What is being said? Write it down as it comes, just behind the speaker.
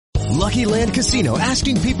Lucky Land Casino,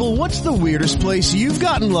 asking people, what's the weirdest place you've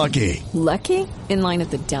gotten lucky? Lucky? In line at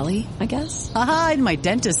the deli, I guess? Aha, in my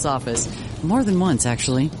dentist's office. More than once,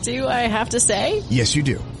 actually. Do I have to say? Yes, you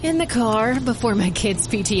do. In the car before my kids'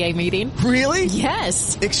 PTA meeting. Really?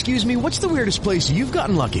 Yes. Excuse me, what's the weirdest place you've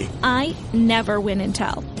gotten lucky? I never win and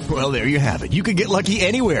tell. Well, there you have it. You can get lucky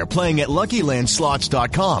anywhere, playing at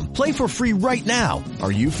LuckyLandSlots.com. Play for free right now.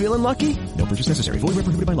 Are you feeling lucky? No purchase necessary. Void where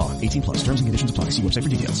prohibited by law. 18+. Terms and conditions apply. See website for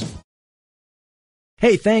details.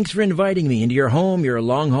 Hey, thanks for inviting me into your home, your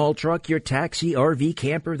long-haul truck, your taxi, RV,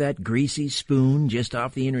 camper, that greasy spoon just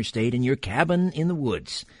off the interstate, and your cabin in the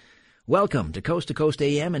woods. Welcome to Coast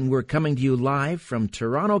AM, and we're coming to you live from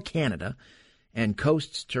Toronto, Canada, and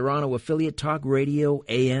Coast's Toronto affiliate Talk Radio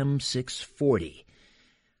AM 640.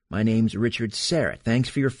 My name's Richard Serrett. Thanks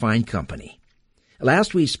for your fine company.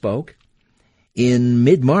 Last we spoke, in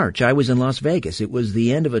mid-March, I was in Las Vegas. It was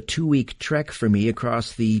the end of a 2-week trek for me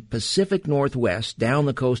across the Pacific Northwest, down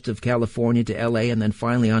the coast of California to L.A., and then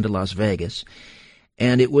finally on to Las Vegas.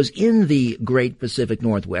 And it was in the great Pacific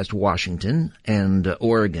Northwest, Washington and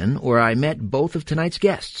Oregon, where I met both of tonight's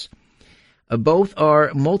guests. Both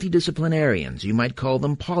are multidisciplinarians. You might call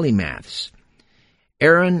them polymaths.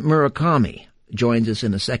 Aaron Murakami joins us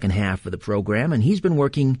in the second half of the program, and he's been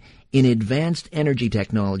working in advanced energy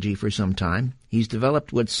technology for some time. He's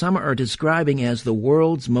developed what some are describing as the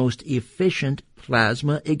world's most efficient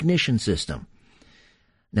plasma ignition system.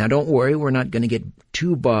 Now, don't worry, we're not going to get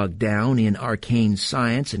too bogged down in arcane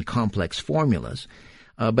science and complex formulas,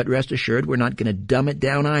 but rest assured we're not going to dumb it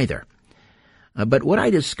down either. But what I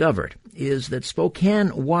discovered is that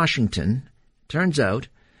Spokane, Washington, turns out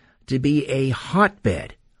to be a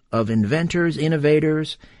hotbed of inventors,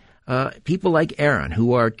 innovators, people like Aaron,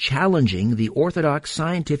 who are challenging the orthodox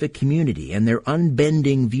scientific community and their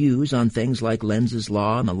unbending views on things like Lenz's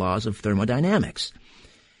law and the laws of thermodynamics.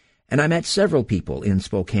 And I met several people in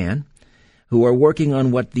Spokane who are working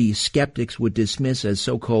on what the skeptics would dismiss as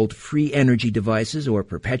so-called free energy devices or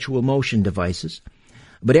perpetual motion devices.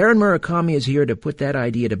 But Aaron Murakami is here to put that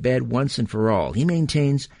idea to bed once and for all. He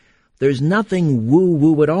maintains there's nothing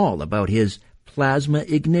woo-woo at all about his plasma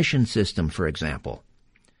ignition system, for example.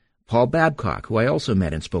 Paul Babcock, who I also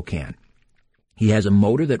met in Spokane. He has a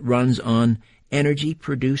motor that runs on energy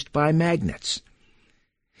produced by magnets.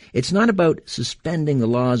 It's not about suspending the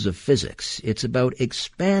laws of physics. It's about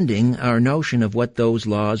expanding our notion of what those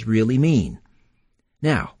laws really mean.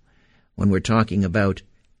 Now, when we're talking about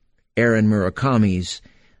Aaron Murakami's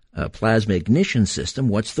plasma ignition system,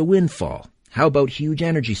 what's the windfall? How about huge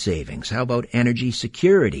energy savings? How about energy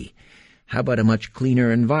security? How about a much cleaner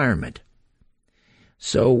environment?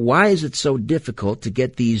 So why is it so difficult to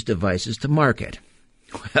get these devices to market?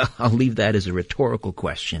 Well, I'll leave that as a rhetorical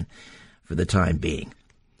question for the time being.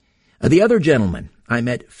 The other gentleman I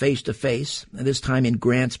met face-to-face, this time in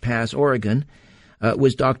Grants Pass, Oregon,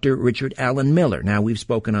 was Dr. Richard Allen Miller. Now, we've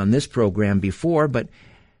spoken on this program before, but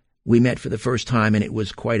we met for the first time, and it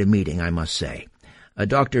was quite a meeting, I must say.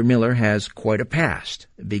 Dr. Miller has quite a past,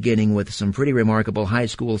 beginning with some pretty remarkable high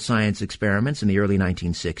school science experiments in the early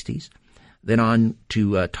 1960s, then on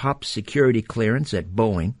to top security clearance at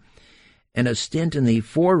Boeing, and a stint in the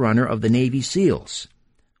forerunner of the Navy SEALs,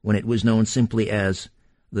 when it was known simply as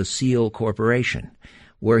the SEAL Corporation,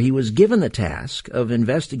 where he was given the task of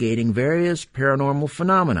investigating various paranormal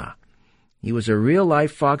phenomena. He was a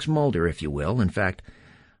real-life Fox Mulder, if you will. In fact,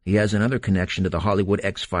 he has another connection to the Hollywood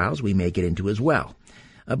X-Files we may get into as well.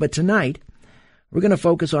 But tonight, we're going to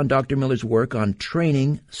focus on Dr. Miller's work on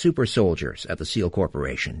training super soldiers at the SEAL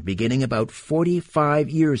Corporation, beginning about 45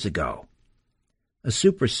 years ago. A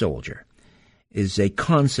super soldier is a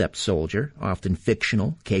concept soldier, often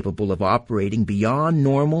fictional, capable of operating beyond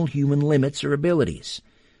normal human limits or abilities.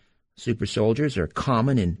 Super soldiers are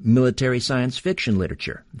common in military science fiction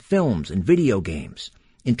literature, films, and video games.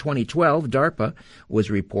 In 2012, DARPA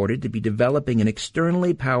was reported to be developing an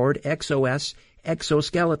externally powered XOS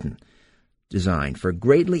exoskeleton designed for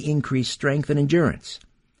greatly increased strength and endurance.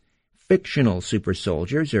 Fictional super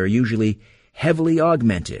soldiers are usually heavily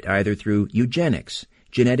augmented, either through eugenics,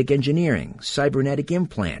 genetic engineering, cybernetic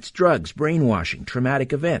implants, drugs, brainwashing,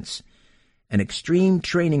 traumatic events, an extreme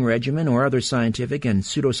training regimen, or other scientific and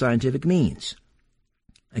pseudoscientific means.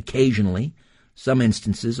 Occasionally, some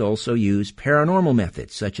instances also use paranormal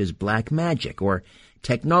methods such as black magic or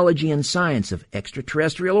technology and science of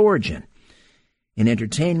extraterrestrial origin. In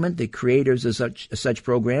entertainment, the creators of such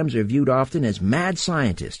programs are viewed often as mad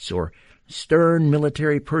scientists or stern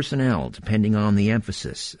military personnel, depending on the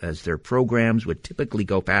emphasis, as their programs would typically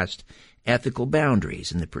go past ethical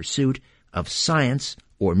boundaries in the pursuit of science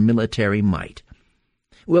or military might.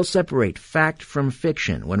 We'll separate fact from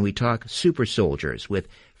fiction when we talk super soldiers with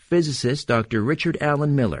physicist Dr. Richard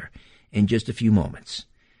Alan Miller in just a few moments.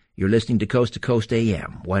 You're listening to Coast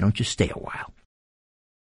AM. Why don't you stay a while?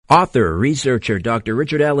 Author, researcher Dr.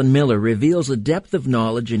 Richard Alan Miller reveals a depth of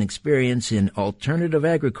knowledge and experience in alternative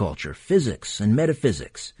agriculture, physics, and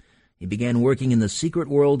metaphysics. He began working in the secret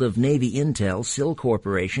world of Navy Intel, SIL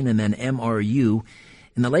Corporation, and then MRU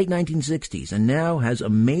in the late 1960s, and now has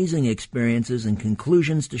amazing experiences and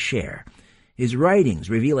conclusions to share. His writings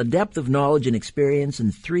reveal a depth of knowledge and experience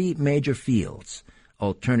in three major fields: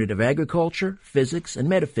 alternative agriculture, physics, and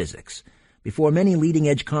metaphysics. Before many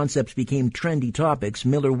leading-edge concepts became trendy topics,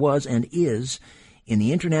 Miller was and is in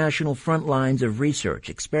the international front lines of research,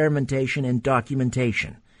 experimentation, and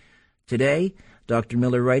documentation. Today, Dr.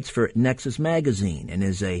 Miller writes for Nexus Magazine and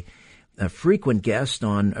is a frequent guest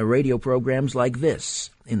on radio programs like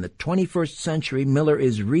this. In the 21st century, Miller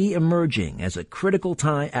is re-emerging at a critical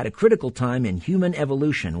time in human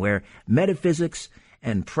evolution where metaphysics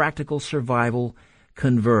and practical survival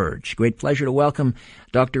converge. Great pleasure to welcome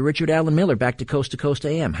Dr. Richard Alan Miller back to Coast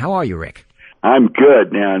AM. How are you, Rick? I'm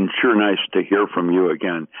good, and sure nice to hear from you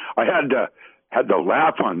again. I had to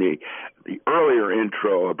laugh on the earlier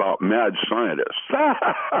intro about mad scientists.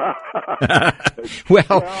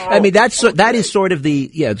 Well, I mean that is sort of the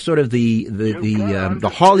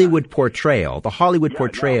Hollywood portrayal. The Hollywood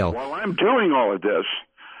portrayal. While I'm doing all of this,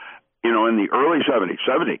 in the early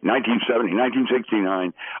 1970,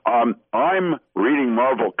 1969, I'm reading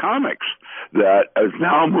Marvel comics that is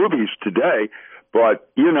now movies today.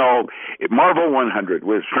 But, Marvel 100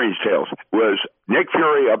 with Strange Tales was Nick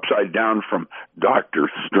Fury upside down from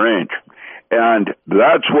Doctor Strange. And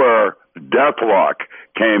that's where Deathlock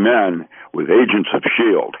came in with Agents of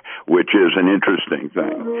S.H.I.E.L.D., which is an interesting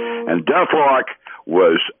thing. And Deathlock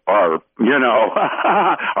was our,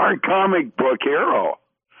 our comic book hero.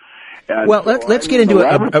 And well, so let's get into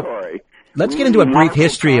a brief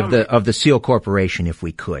history of the SEAL Corporation, if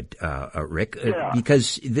we could, Rick,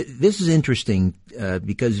 because this is interesting.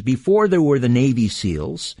 Because before there were the Navy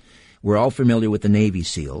SEALs, we're all familiar with the Navy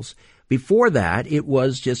SEALs. Before that, it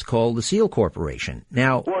was just called the SEAL Corporation.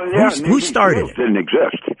 Now, who started it? Didn't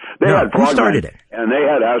exist. Who started it? And they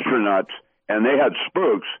had astronauts, and they had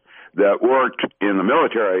spooks that worked in the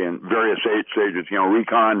military in various stages,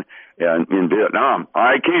 recon and in Vietnam.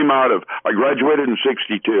 I graduated in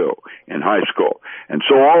 1962 in high school. And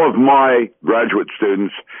so all of my graduate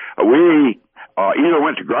students, we either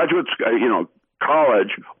went to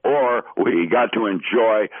college, or we got to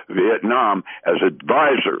enjoy Vietnam as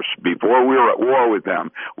advisors. Before we were at war with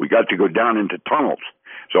them, we got to go down into tunnels.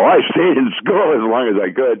 So I stayed in school as long as I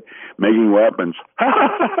could, making weapons.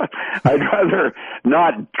 I'd rather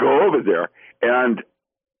not go over there. And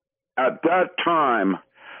at that time,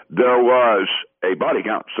 there was a body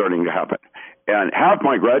count starting to happen. And half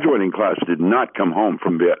my graduating class did not come home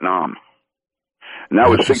from Vietnam. And that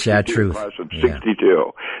was 62, class of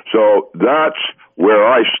 62. So that's where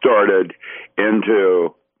I started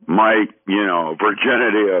into my,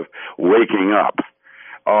 virginity of waking up.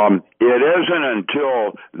 It isn't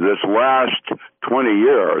until this last 20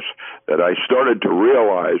 years that I started to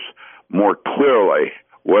realize more clearly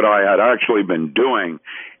what I had actually been doing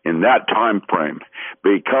in that time frame,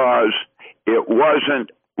 because it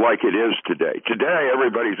wasn't like it is today. Today,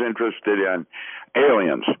 everybody's interested in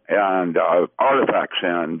aliens and artifacts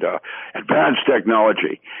and advanced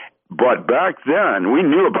technology. But back then, we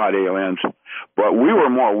knew about aliens, but we were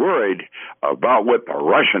more worried about what the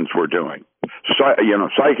Russians were doing.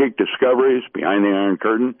 Psychic discoveries behind the Iron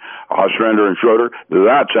Curtain, Ostrander and Schroeder,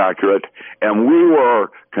 that's accurate. And we were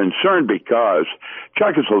concerned because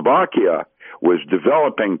Czechoslovakia was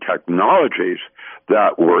developing technologies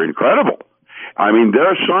that were incredible. I mean,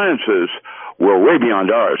 their sciences were way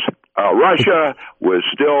beyond ours. Russia was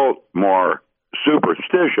still more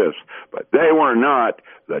superstitious, but they were not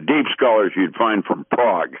the deep scholars you'd find from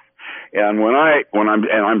Prague. And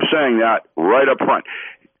I'm saying that right up front.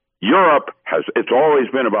 Europe it's always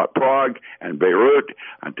been about Prague and Beirut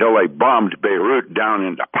until they bombed Beirut down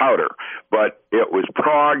into powder. But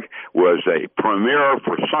Prague was a premier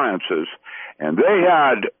for sciences, and they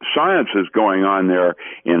had sciences going on there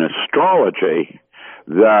in astrology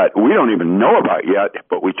that we don't even know about yet,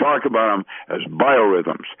 but we talk about them as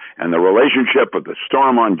biorhythms and the relationship of the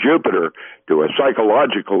storm on Jupiter to a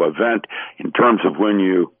psychological event in terms of when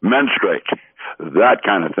you menstruate, that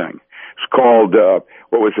kind of thing. It's called,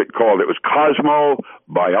 what was it called? It was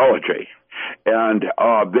cosmobiology. And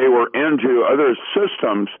they were into other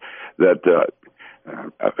systems that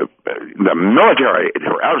the military, they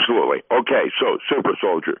were absolutely, okay, so super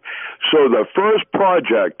soldier. So the first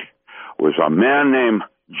project was a man named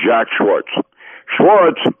Jack Schwartz.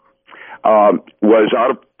 Schwartz was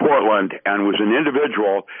out of Portland and was an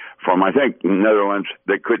individual from, I think, Netherlands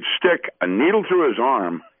that could stick a needle through his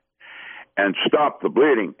arm and stop the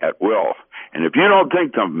bleeding at will. And if you don't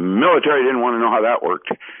think the military didn't want to know how that worked,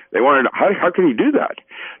 they wanted to, how can you do that?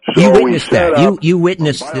 So you witnessed that. You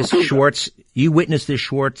witnessed this Schwartz. You witnessed this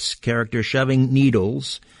Schwartz character shoving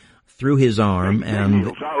needles through his arm, and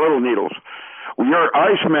needles, not little needles. Your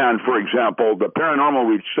Iceman, for example, the paranormal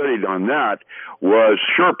we studied on that was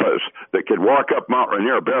Sherpas that could walk up Mount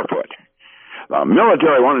Rainier barefoot. The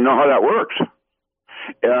military want to know how that works.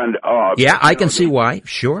 And yeah, I can see why.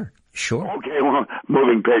 Sure. Okay, well,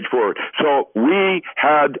 moving page forward. So we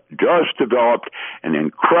had just developed an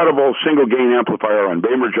incredible single-gain amplifier on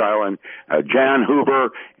Bainbridge Island, Jan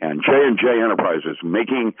Hoover and J&J Enterprises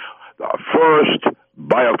making the first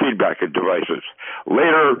biofeedback devices.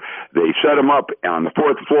 Later, they set them up on the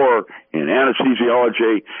fourth floor in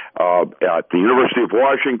anesthesiology at the University of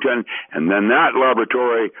Washington, and then that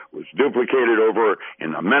laboratory was duplicated over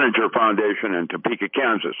in the Menninger Foundation in Topeka,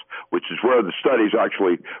 Kansas, which is where the studies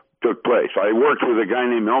actually took place. I worked with a guy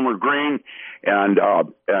named Elmer Green and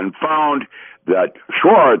found that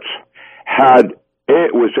Schwartz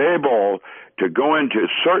was able to go into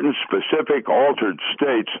certain specific altered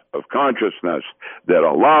states of consciousness that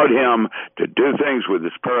allowed him to do things with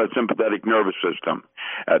his parasympathetic nervous system.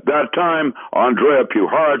 At that time, Andrea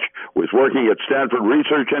Puharich was working at Stanford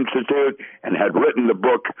Research Institute and had written the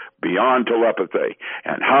book Beyond Telepathy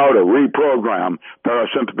and how to reprogram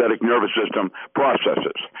parasympathetic nervous system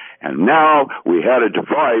processes. And now we had a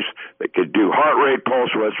device that could do heart rate,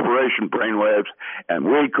 pulse, respiration, brainwaves, and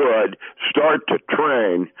we could start to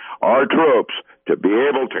train our troops to be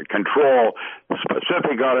able to control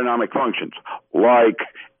specific autonomic functions like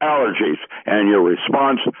allergies and your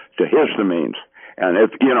response to histamines. And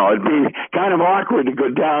if, it'd be kind of awkward to go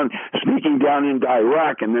sneaking down into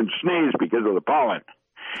Iraq and then sneeze because of the pollen.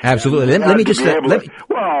 Absolutely. Let me just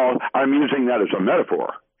well, I'm using that as a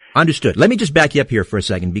metaphor. Understood. Let me just back you up here for a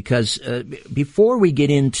second, because before we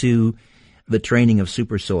get into the training of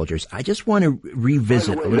super soldiers, I just want to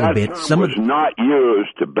revisit a little bit. That term was not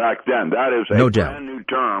used back then. That is a brand new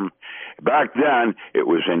term. Back then, it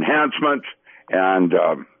was enhancement, and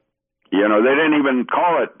they didn't even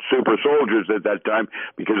call it super soldiers at that time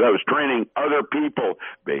because I was training other people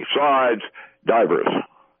besides divers.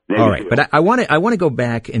 All right, but I want to go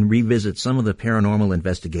back and revisit some of the paranormal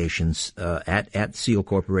investigations at SEAL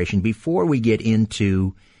Corporation before we get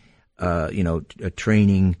into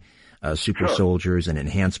training super soldiers and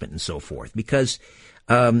enhancement and so forth, because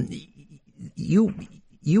you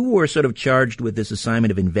were sort of charged with this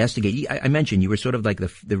assignment of investigating. I mentioned you were sort of like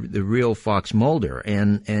the real Fox Mulder,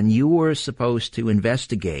 and you were supposed to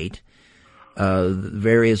investigate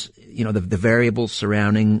various, the variables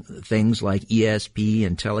surrounding things like ESP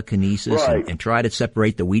and telekinesis, right, and try to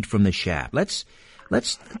separate the wheat from the chaff. Let's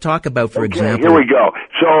talk about, for example. Here we go.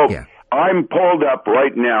 So yeah. I'm pulled up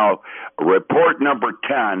right now, report number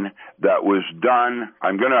 10 that was done.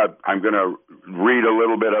 I'm gonna read a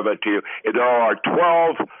little bit of it to you. There are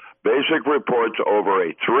 12 basic reports over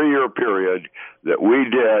a 3-year period that we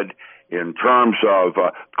did in terms of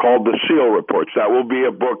called the SEAL reports. That will be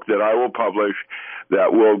a book that I will publish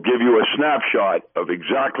that will give you a snapshot of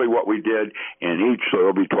exactly what we did in each. So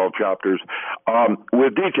there'll be 12 chapters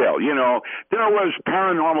with detail. There was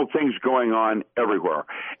paranormal things going on everywhere,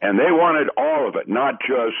 and they wanted all of it, not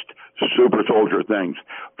just super soldier things.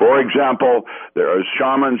 For example, there are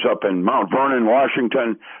shamans up in Mount Vernon,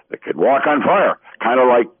 Washington, that could walk on fire, kind of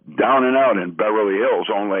like Down and Out in Beverly Hills,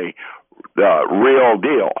 only the real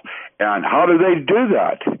deal. And how do they do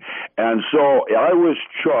that? And so I was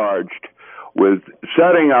charged with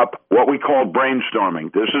setting up what we call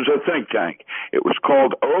brainstorming. This is a think tank. It was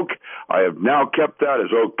called Oak. I have now kept that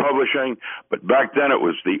as Oak Publishing, but back then it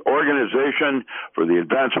was the Organization for the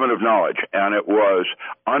Advancement of Knowledge, and it was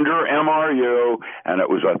under MRU, and it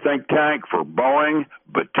was a think tank for Boeing,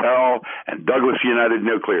 Battelle, and Douglas United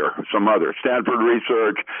Nuclear, some others. Stanford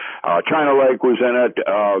Research, China Lake was in it,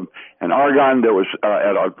 and Argonne, there was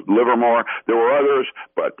at Livermore. There were others,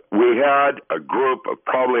 but we had a group of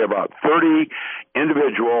probably about 30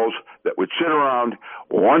 individuals that would sit around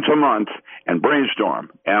once a month and brainstorm.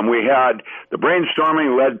 And we had the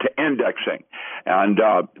brainstorming led to indexing. And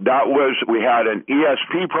we had an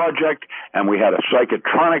ESP project, and we had a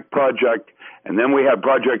psychotronic project, and then we had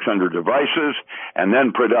projects under devices, and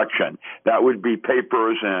then production. That would be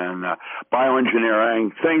papers and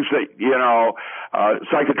bioengineering, things that,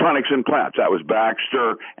 psychotronics in plants. That was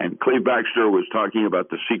Baxter, and Cleve Baxter was talking about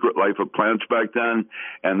the secret life of plants back then,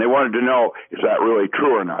 and they wanted to know, is that really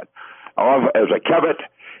true or not? As a Kevet,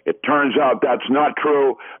 It turns out that's not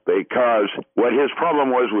true because what his problem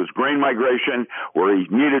was grain migration, where he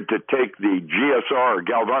needed to take the GSR, or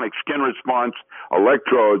galvanic skin response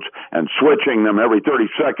electrodes, and switching them every 30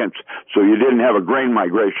 seconds so you didn't have a grain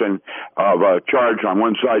migration of a charge on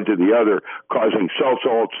one side to the other, causing cell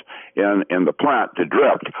salts in the plant to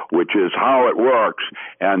drift, which is how it works.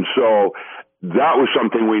 And so that was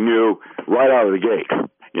something we knew right out of the gate.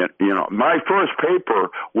 You know, my first paper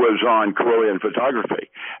was on Kirlian photography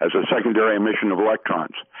as a secondary emission of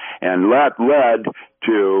electrons, and that led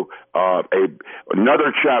to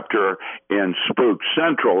another chapter in Spook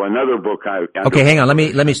Central, another book I. Okay, hang on.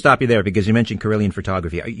 Let me stop you there because you mentioned Kirlian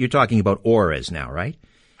photography. You're talking about auras now, right?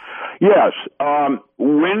 Yes.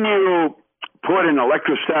 When you put an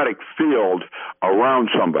electrostatic field around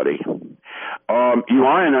somebody, you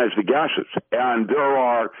ionize the gases, and there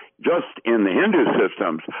are, just in the Hindu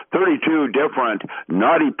systems, 32 different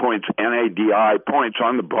nadi points, NADI points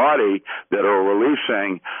on the body that are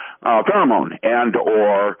releasing pheromone and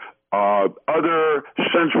or other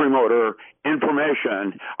sensory motor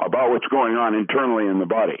information about what's going on internally in the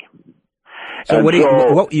body. So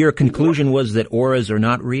what your conclusion was, that auras are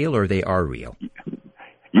not real, or they are real?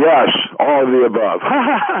 Yes, all of the above.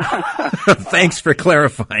 Thanks for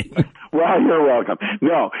clarifying. Well, you're welcome.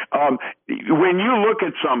 No, when you look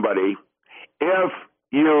at somebody, if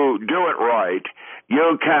you do it right,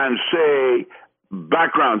 you can see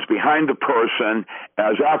backgrounds behind the person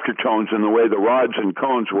as aftertones in the way the rods and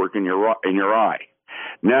cones work in your eye.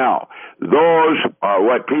 Now, those are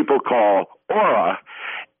what people call aura.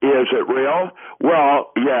 Is it real?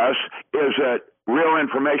 Well, yes. Is it real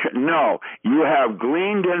information? No. You have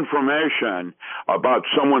gleaned information about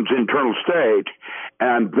someone's internal state,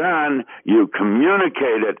 and then you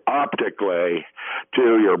communicate it optically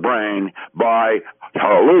to your brain by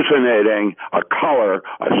hallucinating a color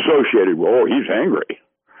associated with, oh, he's angry.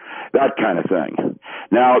 That kind of thing.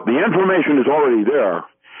 Now, the information is already there,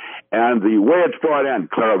 and the way it's brought in,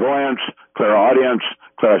 clairvoyance, clairaudience,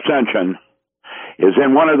 clairsentience, is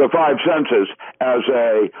in one of the five senses as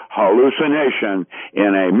a hallucination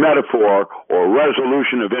in a metaphor or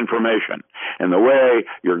resolution of information. And the way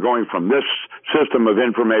you're going from this system of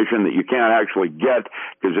information that you can't actually get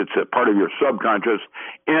because it's a part of your subconscious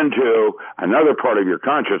into another part of your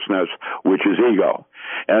consciousness, which is ego.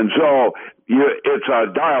 And so it's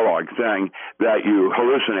a dialogue thing that you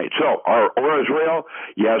hallucinate. So are auras real?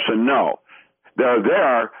 Yes and no. They're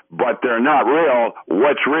there, but they're not real.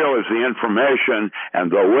 What's real is the information, and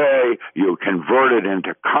the way you convert it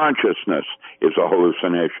into consciousness is a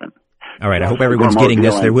hallucination. All right, I hope everyone's getting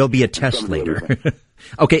this. There will be a test later.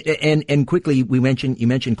 Okay, and quickly, you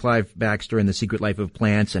mentioned Clive Baxter and The Secret Life of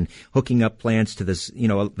Plants and hooking up plants to this,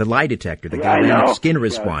 the lie detector, the galvanic skin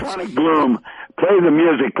response. Sonic Bloom, play the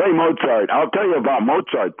music, play Mozart. I'll tell you about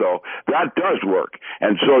Mozart, though. That does work.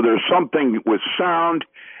 And so there's something with sound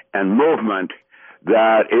and movement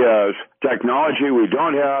that is technology we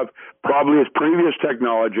don't have, probably as previous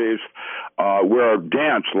technologies, where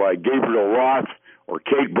dance like Gabriel Roth or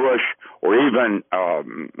Kate Bush or even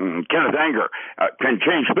Kenneth Anger can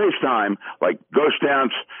change space-time like Ghost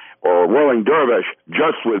Dance or Whirling Dervish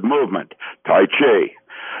just with movement, Tai Chi.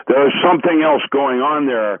 There's something else going on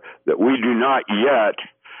there that we do not yet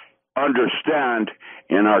understand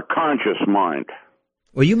in our conscious mind.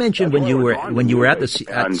 Well, you mentioned when you were at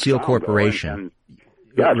Seal Corporation.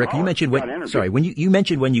 Rick, you mentioned when you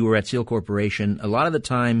mentioned when you were at Seal Corporation, a lot of the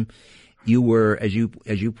time you were, as you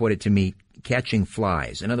put it to me, catching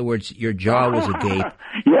flies. In other words, your jaw was agape.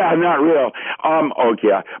 Yeah, not real.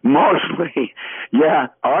 Okay, mostly. Yeah,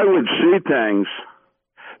 I would see things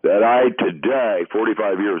that I today,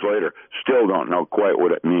 45 years later, still don't know quite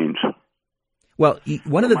what it means. Well,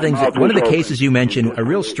 one of the cases you mentioned, a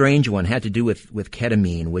real strange one, had to do with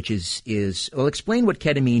ketamine, which is well, explain what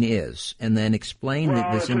ketamine is, and then explain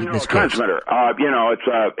this case. Transmitter.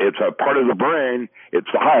 It's a part of the brain. It's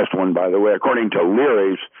the highest one, by the way, according to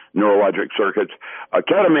Leary's neurologic circuits.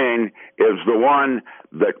 Ketamine is the one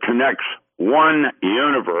that connects one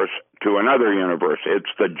universe to another universe. It's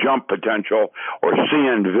the jump potential, or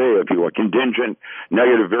CNV, if you will, contingent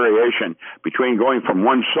negative variation, between going from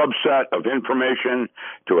one subset of information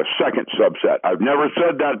to a second subset. I've never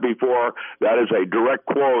said that before. That is a direct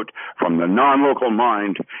quote from the Non-Local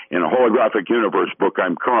Mind in a Holographic Universe book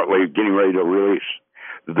I'm currently getting ready to release.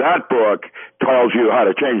 That book tells you how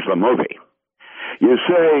to change the movie. You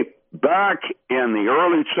say, back in the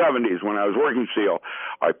early 70s when I was working SEAL,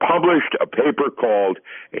 I published a paper called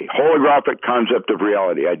A Holographic Concept of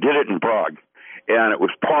Reality. I did it in Prague. and it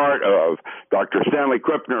was part of Dr. Stanley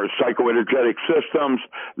Krippner's psychoenergetic systems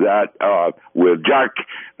that, with Jack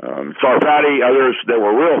Sarfati, others, they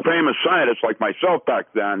were real famous scientists like myself back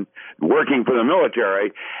then, working for the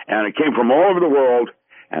military, and it came from all over the world,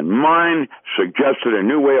 and mine suggested a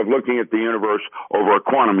new way of looking at the universe over a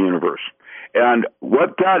quantum universe. And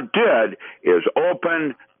what that did is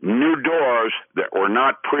open new doors that were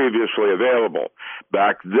not previously available.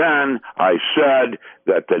 Back then, I said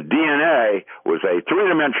that the DNA was a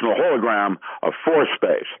three-dimensional hologram of force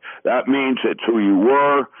space. That means it's who you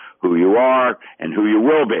were, who you are, and who you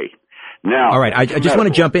will be. Now, all right, I just want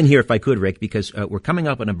to jump in here if I could, Rick, because we're coming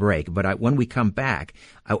up on a break. But when we come back,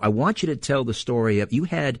 I want you to tell the story of, you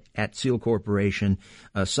had at SEAL Corporation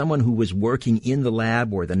someone who was working in the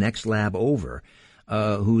lab or the next lab over,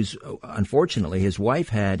 who's, unfortunately, his wife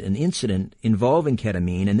had an incident involving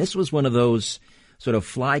ketamine, and this was one of those sort of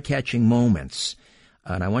fly-catching moments.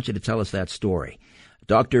 And I want you to tell us that story.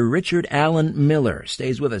 Dr. Richard Allen Miller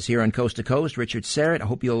stays with us here on Coast to Coast. Richard Serrett, I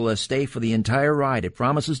hope you'll stay for the entire ride. It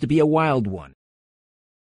promises to be a wild one.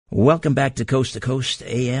 Welcome back to Coast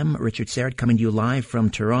AM. Richard Serrett coming to you live from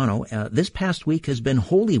Toronto. This past week has been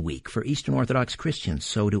Holy Week for Eastern Orthodox Christians.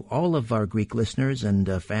 So to all of our Greek listeners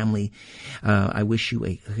and family, I wish you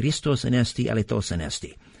a Christos Anesti, Alithos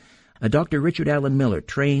Anesti. Dr. Richard Allen Miller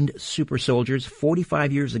trained super soldiers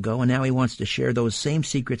 45 years ago, and now he wants to share those same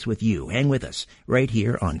secrets with you. Hang with us right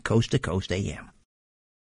here on Coast to Coast AM.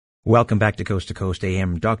 Welcome back to Coast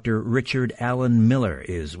AM. Dr. Richard Allen Miller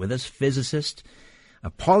is with us, physicist, a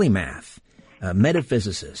polymath, a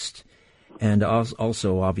metaphysicist, and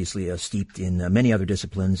also obviously steeped in many other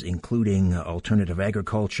disciplines, including alternative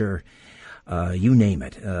agriculture, you name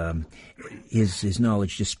it. His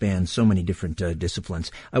knowledge just spans so many different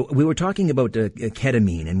disciplines. We were talking about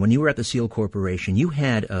ketamine, and when you were at the SEAL Corporation, you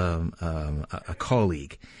had a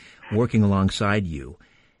colleague working alongside you.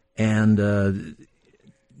 And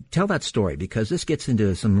tell that story, because this gets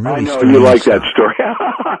into some really strange stuff. I know you like that story.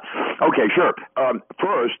 Okay, sure.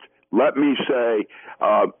 First, let me say,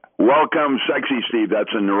 welcome, Sexy Steve.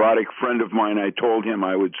 That's a neurotic friend of mine. I told him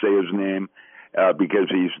I would say his name because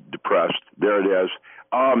he's depressed. There it is.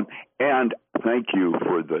 And thank you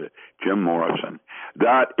for the Jim Morrison.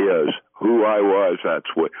 That is who I was. That's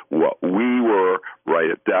what we were right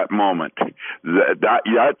at that moment.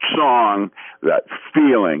 That song, that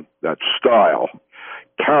feeling, that style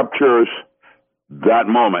captures that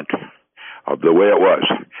moment of the way it was.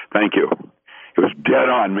 Thank you. It was dead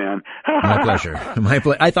on, man. My pleasure.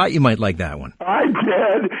 I thought you might like that one. I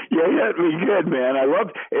did. You hit me good, man. I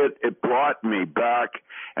loved it. It brought me back.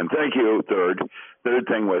 And thank you, Third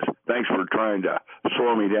thing was, thanks for trying to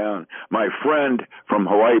slow me down. My friend from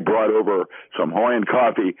Hawaii brought over some Hawaiian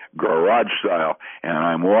coffee, garage style, and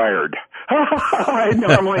I'm wired. I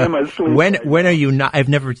normally am asleep. When are you not? I've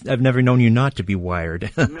never known you not to be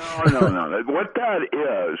wired. No. What that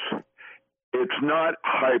is, it's not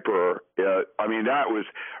hyper.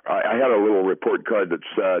 I had a little report card that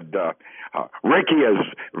said, Ricky is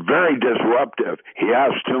very disruptive. He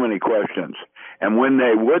asks too many questions. And when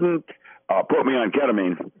they wouldn't put me on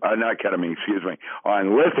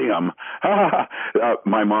on lithium,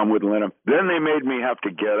 my mom wouldn't let him. Then they made me have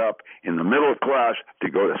to get up in the middle of class to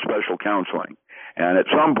go to special counseling. And at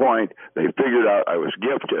some point, they figured out I was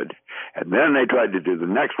gifted. And then they tried to do the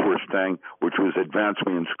next worst thing, which was advance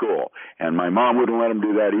me in school. And my mom wouldn't let them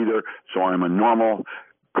do that either, so I'm a normal,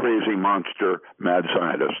 crazy monster, mad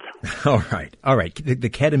scientist. All right. The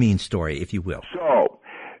ketamine story, if you will. So,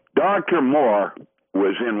 Dr. Moore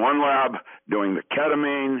was in one lab doing the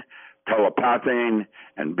ketamine, telepathine,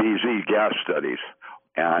 and BZ gas studies.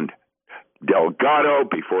 And Delgado,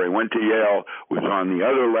 before he went to Yale, was on the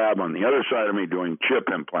other lab on the other side of me doing chip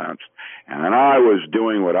implants. And I was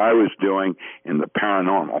doing what I was doing in the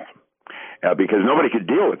paranormal because nobody could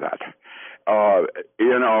deal with that.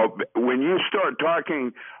 When you start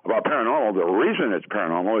talking about paranormal, the reason it's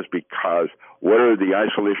paranormal is because what are the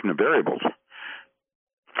isolation of variables?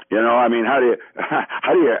 How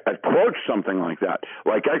do you approach something like that?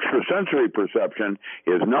 Like extrasensory perception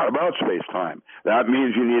is not about space-time. That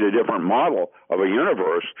means you need a different model of a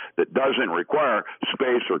universe that doesn't require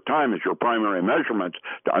space or time as your primary measurements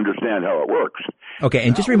to understand how it works. Okay,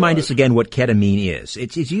 and just remind us again what ketamine is.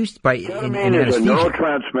 It's used by ketamine is a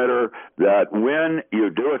neurotransmitter that when you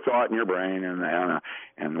do a thought in your brain and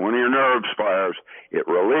one of your nerves fires, it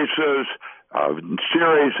releases a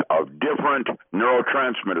series of different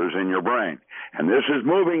neurotransmitters in your brain. And this is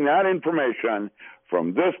moving that information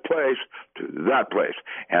from this place to that place.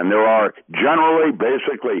 And there are generally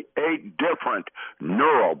basically 8 different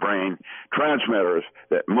neural brain transmitters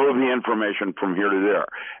that move the information from here to there.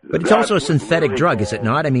 But it's also a synthetic drug, is it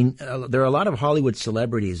not? I mean, there are a lot of Hollywood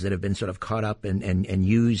celebrities that have been sort of caught up and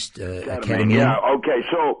used ketamine. Yeah, okay.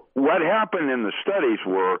 So what happened in the studies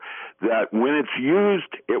were that when it's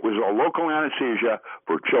used, it was a local anesthesia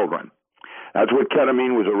for children. That's what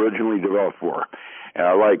ketamine was originally developed for.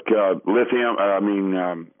 Procaine,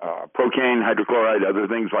 hydrochloride, other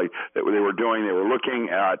things like that they were doing. They were looking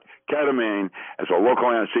at ketamine as a local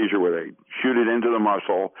anesthesia where they shoot it into the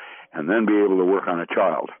muscle and then be able to work on a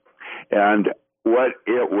child. And what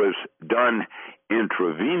it was done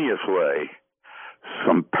intravenously,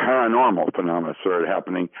 some paranormal phenomena started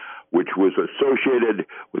happening, which was associated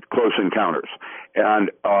with close encounters.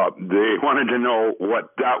 And they wanted to know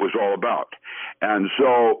what that was all about. And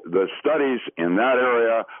so the studies in that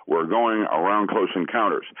area were going around close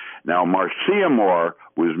encounters. Now, Marcia Moore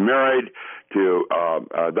was married to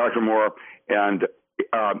Dr. Moore, and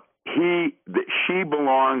she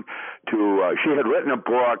belonged to, she had written a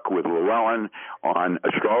book with Llewellyn on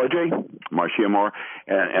astrology, Marcia Moore,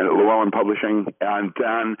 and Llewellyn Publishing, and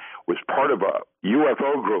then was part of a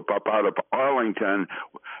UFO group up out of Arlington,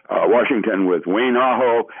 Washington, with Wayne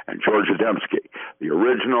Aho and George Adamski, the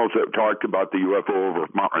originals that talked about the UFO over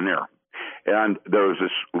Mount Rainier. And there was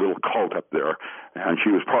this little cult up there, and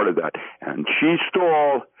she was part of that. And she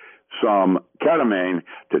stole some ketamine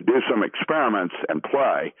to do some experiments and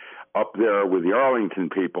play up there with the Arlington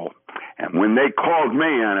people. And when they called me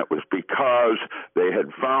in, it was because they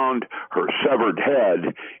had found her severed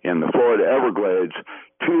head in the Florida Everglades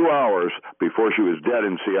 2 hours before she was dead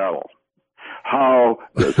in Seattle. How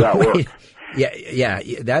does that work? Yeah,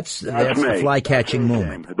 that's the fly-catching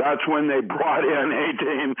moment. That's when they brought in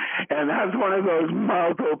A-Team, and that's one of those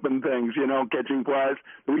mouth-open things, catching flies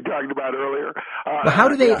that we talked about earlier. But how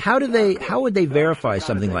would they verify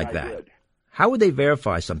something like that? How would they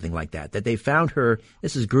verify something like that? That they found her,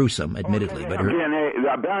 this is gruesome, admittedly, but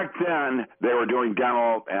back then they were doing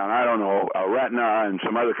dental and retina and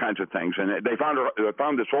some other kinds of things, and they found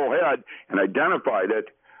this whole head and identified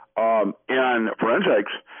it in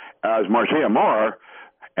forensics as Marcia Moore,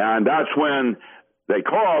 and that's when they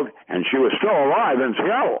called, and she was still alive in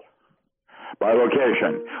Seattle.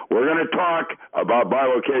 Bilocation. We're going to talk about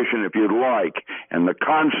bilocation if you'd like, and the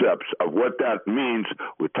concepts of what that means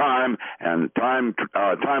with time and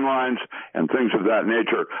timelines and things of that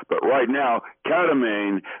nature. But right now,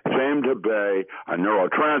 ketamine seemed to be a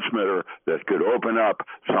neurotransmitter that could open up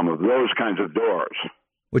some of those kinds of doors.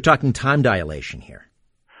 We're talking time dilation here.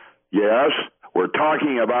 Yes. We're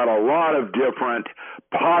talking about a lot of different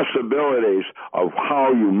possibilities of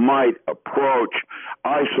how you might approach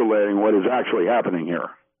isolating what is actually happening here.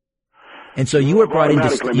 And so you were brought into...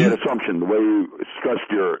 made assumption the way you discussed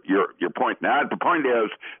your point. Now, the point is,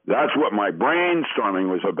 that's what my brainstorming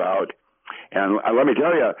was about. And let me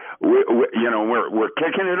tell you, we're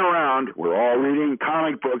kicking it around. We're all reading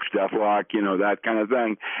comic books, Deathlock, that kind of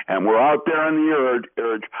thing. And we're out there in the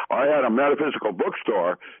urge. I had a metaphysical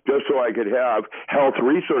bookstore just so I could have health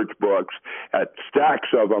research books, at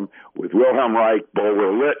stacks of them with Wilhelm Reich,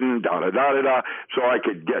 Bulwer Lytton, so I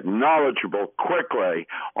could get knowledgeable quickly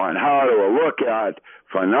on how to look at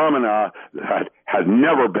phenomena that had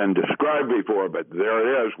never been described before, but there it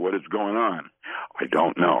is. What is going on? I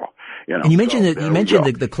don't know. And you mentioned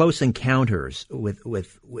the close encounters with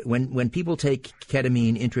when people take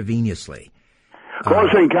ketamine intravenously.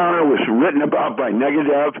 Close Encounter was written about by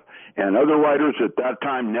Negadev and other writers at that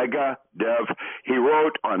time. Negadev, he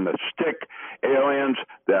wrote on the stick aliens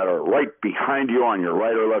that are right behind you on your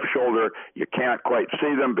right or left shoulder. You can't quite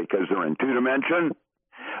see them because they're in 2 dimension,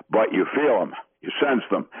 but you feel them. You sense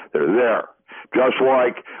them. They're there. Just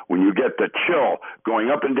like when you get the chill going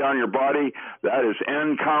up and down your body, that is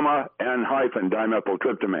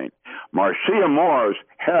N-N-dimethyltryptamine. Marcia Moore's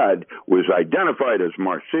head was identified as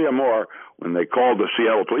Marcia Moore when they called the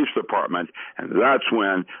Seattle Police Department, and that's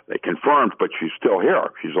when they confirmed, but she's still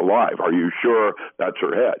here. She's alive. Are you sure that's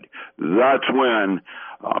her head? That's when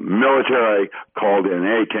military called in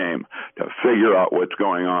A-Team to figure out what's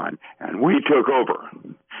going on, and we took over.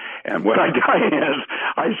 And what I tell you is,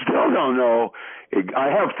 I still don't know. I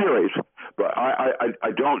have theories, but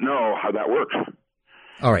I don't know how that works.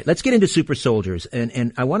 All right, let's get into super soldiers,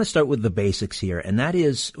 and I want to start with the basics here, and that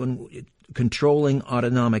is controlling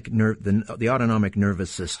the autonomic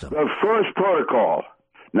nervous system. The first protocol,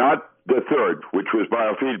 not the third, which was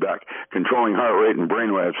biofeedback, controlling heart rate and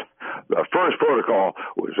brainwaves. The first protocol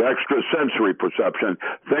was extrasensory perception,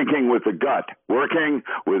 thinking with the gut, working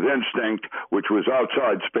with instinct, which was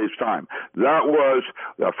outside space-time. That was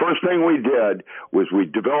the first thing we did. Was we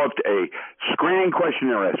developed a screening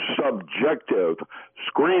questionnaire, a subjective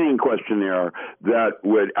screening questionnaire that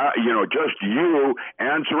would, just you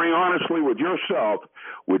answering honestly with yourself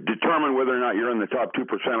would determine whether or not you're in the top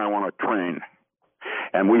 2% I want to train.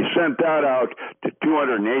 And we sent that out to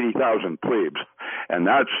 280,000 plebes. And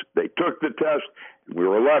they took the test. We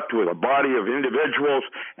were left with a body of individuals.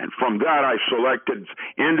 And from that, I selected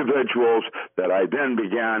individuals that I then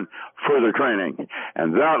began further training.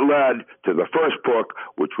 And that led to the first book,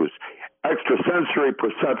 which was Extrasensory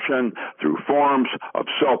Perception Through Forms of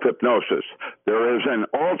Self-Hypnosis. There is an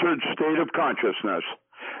altered state of consciousness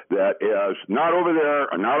that is not over there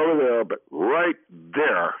or not over there, but right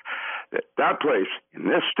there. That place, in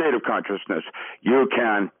this state of consciousness, your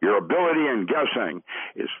ability in guessing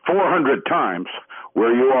is 400 times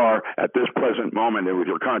where you are at this present moment with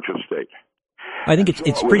your conscious state. I think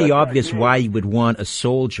it's pretty obvious why you would want a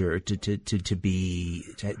soldier to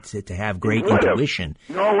have great intuition.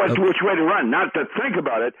 No, which way to run, not to think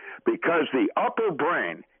about it, because the upper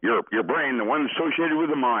brain, your brain, the one associated with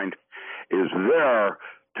the mind, is there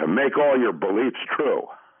to make all your beliefs true.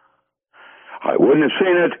 I wouldn't have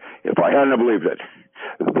seen it if I hadn't believed it.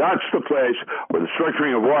 That's the place where the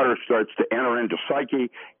structuring of water starts to enter into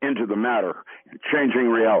psyche, into the matter, and changing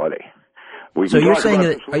reality. We can talk about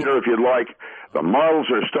this later if you'd like. The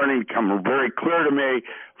models are starting to come very clear to me.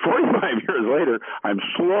 45 years later, I'm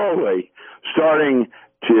slowly starting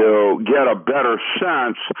to get a better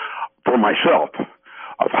sense for myself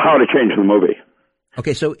of how to change the movie.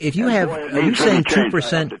 Okay, so if you have, are you saying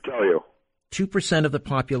 2%? To tell you. 2% of the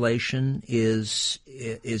population is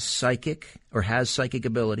psychic or has psychic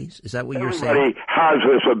abilities? Is that what you're saying? Everybody has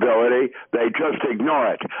this ability. They just ignore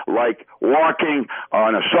it. Like walking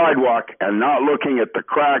on a sidewalk and not looking at the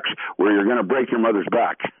cracks where you're going to break your mother's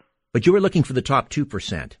back. But you were looking for the top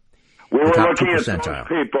 2%. We were looking at those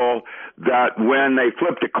people that when they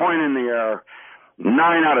flipped a coin in the air, 9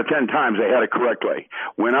 out of 10 times they had it correctly.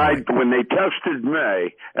 When they tested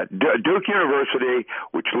me at Duke University,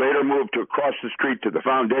 which later moved to across the street to the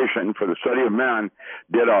Foundation for the Study of Men,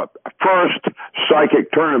 did a first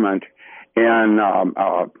psychic tournament in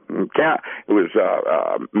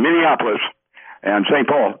Minneapolis and St.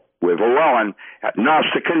 Paul with Llewellyn at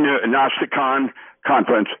Gnosticon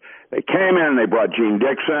Conference. They came in, they brought Gene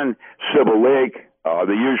Dixon, Sybil Leek,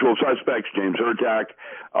 the usual suspects, James Urtak,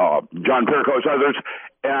 John Pirkos, others,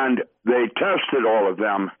 and they tested all of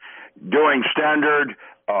them doing standard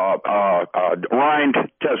Rind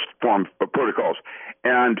test form protocols.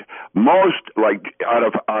 And most, like out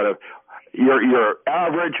of your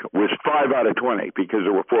average was 5 out of 20 because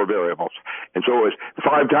there were 4 variables, and so it was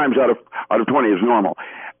 5 times out of 20 is normal.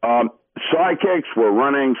 Psychics were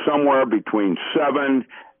running somewhere between 7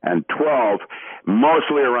 and 12,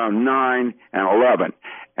 mostly around 9 and 11.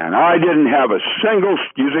 And I didn't have a single,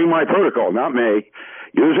 using my protocol, not me,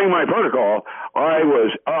 using my protocol, I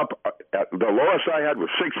was up, at the lowest I had was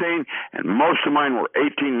 16, and most of mine were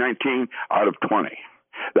 18, 19 out of 20.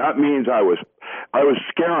 That means I was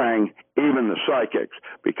scaring even the psychics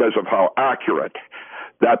because of how accurate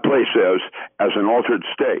that place is as an altered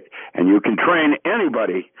state. And you can train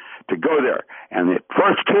anybody to go there. And the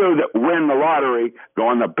first 2 that win the lottery go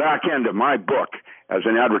on the back end of my book as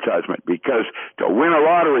an advertisement, because to win a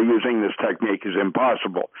lottery using this technique is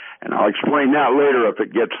impossible. And I'll explain that later if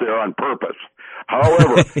it gets there on purpose.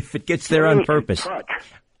 However, if it gets there on purpose.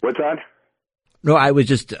 What's that? No, I was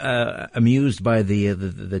just amused by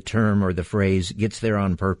the term or the phrase "gets there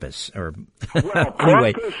on purpose." Or well,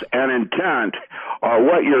 anyway, purpose and intent are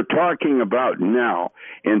what you're talking about now.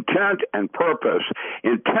 Intent and purpose.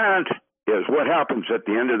 Intent is what happens at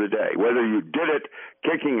the end of the day, whether you did it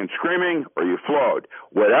kicking and screaming or you flowed.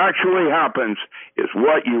 What actually happens is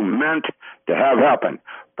what you meant to have happen.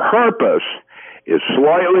 Purpose is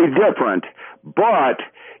slightly different, but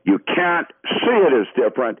you can't see it as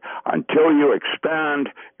different until you expand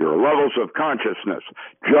your levels of consciousness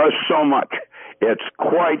just so much. It's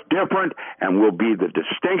quite different and will be the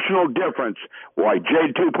distinctional difference why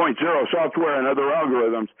JADE 2.0 software and other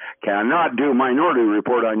algorithms cannot do Minority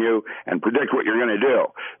Report on you and predict what you're going to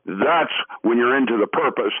do. That's when you're into the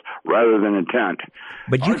purpose rather than intent.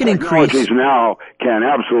 But you Our can increase. Technologies now can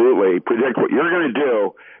absolutely predict what you're going to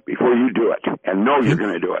do before you do it and know you're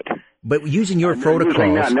going to do it. But using your protocols.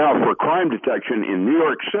 Using that now for crime detection in New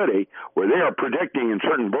York City, where they are predicting in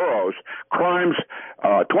certain boroughs crimes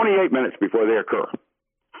 28 minutes before they occur.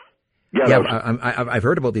 I've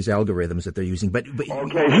heard about these algorithms that they're using, but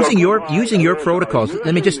Okay, using your protocols.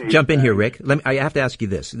 Let me just jump in here, Rick. I have to ask you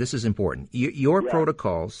this. This is important. Your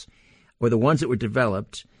protocols, or the ones that were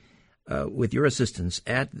developed with your assistance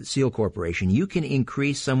at Seal Corporation, you can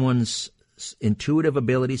increase someone's intuitive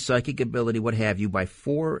ability, psychic ability, what have you, by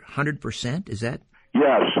 400%. Is that?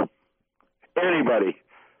 Yes. Anybody.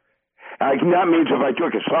 That means if I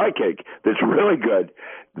took a psychic that's really good,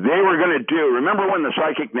 they were going to do, remember when the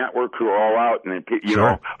psychic networks were all out and,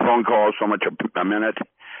 phone calls so much a minute?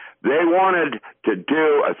 They wanted to do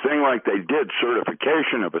a thing like they did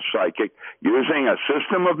certification of a psychic using a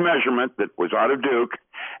system of measurement that was out of Duke,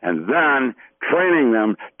 and then training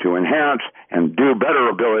them to enhance and do better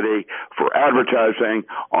ability for advertising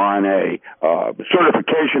on a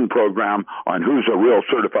certification program on who's a real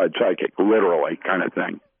certified psychic, literally kind of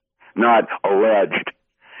thing, not alleged.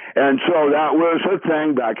 And so that was a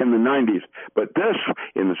thing back in the 90s. But this,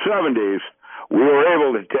 in the 70s, we were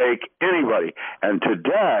able to take anybody. And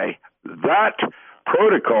today, that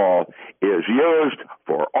protocol is used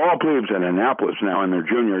for all plebes in Annapolis now in their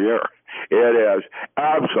junior year. It is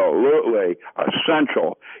absolutely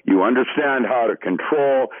essential. You understand how to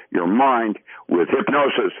control your mind with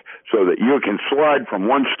hypnosis so that you can slide from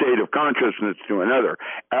one state of consciousness to another.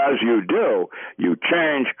 As you do, you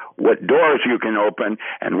change what doors you can open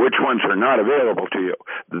and which ones are not available to you.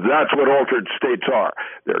 That's what altered states are.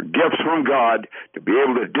 They're gifts from God to be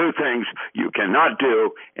able to do things you cannot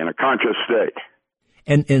do in a conscious state.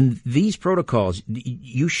 And these protocols,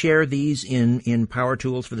 you share these in Power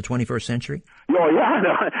Tools for the 21st century? Oh, yeah.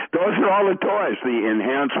 No, those are all the toys, the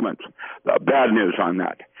enhancements. The bad news on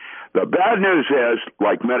that. The bad news is,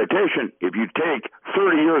 like meditation, if you take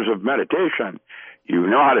 30 years of meditation, you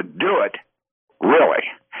know how to do it, really.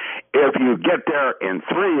 If you get there in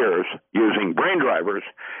 3 years using brain drivers,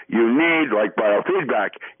 you need, like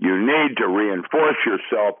biofeedback, you need to reinforce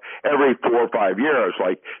yourself every 4 or 5 years,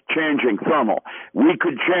 like changing thermal. We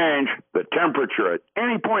could change the temperature at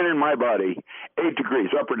any point in my body 8 degrees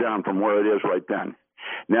up or down from where it is right then.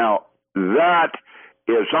 Now, that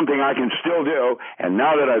is something I can still do, and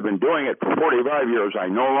now that I've been doing it for 45 years, I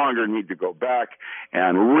no longer need to go back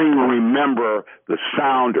and remember the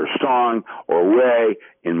sound or song or way.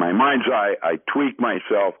 In my mind's eye, I tweak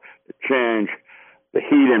myself to change the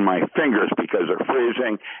heat in my fingers because they're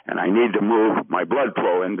freezing, and I need to move my blood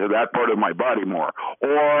flow into that part of my body more,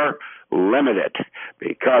 or limit it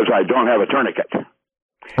because I don't have a tourniquet.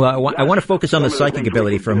 Well, I want to focus on the psychic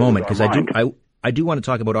ability for a moment because I do want to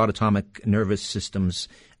talk about autonomic nervous systems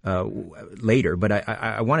later, but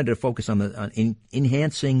I wanted to focus on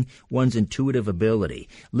enhancing one's intuitive ability,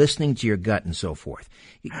 listening to your gut and so forth.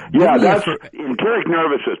 Yeah, that's enteric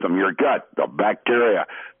nervous system, your gut, the bacteria.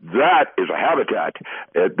 That is a habitat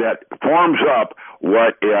that forms up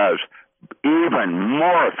what is even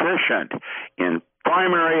more efficient in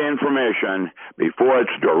primary information before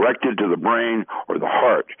it's directed to the brain or the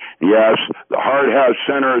heart. Yes, the heart has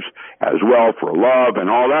centers as well for love and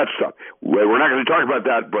all that stuff. We're not going to talk about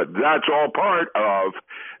that, but that's all part of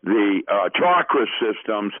the chakra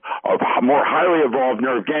systems of more highly evolved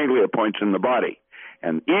nerve ganglia points in the body.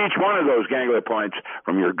 And each one of those ganglia points,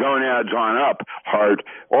 from your gonads on up, heart,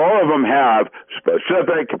 all of them have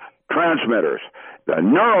specific transmitters. The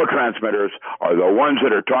neurotransmitters are the ones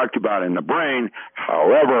that are talked about in the brain.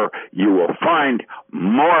 However, you will find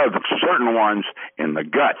more of certain ones in the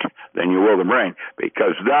gut than you will the brain,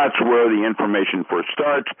 because that's where the information first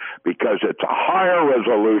starts, because it's a higher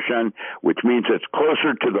resolution, which means it's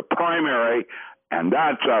closer to the primary, and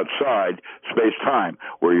that's outside space-time,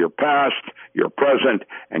 where your past, your present,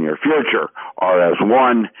 and your future are as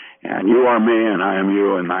one, and you are me, and I am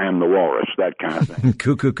you, and I am the walrus, that kind of thing.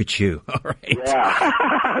 Cuckoo-ca-choo. All right.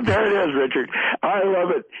 Yeah. There it is, Richard. I love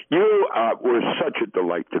it. You were such a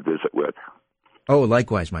delight to visit with. Oh,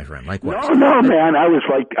 likewise, my friend, likewise. No, man, I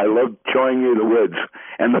loved showing you the woods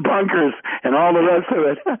and the bunkers and all the rest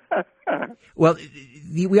of it. Well,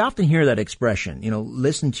 we often hear that expression,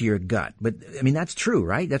 listen to your gut. But, I mean, that's true,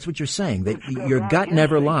 right? That's what you're saying, that your gut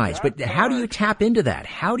never lies. But how do you tap into that?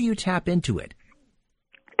 How do you tap into it?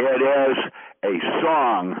 It is a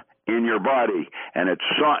song in your body, and it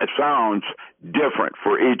sounds different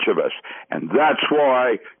for each of us. And that's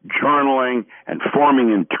why journaling and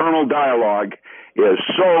forming internal dialogue is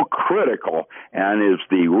so critical and is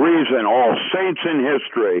the reason all saints in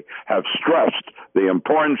history have stressed the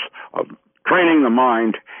importance of training the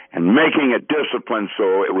mind and making it disciplined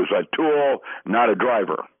so it was a tool, not a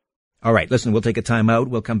driver. All right, listen, we'll take a time out.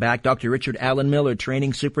 We'll come back. Dr. Richard Allen Miller,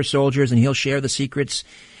 training super soldiers, and he'll share the secrets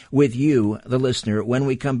with you, the listener, when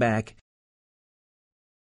we come back.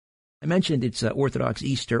 I mentioned it's Orthodox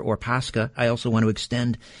Easter or Pascha. I also want to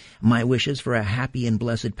extend my wishes for a happy and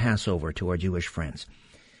blessed Passover to our Jewish friends.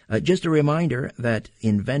 Just a reminder that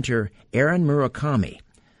inventor Aaron Murakami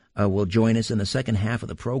will join us in the second half of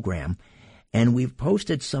the program, and we've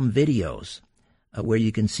posted some videos where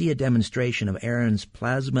you can see a demonstration of Aaron's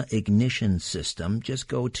plasma ignition system. Just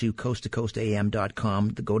go to coasttocoastam.com,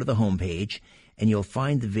 go to the homepage, and you'll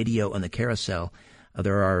find the video on the carousel.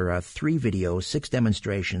 There are 3 videos, 6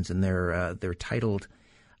 demonstrations, and they're titled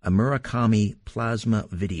Murakami Plasma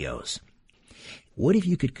Videos. What if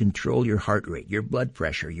you could control your heart rate, your blood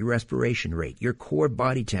pressure, your respiration rate, your core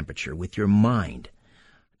body temperature with your mind?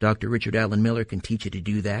 Dr. Richard Allen Miller can teach you to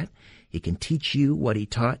do that. He can teach you what he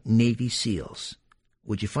taught Navy SEALs.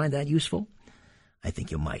 Would you find that useful? I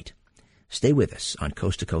think you might. Stay with us on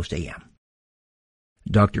Coast to Coast AM.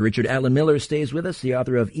 Dr. Richard Allen Miller stays with us, the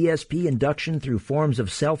author of ESP, Induction Through Forms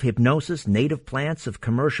of Self-Hypnosis, Native Plants of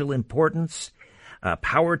Commercial Importance,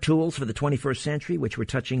 Power Tools for the 21st Century, which we're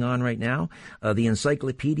touching on right now, the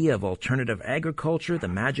Encyclopedia of Alternative Agriculture, the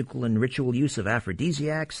Magical and Ritual Use of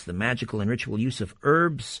Aphrodisiacs, the Magical and Ritual Use of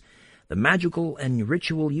Herbs, the Magical and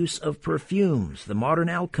Ritual Use of Perfumes, the Modern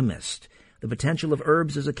Alchemist, the Potential of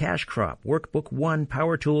Herbs as a Cash Crop, Workbook 1,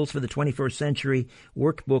 Power Tools for the 21st Century,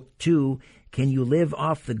 Workbook 2, Can You Live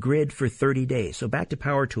Off the Grid for 30 Days? So back to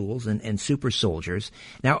Power Tools and Super Soldiers.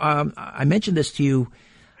 Now, I mentioned this to you,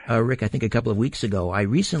 Rick, I think a couple of weeks ago. I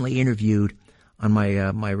recently interviewed on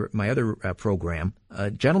my other program a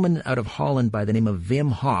gentleman out of Holland by the name of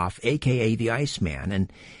Wim Hof, a.k.a. the Iceman,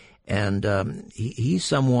 and he's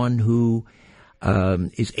someone who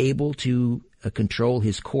is able to control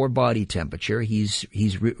his core body temperature. He's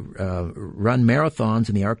run marathons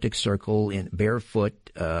in the Arctic Circle in barefoot,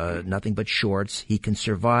 nothing but shorts. He can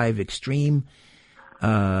survive extreme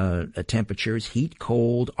temperatures, heat,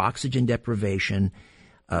 cold, oxygen deprivation.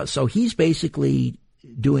 So he's basically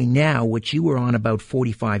doing now what you were on about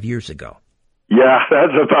 45 years ago. Yeah,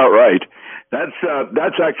 that's about right.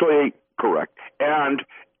 That's actually correct. And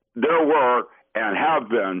there were and have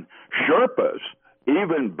been Sherpas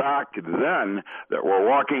even back then that were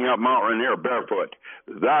walking up Mount Rainier barefoot.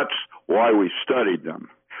 That's why we studied them.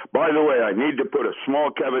 By the way, I need to put a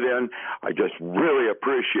small caveat in. I just really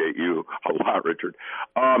appreciate you a lot, Richard.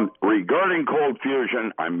 Regarding cold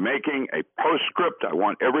fusion, I'm making a postscript. I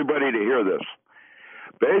want everybody to hear this.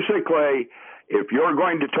 Basically, if you're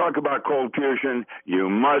going to talk about cold fusion, you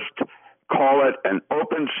must call it an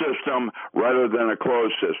open system rather than a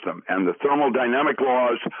closed system. And the thermodynamic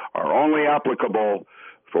laws are only applicable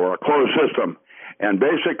for a closed system. And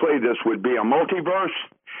basically, this would be a multiverse.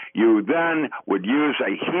 You then would use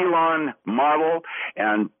a Helon model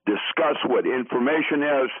and discuss what information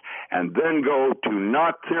is, and then go to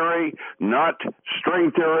knot theory, not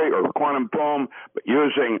string theory or quantum foam, but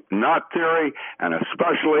using knot theory, and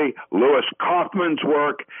especially Lewis Kaufman's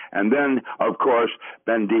work, and then, of course,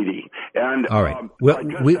 Benditti. And all right,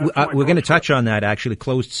 we're going to touch on that, actually,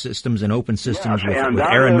 closed systems and open systems, with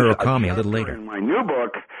Aaron Murakami a little later. In my new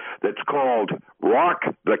book, that's called Rock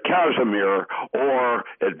the Casimir, or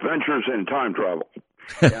Adventures in Time Travel.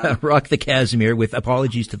 Rock the Casimir, with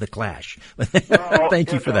apologies to the Clash.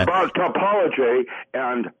 Thank you for that. It's about topology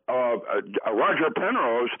and Roger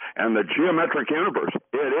Penrose and the geometric universe.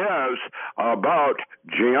 It is about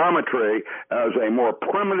geometry as a more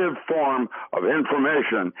primitive form of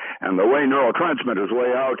information and the way neurotransmitters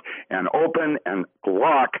lay out and open and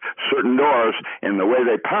lock certain doors in the way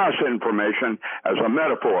they pass information as a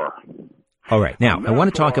metaphor. All right. Now, I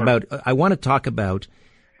want to talk about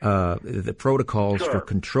the protocols for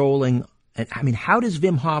controlling. I mean, how does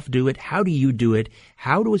Wim Hof do it? How do you do it?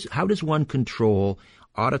 How does one control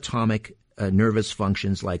autonomic nervous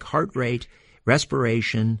functions like heart rate,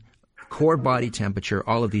 respiration, core body temperature,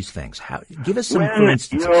 all of these things? Give us some, for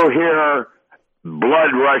instance. You hear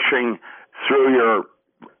blood rushing through your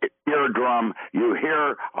eardrum, you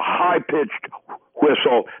hear a high-pitched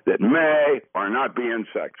whistle that may or not be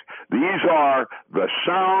insects. These are the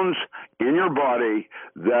sounds in your body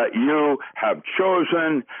that you have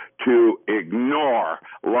chosen to ignore,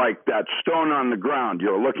 like that stone on the ground.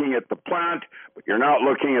 You're looking at the plant, but you're not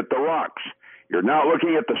looking at the rocks. You're not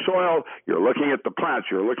looking at the soil, you're looking at the plants.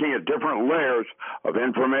 You're looking at different layers of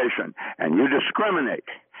information, and you discriminate.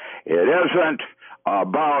 It isn't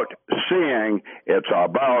about seeing, it's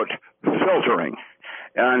about filtering.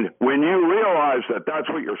 And when you realize that that's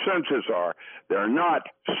what your senses are, they're not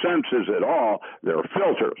senses at all, they're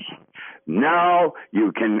filters. Now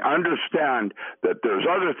you can understand that there's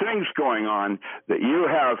other things going on that you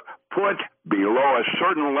have put below a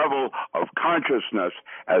certain level of consciousness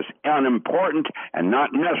as unimportant and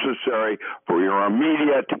not necessary for your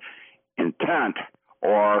immediate intent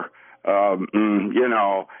or,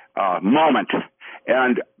 moment.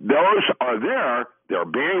 And those are there. They're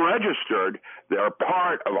being registered. They're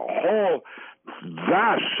part of a whole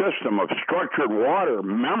vast system of structured water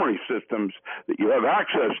memory systems that you have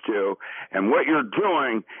access to. And what you're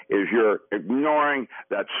doing is you're ignoring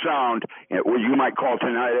that sound, what you might call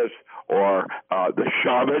tinnitus or the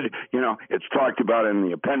shabad. It's talked about in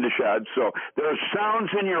the appendiciad. So there are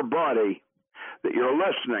sounds in your body that you're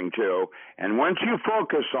listening to, and once you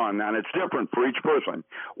focus on that, it's different for each person.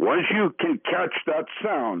 Once you can catch that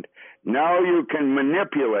sound, now you can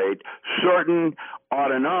manipulate certain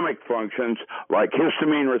autonomic functions like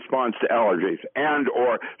histamine response to allergies,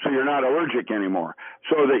 so you're not allergic anymore,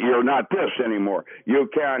 so that you're not this anymore. You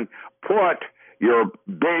can put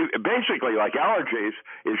basically, like allergies,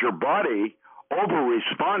 is your body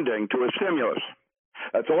over-responding to a stimulus.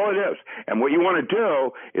 That's all it is. And what you want to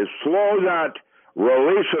do is slow that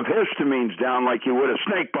release of histamines down like you would a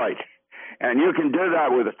snake bite. And you can do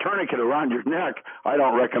that with a tourniquet around your neck. I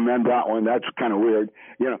don't recommend that one. That's kind of weird.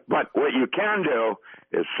 But what you can do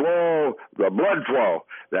is slow the blood flow,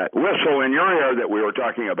 that whistle in your ear that we were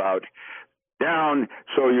talking about, down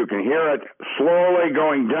so you can hear it slowly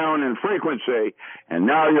going down in frequency, and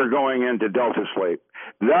now you're going into delta sleep.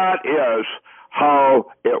 That is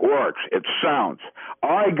how it works. It sounds.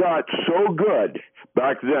 I got so good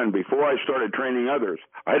back then, before I started training others.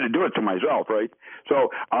 I had to do it to myself, right? So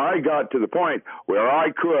I got to the point where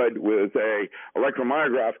I could, with a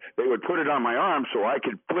electromyograph, they would put it on my arm so I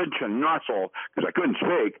could flinch a nostril, because I couldn't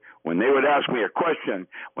speak, when they would ask me a question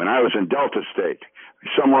when I was in delta state,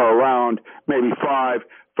 somewhere around maybe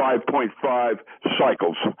 5.5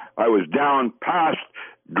 cycles. I was down past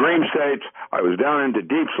dream states. I was down into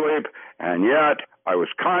deep sleep, and yet I was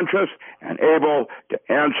conscious and able to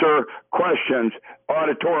answer questions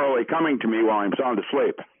auditorily coming to me while I'm sound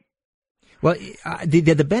asleep. Well,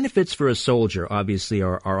 the benefits for a soldier obviously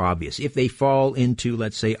are obvious. If they fall into,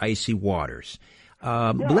 let's say, icy waters.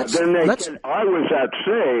 I was at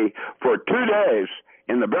sea for 2 days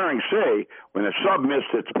in the Bering Sea when the sub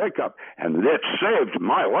missed its pickup, and it saved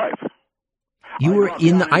my life. You were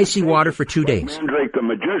in the icy water for 2 days. Mandrake the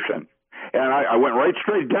magician, and I went right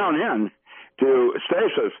straight down in to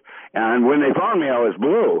stasis, and when they found me, I was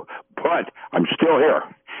blue, but I'm still here.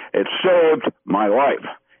 It saved my life.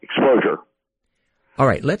 Exposure. All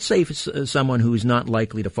right, let's say for someone who's not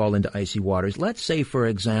likely to fall into icy waters, let's say, for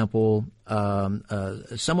example,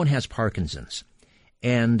 someone has Parkinson's,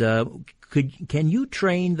 and can you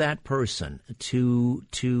train that person to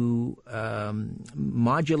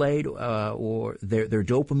modulate or their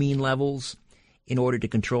dopamine levels in order to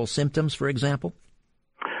control symptoms, for example?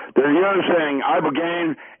 They're using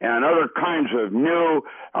ibogaine and other kinds of new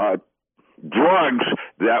drugs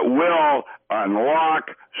that will unlock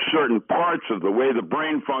certain parts of the way the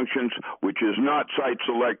brain functions, which is not site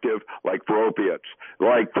selective like for opiates.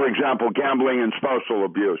 Like, for example, gambling and spousal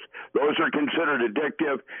abuse. Those are considered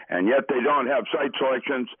addictive, and yet they don't have site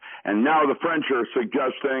selections. And now the French are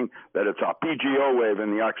suggesting that it's a PGO wave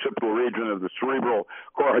in the occipital region of the cerebral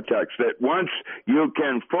cortex, that once you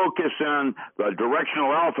can focus on the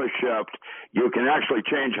directional alpha shift, you can actually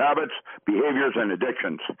change habits, behaviors, and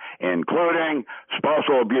addictions, including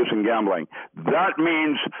spousal abuse and gambling. That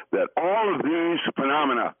means that all of these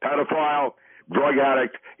phenomena, pedophile, drug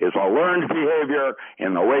addict, is a learned behavior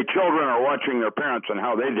in the way children are watching their parents and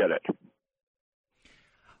how they did it.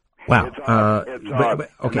 Wow.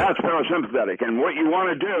 Okay. That's parasympathetic. And what you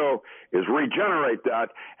want to do is regenerate that.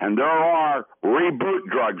 And there are reboot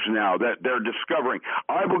drugs now that they're discovering.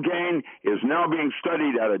 Ibogaine is now being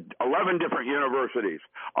studied at 11 different universities.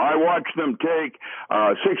 I watched them take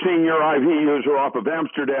a 16-year IV user off of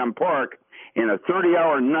Amsterdam Park in a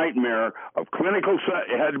 30-hour nightmare of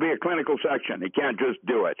it had to be a clinical section. They can't just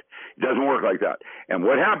do it. It doesn't work like that. And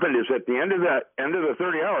what happened is at the end of the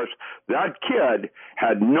 30 hours, that kid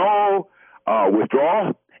had no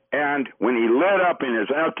withdrawal, and when he lit up in his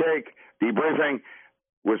outtake debriefing,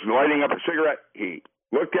 was lighting up a cigarette, he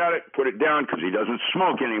looked at it, put it down, because he doesn't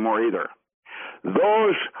smoke anymore either.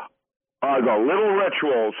 Those are the little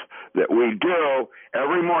rituals that we do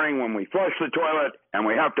every morning when we flush the toilet, and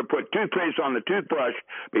we have to put toothpaste on the toothbrush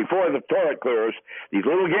before the toilet clears. These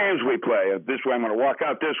little games we play. This way I'm going to walk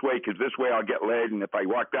out this way because this way I'll get laid, and if I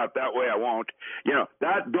walked out that way I won't.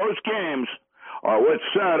 Those games are what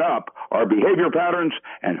set up our behavior patterns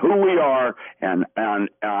and who we are and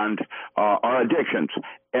our addictions.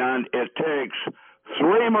 And it takes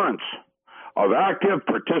 3 months of active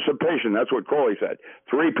participation, that's what Crowley said,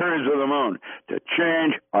 3 periods of the moon, to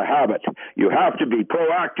change a habit. You have to be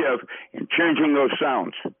proactive in changing those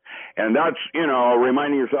sounds. And that's,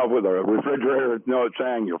 reminding yourself with a refrigerator note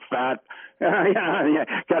saying you're fat.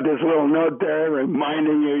 Got this little note there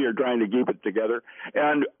reminding you're trying to keep it together.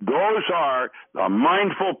 And those are the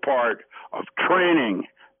mindful part of training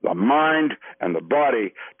the mind and the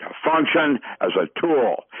body to function as a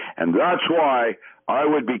tool. And that's why I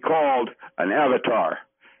would be called an avatar.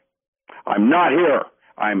 I'm not here.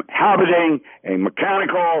 I'm habiting a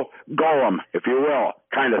mechanical golem, if you will,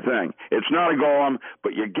 kind of thing. It's not a golem,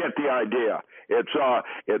 but you get the idea. It's not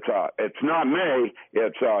me.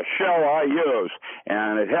 It's a shell I use,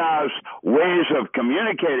 and it has ways of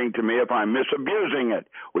communicating to me if I'm misabusing it,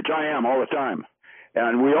 which I am all the time.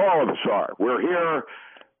 And we all of us are. We're here,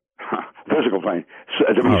 physical pain,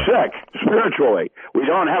 to be sick spiritually. We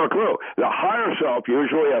don't have a clue. The higher self,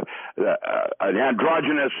 usually an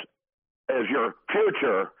androgynous, is your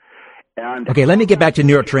future. And okay, let me get back to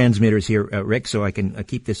neurotransmitters here, Rick, so I can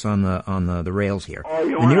keep this on the rails here.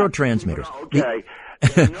 The neurotransmitters. Okay,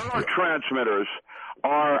 the neurotransmitters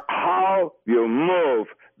are how you move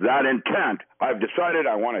that intent. I've decided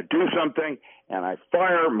I want to do something, and I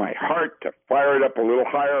fire my heart to fire it up a little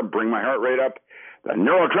higher and bring my heart rate up. The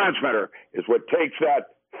neurotransmitter is what takes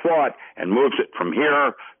that thought and moves it from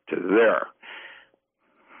here to there.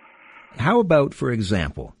 How about, for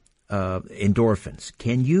example, endorphins?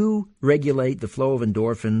 Can you regulate the flow of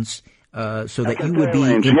endorphins so that you would be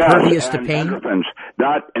impervious to pain? Endorphins,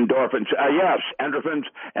 not endorphins. Yes, endorphins,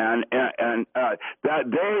 and that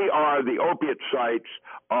they are the opiate sites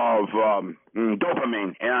of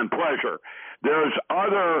dopamine and pleasure. There's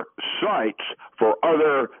other sites for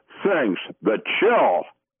other things. The chill,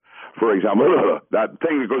 for example, that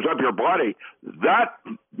thing that goes up your body, that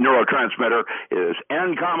neurotransmitter is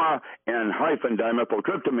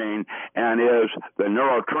N-dimethyltryptamine and is the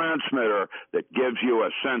neurotransmitter that gives you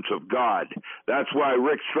a sense of God. That's why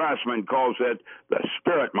Rick Strassman calls it the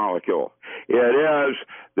spirit molecule. That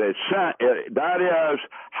is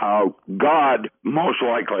how God most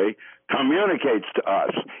likely communicates to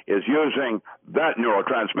us, is using that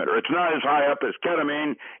neurotransmitter. It's not as high up as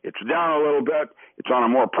ketamine. It's down a little bit. It's on a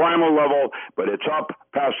more primal level, but it's up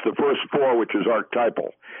past the first four, which is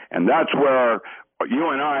archetypal. And that's where you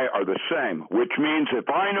and I are the same, which means if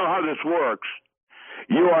I know how this works,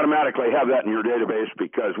 you automatically have that in your database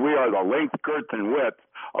because we are the length, girth, and width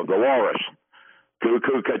of the walrus.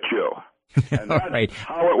 Cuckoo, cuckoo. And that's right.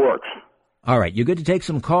 How it works. All right. You good to take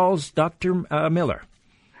some calls, Dr. Miller?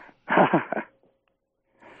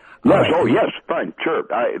 Yes, right. Oh, yes, fine, sure.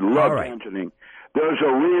 I love mentioning. There's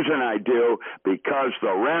a reason I do, because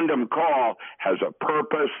the random call has a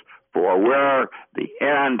purpose for where the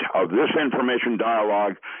end of this information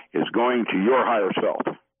dialogue is going to your higher self.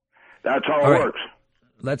 That's how it works.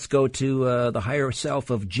 Let's go to the higher self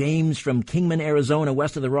of James from Kingman, Arizona,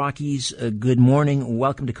 west of the Rockies. Good morning.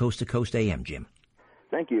 Welcome to Coast AM, Jim.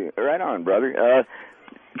 Thank you. Right on, brother.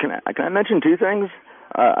 Can I mention two things?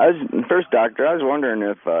 I was first, doctor. I was wondering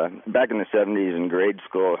if back in the 70s in grade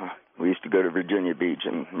school, we used to go to Virginia Beach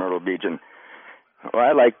and Myrtle Beach, and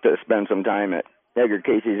I liked to spend some time at Edgar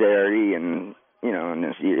Casey's ARE, and in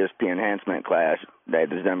this ESP enhancement class, they had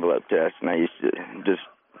this envelope test, and I used to just,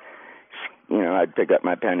 I'd pick up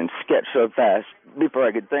my pen and sketch so fast before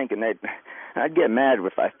I could think, and I'd get mad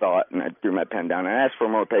if I thought, and I threw my pen down. I asked for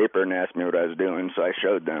more paper, and they asked me what I was doing, so I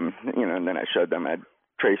showed them, and then I showed them I'd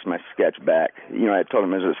trace my sketch back. I told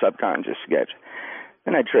them it was a subconscious sketch.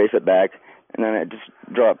 Then I'd trace it back, and then I'd just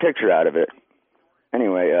draw a picture out of it.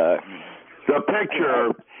 Anyway, the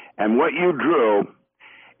picture and what you drew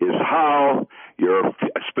is how your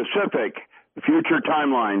specific future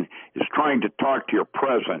timeline is trying to talk to your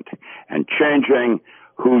present and changing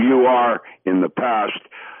who you are in the past.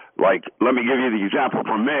 Like, let me give you the example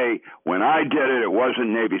from me. When I did it, it wasn't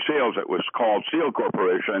Navy SEALs. It was called SEAL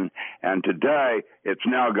Corporation. And today, it's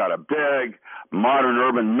now got a big modern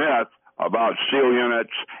urban myth about SEAL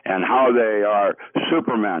units and how they are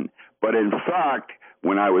supermen. But in fact,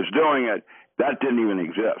 when I was doing it, that didn't even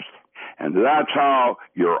exist. And that's how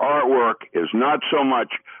your artwork is not so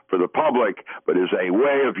much for the public, but is a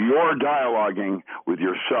way of your dialoguing with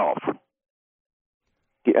yourself.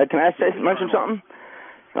 Can I mention something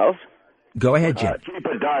else? Go ahead, Jim. Keep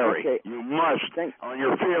a diary. Okay. You must, on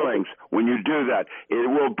your feelings, when you do that. It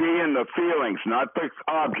will be in the feelings, not the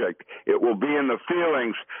object. It will be in the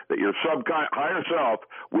feelings that your higher self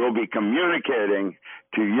will be communicating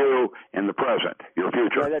to you in the present, your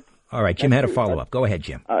future. All right, Jim had a follow-up. Go ahead,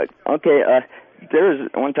 Jim. Okay, there was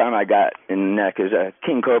one time I got in the neck is a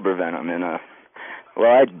king cobra venom, and I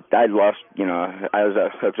lost, I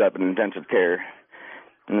was hooked up in intensive care.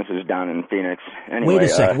 And this is down in Phoenix. Anyway,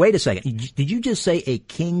 Wait a second. Did you just say a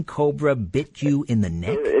king cobra bit you in the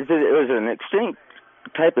neck? It's an extinct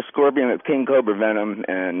type of scorpion with king cobra venom,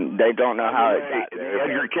 and they don't know how it got there. The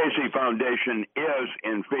Edgar Casey Foundation is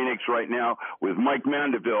in Phoenix right now with Mike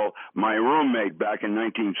Mandeville, my roommate back in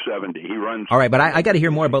 1970. He runs. All right, but I got to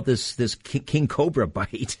hear more about this king cobra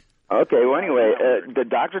bite. Okay, well, anyway, the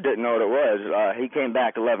doctor didn't know what it was. He came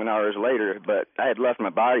back 11 hours later, but I had left my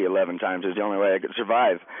body 11 times. It was the only way I could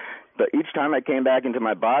survive. But each time I came back into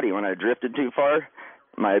my body, when I drifted too far,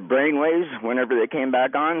 my brain waves, whenever they came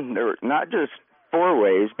back on, they were not just 4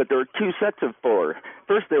 waves, but there were 2 sets of 4.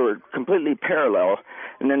 First, they were completely parallel,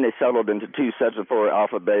 and then they settled into 2 sets of 4,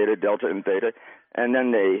 alpha, beta, delta, and theta, and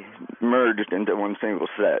then they merged into one single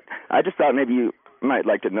set. I just thought maybe you might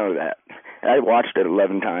like to know that. I watched it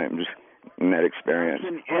 11 times in that experience.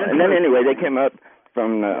 And then anyway, they came up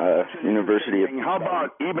from the University of... How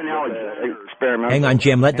about Eben Alexander? Hang on,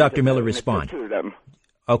 Jim. Let Dr. Miller respond.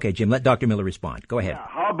 Okay, Jim, let Dr. Miller respond. Go ahead. Yeah,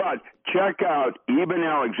 how about check out Eben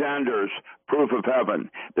Alexander's Proof of Heaven?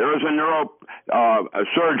 There is a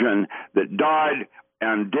surgeon that died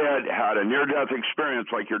and had a near-death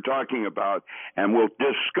experience like you're talking about, and we'll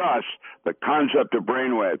discuss the concept of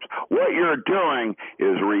brainwaves. What you're doing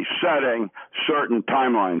is resetting certain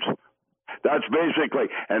timelines. That's basically,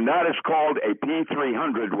 and that is called a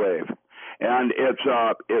P300 wave. And it's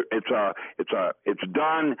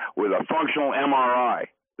done with a functional MRI.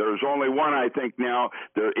 There's only one, I think, now.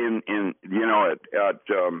 Where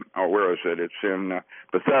is it? It's in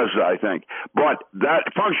Bethesda, I think. But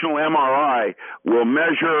that functional MRI will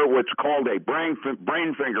measure what's called a brain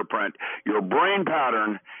fingerprint. Your brain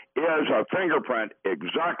pattern is a fingerprint,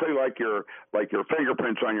 exactly like your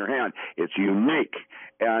fingerprints on your hand. It's unique,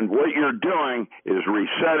 and what you're doing is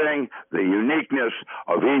resetting the uniqueness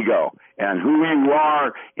of ego and who you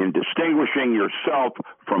are in distinguishing yourself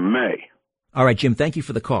from me. All right, Jim, thank you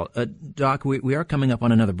for the call. Doc, we are coming up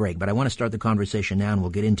on another break, but I want to start the conversation now, and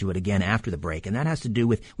we'll get into it again after the break. And that has to do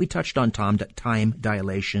with, we touched on time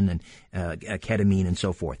dilation and ketamine and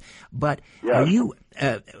so forth. But yes. Are you,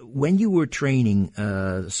 when you were training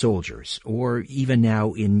soldiers, or even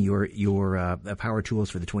now in your power tools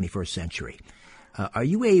for the 21st century, are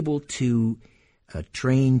you able to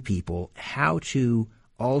train people how to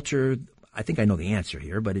alter, I think I know the answer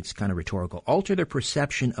here, but it's kind of rhetorical, alter their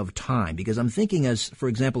perception of time? Because I'm thinking as, for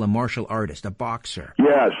example, a martial artist, a boxer.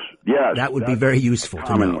 Yes. That would be very useful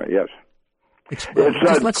to know. Yes.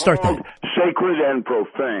 Let's start that. Sacred and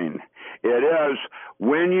profane. It is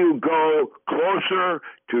when you go closer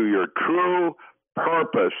to your true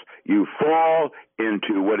purpose, you fall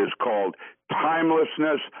into what is called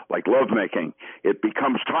timelessness, like lovemaking. It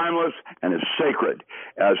becomes timeless and is sacred,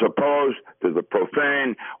 as opposed to the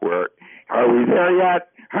profane, where, are we there yet?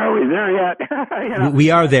 Are we there yet? You know?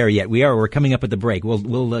 We are there yet. We're coming up at the break.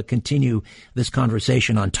 We'll continue this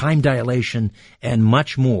conversation on time dilation and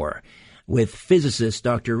much more with physicist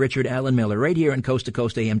Dr. Richard Alan Miller right here on Coast to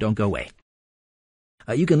Coast AM. Don't go away.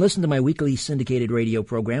 You can listen to my weekly syndicated radio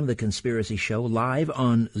program, The Conspiracy Show, live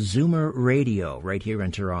on Zoomer Radio right here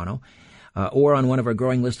in Toronto, or on one of our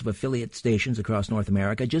growing list of affiliate stations across North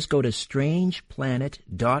America. Just go to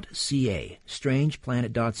strangeplanet.ca,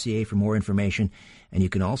 strangeplanet.ca for more information. And you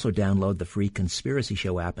can also download the free Conspiracy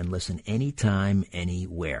Show app and listen anytime,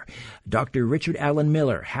 anywhere. Dr. Richard Alan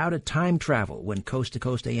Miller, How to Time Travel, when Coast to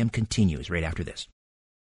Coast AM continues right after this.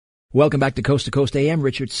 Welcome back to Coast AM.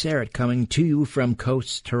 Richard Serrett coming to you from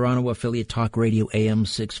Coast's Toronto affiliate Talk Radio AM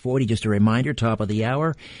 640. Just a reminder, top of the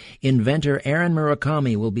hour, inventor Aaron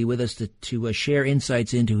Murakami will be with us to share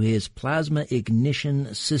insights into his plasma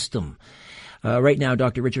ignition system. Right now,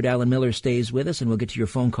 Dr. Richard Alan Miller stays with us, and we'll get to your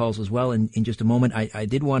phone calls as well in just a moment. I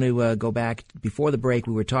did want to go back. Before the break,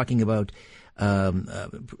 we were talking about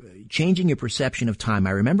changing your perception of time.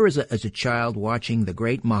 I remember as a child watching the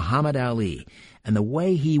great Muhammad Ali and the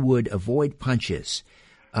way he would avoid punches,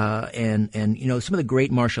 and you know, some of the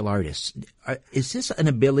great martial artists. Is this an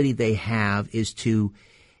ability they have? Is to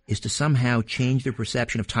somehow change their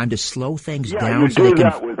perception of time, to slow things down? You so do they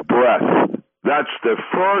can... that with breath. That's the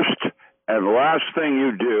first and last thing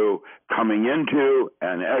you do coming into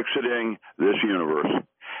and exiting this universe,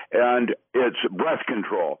 and it's breath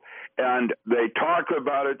control. And they talk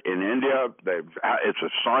about it in India. It's a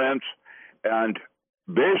science. And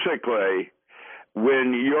basically,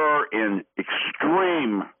 when you're in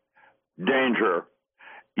extreme danger,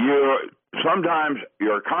 sometimes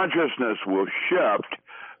your consciousness will shift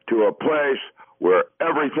to a place where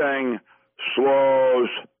everything slows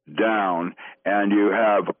down, and you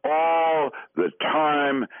have all the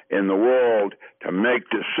time in the world to make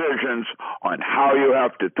decisions on how you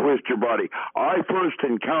have to twist your body. I first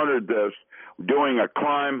encountered this doing a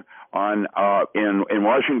climb on in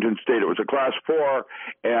Washington State. It was a class 4,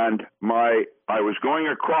 and I was going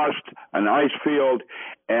across an ice field,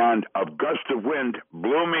 and a gust of wind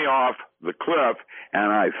blew me off the cliff,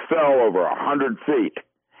 and I fell over 100 feet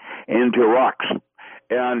into rocks.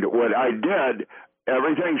 And what I did,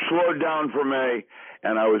 everything slowed down for me,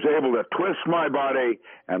 and I was able to twist my body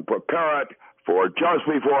and prepare it for just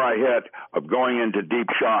before I hit of going into deep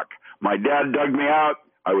shock. My dad dug me out.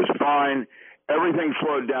 I was fine. Everything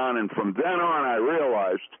slowed down, and from then on, I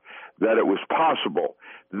realized that it was possible.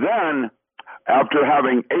 Then, after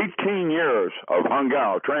having 18 years of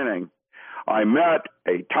Hangao training, I met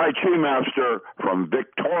a Tai Chi master from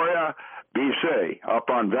Victoria, BC, up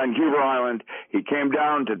on Vancouver Island. He came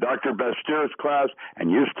down to Dr. Bastier's class and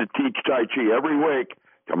used to teach Tai Chi every week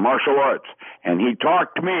to martial arts. And he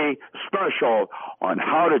taught me special on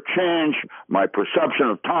how to change my perception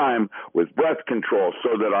of time with breath control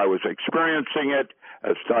so that I was experiencing it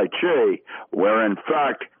as Tai Chi, where in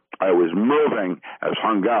fact I was moving as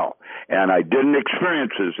Hangao. And I didn't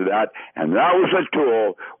experience that. And that was a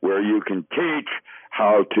tool where you can teach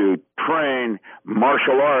how to train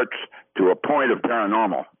martial arts to a point of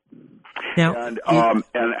paranormal. Now,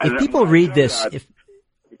 if people read this,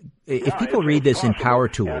 if people read this in Power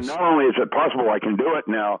Tools, and not only is it possible, I can do it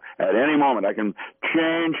now at any moment. I can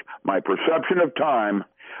change my perception of time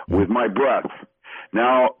with my breath.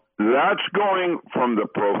 Now, that's going from the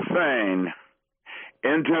profane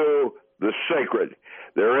into the sacred.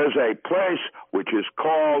 There is a place which is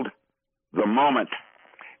called the moment.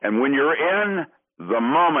 And when you're in the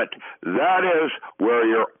moment, that is where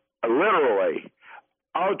you're literally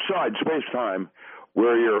outside space-time,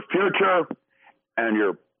 where your future and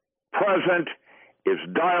your present is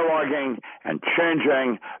dialoguing and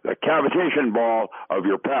changing the cavitation ball of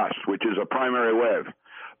your past, which is a primary wave.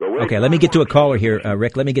 Okay, let me get to a caller here,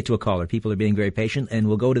 Rick. Let me get to a caller. People are being very patient, and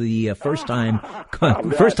we'll go to the first time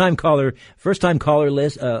caller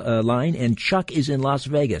list line. And Chuck is in Las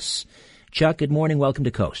Vegas. Chuck, good morning. Welcome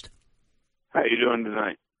to Coast. How you doing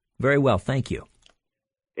tonight? Very well, thank you.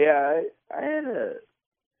 Yeah, I had a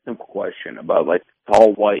simple question about like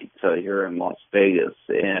tall whites here in Las Vegas,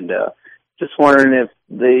 and just wondering if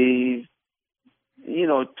they,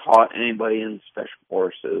 taught anybody in special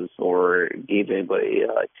forces or gave anybody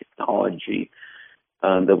technology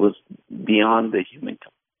that was beyond the human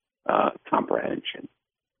comprehension.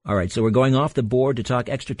 All right, so we're going off the board to talk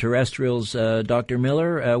extraterrestrials. Dr.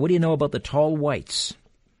 Miller, what do you know about the tall whites?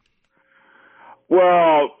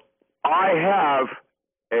 Well, I have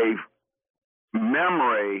a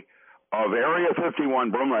memory of Area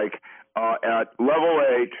 51 Broom Lake at level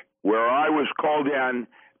 8 where I was called in,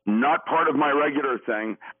 not part of my regular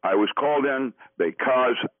thing. I was called in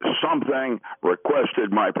because something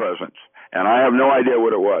requested my presence, and I have no idea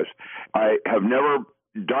what it was. I have never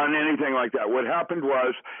done anything like that. What happened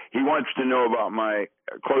was he wants to know about my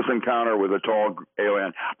close encounter with a tall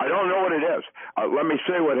alien. I don't know what it is. Let me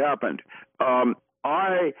say what happened.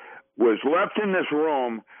 I was left in this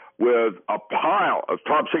room with a pile of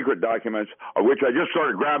top secret documents, of which I just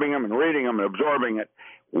started grabbing them and reading them and absorbing it.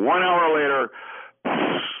 1 hour later,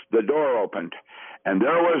 the door opened, and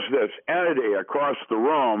there was this entity across the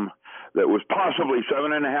room that was possibly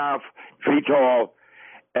 7.5 feet tall,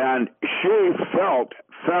 and she felt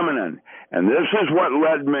feminine. And this is what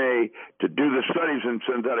led me to do the studies in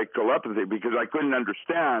synthetic telepathy, because I couldn't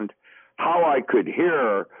understand how I could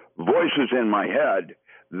hear voices in my head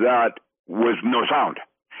that was no sound.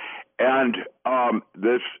 And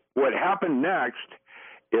what happened next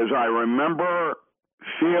is I remember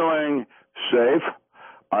feeling safe.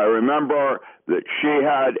 I remember that she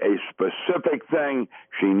had a specific thing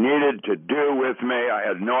she needed to do with me. I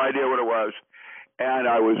had no idea what it was. And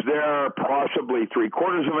I was there possibly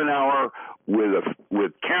 3/4 of an hour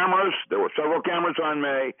with cameras. There were several cameras on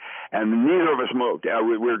me, and neither of us moved.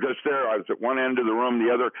 We were just there. I was at one end of the room,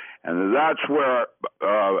 the other, and that's where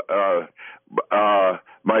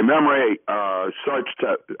my memory starts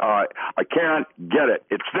to. I can't get it.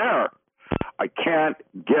 It's there. I can't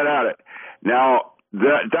get at it. Now,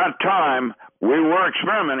 that time, we were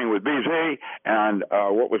experimenting with BZ and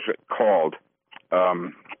what was it called?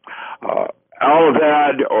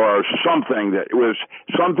 Alavad or something that was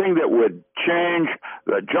something that would change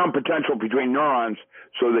the jump potential between neurons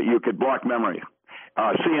so that you could block memory.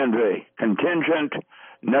 CNV, contingent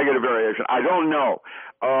negative variation. I don't know.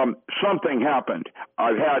 Something happened.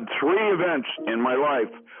 I've had 3 events in my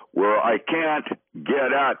life where I can't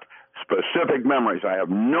get at specific memories. I have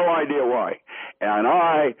no idea why. And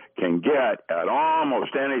I can get at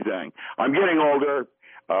almost anything. I'm getting older.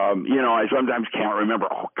 I sometimes can't remember,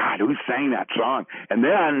 oh, God, who sang that song? And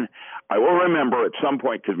then I will remember at some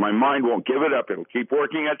point, because my mind won't give it up. It'll keep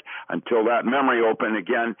working it until that memory open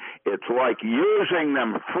again. It's like using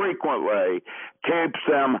them frequently keeps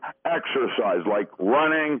them exercised, like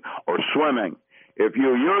running or swimming. If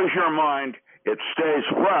you use your mind, it stays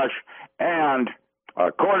fresh. And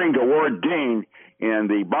according to Ward Dean, in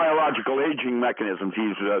the biological aging mechanisms,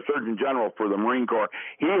 he's a Surgeon General for the Marine Corps,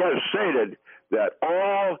 he has stated that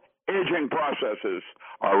all aging processes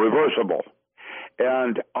are reversible.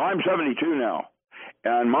 And I'm 72 now,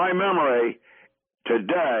 and my memory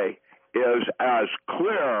today is as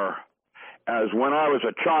clear as when I was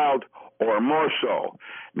a child or more so.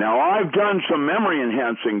 Now, I've done some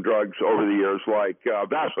memory-enhancing drugs over the years, like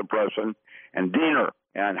vasopressin and Diener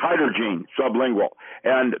and hydrogene sublingual.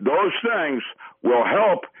 And those things will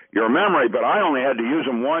help your memory, but I only had to use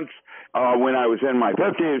them once when I was in my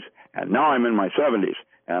 50s, and now I'm in my 70s.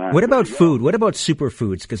 What about food? What about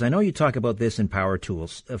superfoods? Because I know you talk about this in Power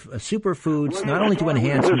Tools. Superfoods, not only to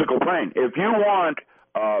enhance physical pain. If you want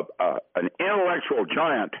an intellectual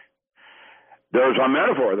giant, there's a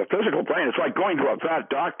metaphor. The physical plane. It's like going to a fat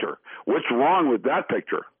doctor. What's wrong with that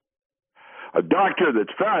picture? A doctor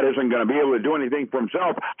that's fat isn't going to be able to do anything for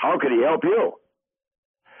himself. How could he help you?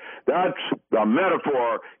 That's the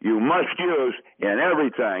metaphor you must use in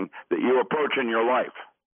everything that you approach in your life.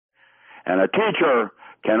 And a teacher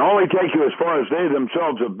can only take you as far as they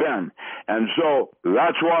themselves have been. And so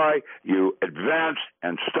that's why you advance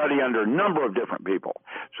and study under a number of different people.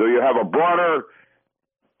 So you have a broader,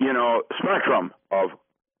 spectrum of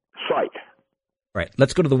sight. Right.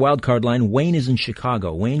 Let's go to the wild card line. Wayne is in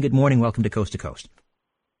Chicago. Wayne, good morning. Welcome to Coast to Coast.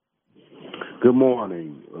 Good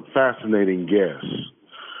morning. A fascinating guest.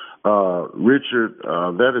 Richard,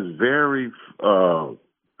 that is very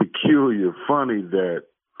peculiar, funny that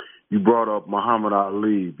you brought up Muhammad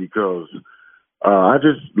Ali, because I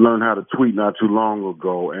just learned how to tweet not too long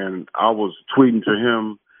ago, and I was tweeting to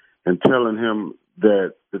him and telling him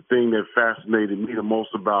that the thing that fascinated me the most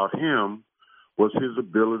about him was his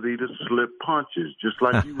ability to slip punches, just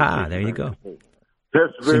like you were. There you go.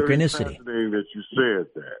 That's very synchronicity. Fascinating that you said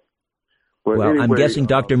that. But well, anyway, I'm guessing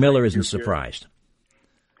Dr. Miller isn't surprised.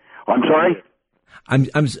 I'm sorry?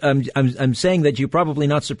 I'm saying that you're probably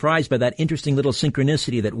not surprised by that interesting little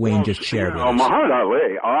synchronicity that Wayne just shared with us. Muhammad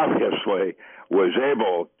Ali obviously was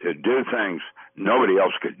able to do things nobody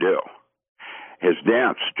else could do. His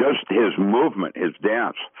dance, just his movement, his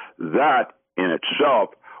dance, that in itself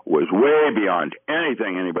was way beyond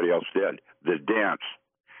anything anybody else did. The dance.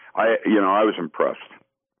 I was impressed.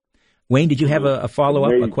 Wayne, did you have a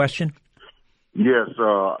follow-up, a question? Yes,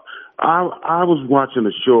 I was watching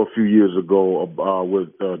a show a few years ago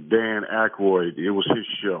with Dan Aykroyd. It was his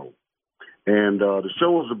show. And the show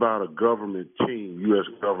was about a government team, U.S.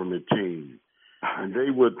 government team. And they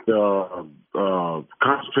would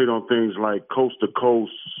concentrate on things like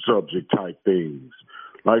coast-to-coast subject type things.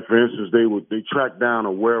 Like, for instance, they tracked down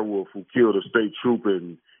a werewolf who killed a state trooper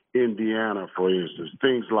in Indiana, for instance,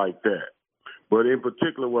 things like that. But in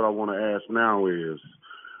particular, what I want to ask now is,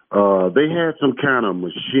 they had some kind of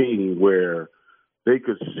machine where they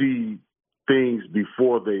could see things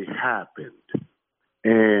before they happened.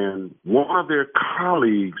 And one of their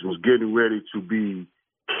colleagues was getting ready to be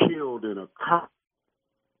killed in a car.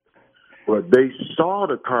 But they saw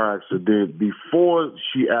the car accident before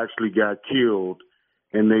she actually got killed,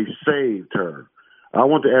 and they saved her. I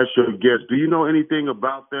want to ask your guest, do you know anything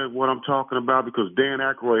about that, what I'm talking about? Because Dan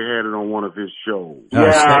Aykroyd had it on one of his shows.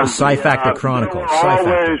 Sci-Factor Chronicles.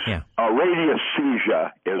 Always yeah. A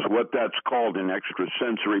radiesthesia is what that's called in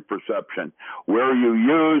extrasensory perception, where you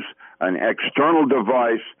use an external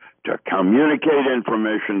device to communicate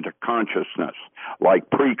information to consciousness, like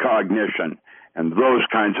precognition and those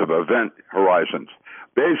kinds of event horizons.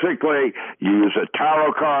 Basically, you use the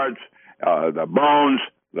tarot cards, the bones,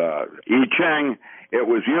 the I Ching. It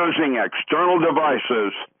was using external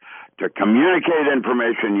devices to communicate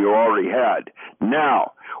information you already had.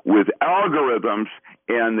 Now, with algorithms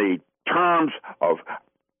and the terms of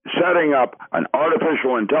setting up an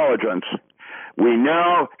artificial intelligence, we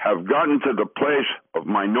now have gotten to the place of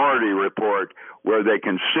Minority Report where they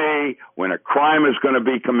can see when a crime is going to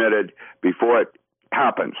be committed before it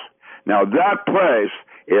happens. Now, that place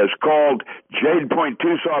is called Jade Point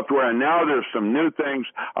 2 software, and now there's some new things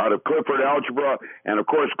out of Clifford algebra, and of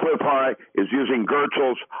course Cliff High is using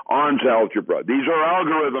Goertzel's ARNS algebra. These are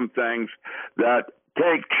algorithm things that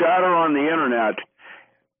take chatter on the internet,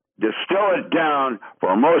 distill it down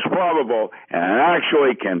for most probable, and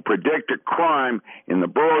actually can predict a crime in the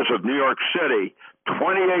boroughs of New York City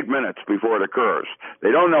 28 minutes before it occurs.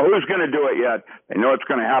 They don't know who's going to do it yet. They know it's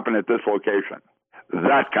going to happen at this location.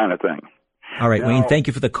 That kind of thing. All right, now, Wayne, thank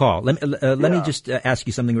you for the call. Let me just ask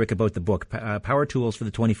you something, Rick, about the book, Power Tools for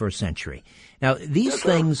the 21st Century. Now, these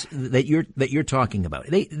things that you're talking about,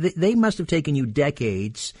 they must have taken you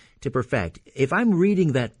decades to perfect. If I'm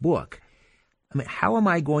reading that book, I mean, how am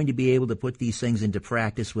I going to be able to put these things into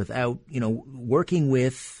practice without, working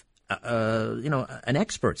with, an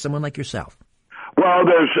expert, someone like yourself? Well,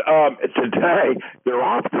 there's today they're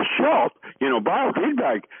off the shelf.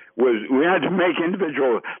 Biofeedback we had to make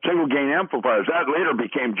individual single gain amplifiers. That later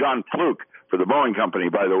became John Fluke for the Boeing company,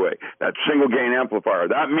 by the way. That single gain amplifier.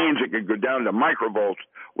 That means it could go down to microvolts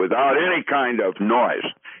without any kind of noise.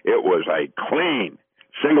 It was a clean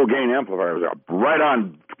single gain amplifier. It was a right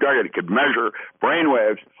on target. It could measure brain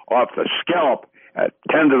waves off the scalp at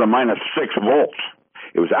 10 to the minus 6 volts.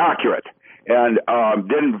 It was accurate. And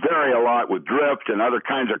didn't vary a lot with drift and other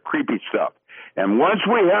kinds of creepy stuff. And once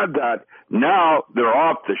we had that, now they're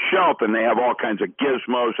off the shelf and they have all kinds of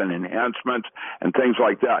gizmos and enhancements and things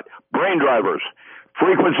like that. Brain drivers,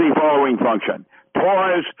 frequency following function,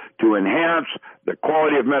 toys to enhance the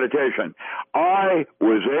quality of meditation. I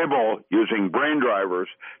was able, using brain drivers,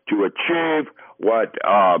 to achieve what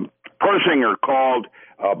Persinger called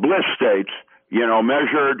bliss states,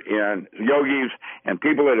 measured in yogis and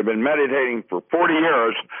people that have been meditating for 40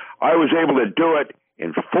 years. I was able to do it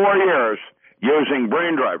in 4 years using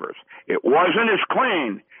brain drivers. It wasn't as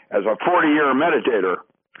clean as a 40-year meditator,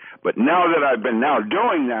 but now that I've been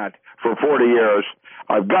doing that for 40 years,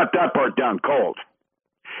 I've got that part down cold.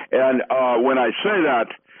 And when I say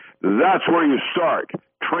that, that's where you start,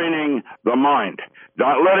 training the mind,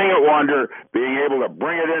 not letting it wander, being able to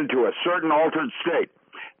bring it into a certain altered state.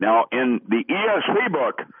 Now, in the ESP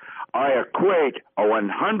book, I equate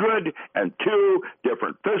 102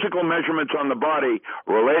 different physical measurements on the body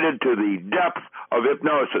related to the depth of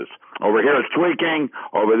hypnosis. Over here is tweaking,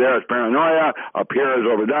 over there is paranoia, up here is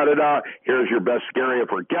over da-da-da, here's your best area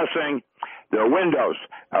for guessing. There are windows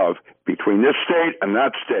of between this state and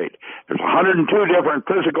that state. There's 102 different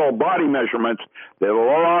physical body measurements that will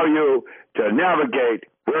allow you to navigate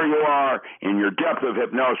where you are in your depth of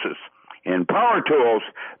hypnosis. In Power Tools,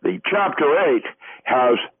 the Chapter 8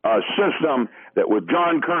 has a system that with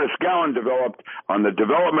John Curtis Gowan developed on the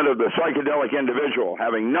development of the psychedelic individual,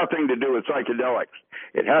 having nothing to do with psychedelics.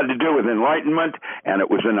 It had to do with enlightenment, and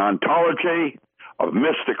it was an ontology of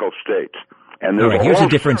mystical states. And all right, here's a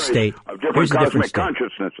different state. Of different cosmic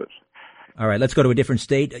consciousnesses. All right, let's go to a different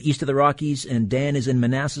state, east of the Rockies, and Dan is in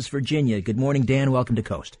Manassas, Virginia. Good morning, Dan. Welcome to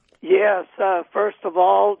Coast. Yes, first of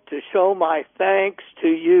all, to show my thanks to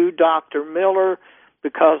you, Dr. Miller,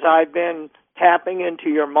 because I've been tapping into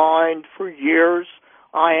your mind for years.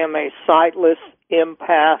 I am a sightless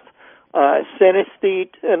empath,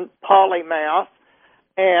 synesthete, and polymath,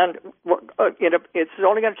 and it's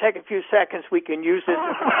only going to take a few seconds. We can use this.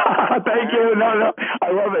 Thank you. No,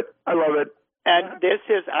 I love it. And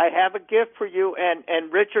I have a gift for you,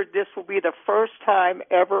 and Richard, this will be the first time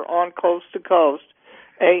ever on Coast to Coast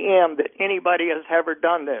AM that anybody has ever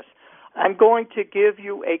done this. I'm going to give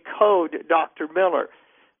you a code, Dr. Miller,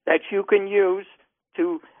 that you can use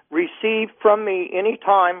to receive from me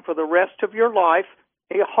anytime for the rest of your life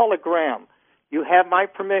a hologram. You have my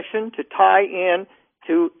permission to tie in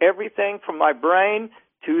to everything from my brain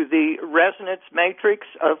to the resonance matrix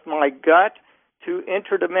of my gut to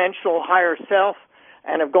interdimensional higher self,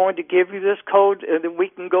 and I'm going to give you this code, and then we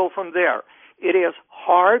can go from there. It is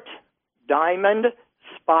heart, diamond,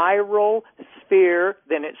 spiral, sphere,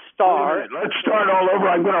 then it's star. Let's start all over.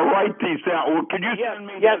 I'm going to write these down. Well, could you send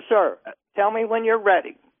me Yes, sir. Tell me when you're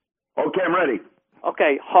ready. Okay, I'm ready.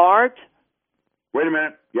 Okay, heart. Wait a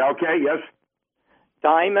minute. Yeah, okay, yes.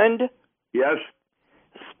 Diamond. Yes.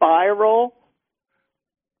 Spiral.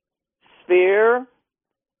 Sphere.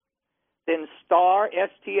 Then star,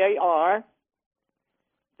 S-T-A-R.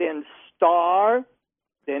 Then star.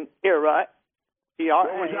 Then era.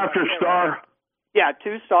 What was after star? Yeah,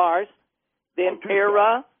 2 stars. Then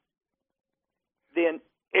era. Then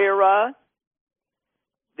era.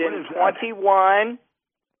 Then 21.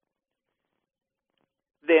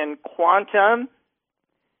 Then quantum.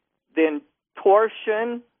 Then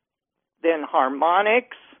torsion. Then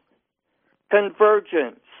harmonics.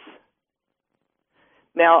 Convergence.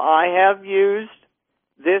 Now, I have used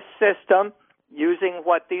this system using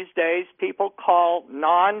what these days people call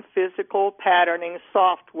non-physical patterning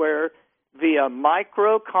software via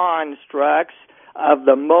microconstructs of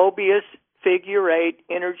the Mobius figure 8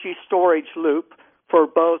 energy storage loop for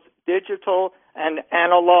both digital and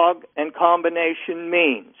analog and combination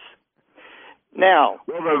means. Now,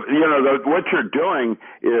 what you're doing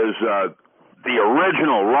is the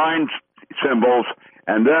original rhyme symbols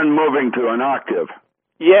and then moving to an octave.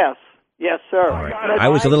 Yes, sir. All right. I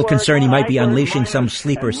was a little concerned he might be unleashing some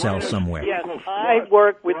sleeper cell somewhere. Yes, I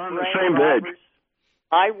work with brain drivers.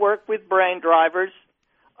 I work with brain drivers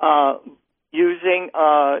using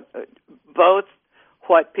both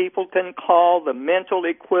what people can call the mental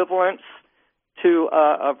equivalents to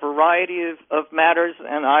a variety of matters,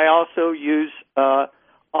 and I also use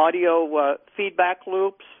audio feedback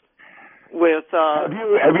loops with... Have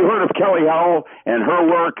you heard of Kelly Howell and her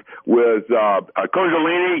work with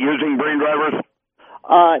Kundalini using brain drivers?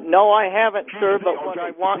 No, I haven't, sir, but what I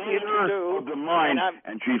want you to do... Of the mind,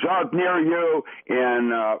 and she's out near you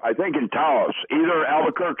in, I think, in Taos, either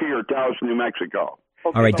Albuquerque or Taos, New Mexico.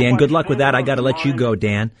 Okay, all right, Dan, good luck with that. I got to let you go,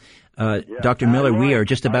 Dan. Dr. Miller, we are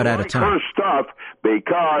just about out of time. Her stuff,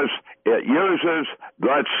 because it uses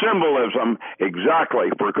that symbolism exactly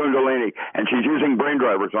for Kundalini, and she's using brain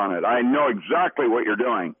drivers on it. I know exactly what you're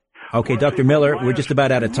doing. Okay, Dr. Miller, we're just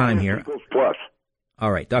about out of time here. Plus.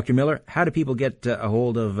 All right, Dr. Miller, how do people get a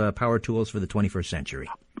hold of Power Tools for the 21st Century?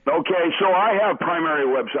 Okay, so I have primary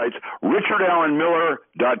websites.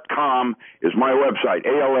 RichardAllenMiller.com is my website,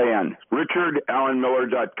 ALAN,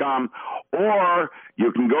 RichardAllenMiller.com, or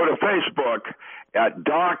you can go to Facebook at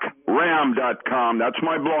DocRam.com. That's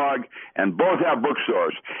my blog, and both have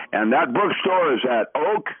bookstores. And that bookstore is at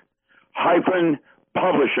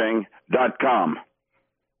oak-publishing.com.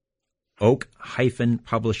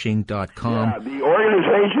 oak-publishing.com. Yeah, the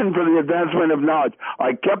Organization for the Advancement of Knowledge.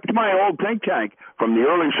 I kept my old think tank from the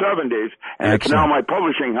early 70s, and Excellent. It's now my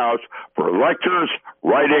publishing house for lectures,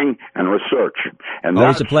 writing, and research. And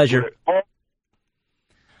always a pleasure.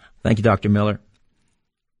 Thank you, Dr. Miller.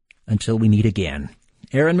 Until we meet again.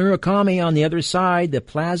 Aaron Murakami on the other side, the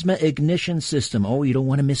plasma ignition system. Oh, you don't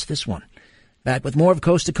want to miss this one. Back with more of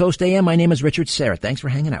Coast to Coast AM. My name is Richard Serrett. Thanks for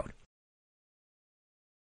hanging out.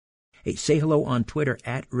 Hey, say hello on Twitter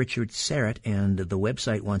at Richard Serrett, and the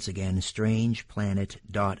website once again,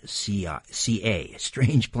 strangeplanet.ca,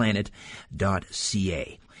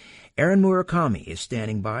 strangeplanet.ca. Aaron Murakami is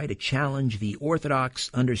standing by to challenge the orthodox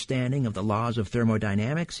understanding of the laws of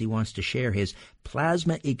thermodynamics. He wants to share his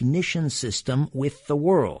plasma ignition system with the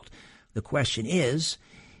world. The question is,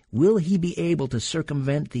 will he be able to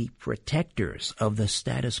circumvent the protectors of the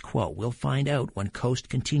status quo? We'll find out when Coast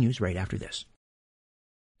continues right after this.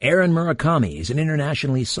 Aaron Murakami is an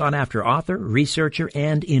internationally sought-after author, researcher,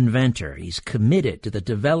 and inventor. He's committed to the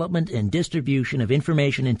development and distribution of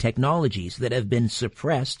information and technologies that have been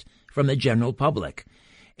suppressed from the general public.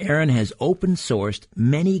 Aaron has open-sourced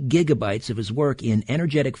many gigabytes of his work in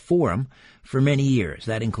energetic form for many years.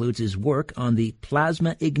 That includes his work on the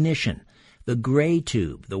plasma ignition, the gray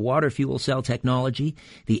tube, the water fuel cell technology,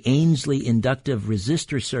 the Ainsley inductive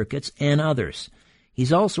resistor circuits, and others.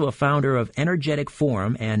 He's also a founder of Energetic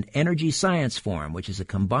Forum and Energy Science Forum, which is a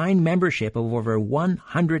combined membership of over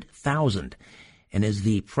 100,000, and is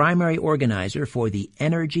the primary organizer for the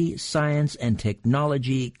Energy, Science, and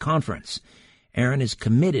Technology Conference. Aaron is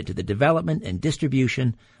committed to the development and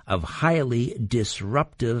distribution of highly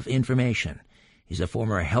disruptive information. He's a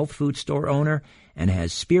former health food store owner and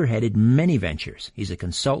has spearheaded many ventures. He's a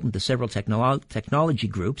consultant to several technology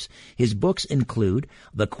groups. His books include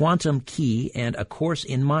The Quantum Key and A Course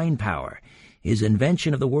in Mind Power. His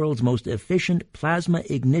invention of the world's most efficient plasma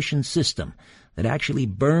ignition system that actually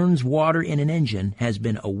burns water in an engine has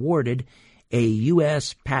been awarded a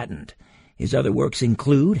U.S. patent. His other works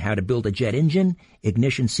include How to Build a Jet Engine,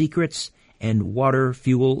 Ignition Secrets, and Water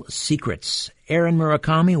Fuel Secrets. Aaron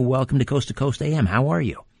Murakami, welcome to Coast AM. How are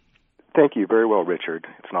you? Thank you. Very well, Richard.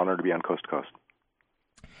 It's an honor to be on Coast to Coast.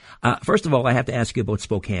 First of all, I have to ask you about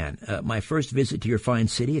Spokane. My first visit to your fine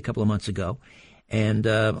city a couple of months ago, and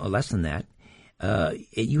less than that,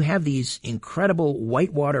 you have these incredible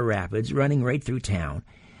whitewater rapids running right through town.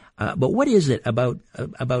 But what is it about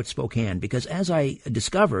Spokane? Because as I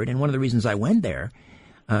discovered, and one of the reasons I went there,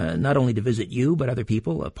 not only to visit you, but other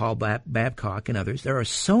people, Paul Babcock and others, there are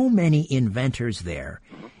so many inventors there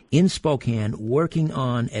in Spokane working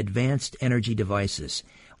on advanced energy devices.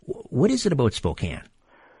 What is it about Spokane?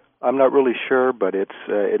 I'm not really sure, but it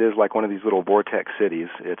is like one of these little vortex cities.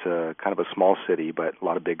 It's a kind of a small city, but a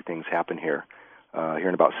lot of big things happen here. Here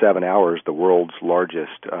in about 7 hours, the world's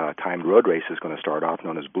largest timed road race is going to start off,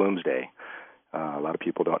 known as Bloomsday. A lot of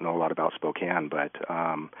people don't know a lot about Spokane, but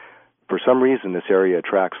for some reason, this area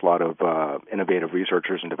attracts a lot of innovative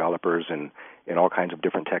researchers and developers in all kinds of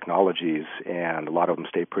different technologies, and a lot of them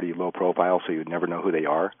stay pretty low profile, so you'd never know who they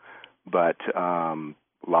are. But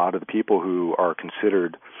a lot of the people who are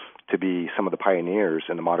considered to be some of the pioneers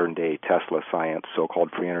in the modern-day Tesla science,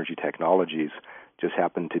 so-called free energy technologies, just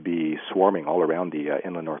happen to be swarming all around the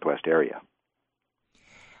inland Northwest area.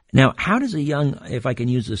 Now, how does a young, if I can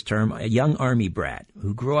use this term, a young Army brat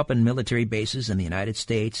who grew up in military bases in the United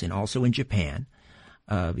States and also in Japan,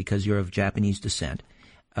 because you're of Japanese descent,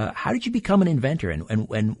 how did you become an inventor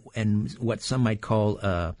and what some might call,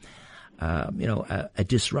 a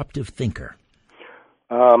disruptive thinker?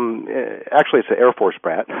 Actually, it's an Air Force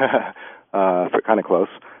brat, kind of close.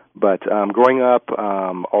 But growing up,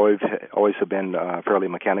 always have been fairly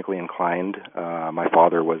mechanically inclined. My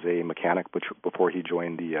father was a mechanic before he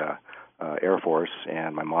joined the Air Force,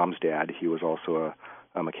 and my mom's dad, he was also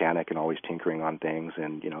a mechanic and always tinkering on things.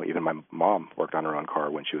 And even my mom worked on her own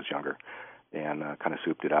car when she was younger, and kind of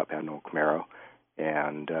souped it up, had an old Camaro.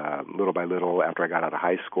 And little by little, after I got out of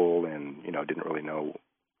high school, and didn't really know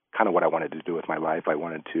kind of what I wanted to do with my life, I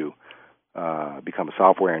wanted to become a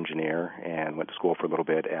software engineer, and went to school for a little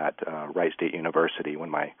bit at Wright State University when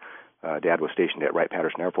my dad was stationed at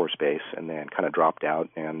Wright-Patterson Air Force Base, and then kind of dropped out.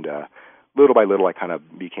 And little by little, I kind of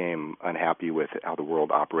became unhappy with how the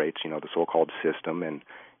world operates, the so-called system,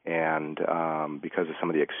 and because of some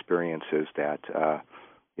of the experiences that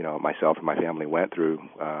myself and my family went through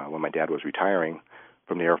when my dad was retiring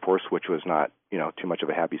from the Air Force, which was not too much of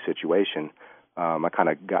a happy situation. I kind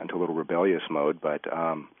of got into a little rebellious mode,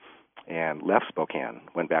 and left Spokane,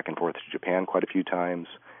 went back and forth to Japan quite a few times,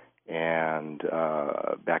 and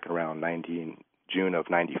back around June of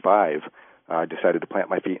 95, I decided to plant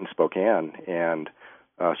my feet in Spokane and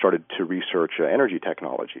started to research energy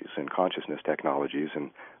technologies and consciousness technologies, and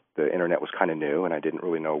the internet was kind of new, and I didn't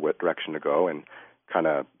really know what direction to go, and kind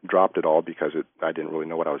of dropped it all because I didn't really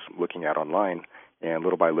know what I was looking at online. And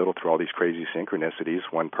little by little, through all these crazy synchronicities,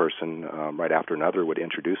 one person right after another would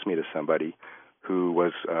introduce me to somebody who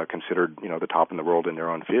was considered, the top in the world in their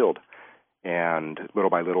own field. And little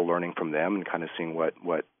by little, learning from them and kind of seeing what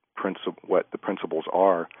the principles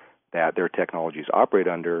are that their technologies operate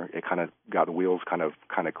under, it kind of got the wheels kind of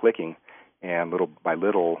clicking. And little by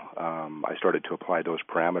little, I started to apply those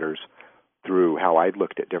parameters through how I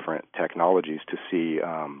looked at different technologies to see,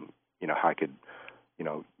 how I could,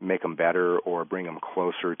 make them better or bring them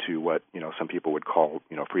closer to what, some people would call,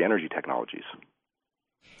 free energy technologies.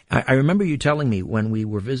 I remember you telling me when we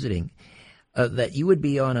were visiting that you would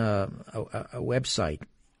be on a website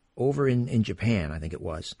over in Japan, I think it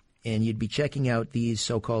was, and you'd be checking out these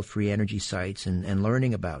so-called free energy sites and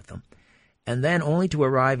learning about them. And then only to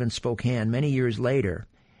arrive in Spokane many years later,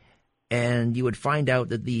 and you would find out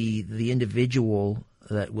that the individual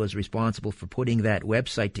that was responsible for putting that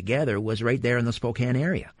website together was right there in the Spokane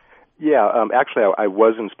area. Yeah, actually I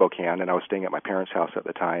was in Spokane, and I was staying at my parents' house at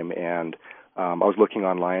the time, and I was looking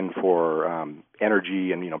online for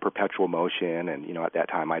energy and, perpetual motion, and, at that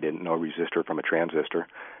time I didn't know a resistor from a transistor,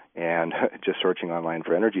 and just searching online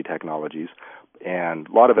for energy technologies, and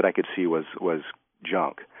a lot of it I could see was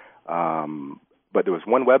junk. But there was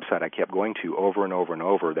one website I kept going to over and over and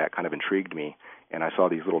over that kind of intrigued me, and I saw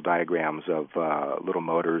these little diagrams of little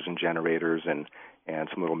motors and generators and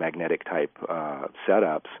some little magnetic type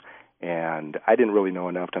setups. And I didn't really know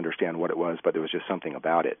enough to understand what it was, but there was just something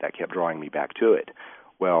about it that kept drawing me back to it.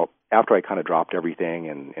 Well, after I kind of dropped everything,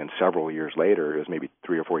 and several years later, it was maybe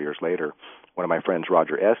 3 or 4 years later, one of my friends,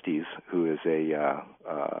 Roger Estes, who is the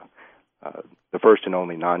first and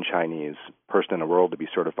only non-Chinese person in the world to be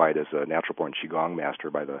certified as a natural-born Qigong master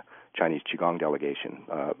by the Chinese Qigong delegation.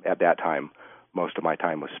 At that time, most of my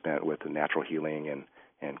time was spent with natural healing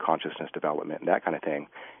and consciousness development and that kind of thing.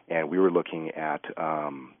 And we were looking at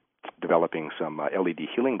developing some LED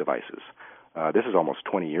healing devices. This is almost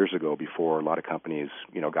 20 years ago, before a lot of companies,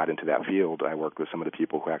 got into that field. I worked with some of the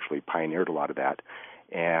people who actually pioneered a lot of that,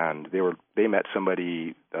 and they met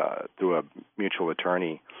somebody through a mutual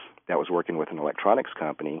attorney that was working with an electronics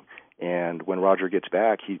company. And when Roger gets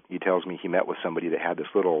back, he tells me he met with somebody that had this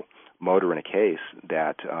little motor in a case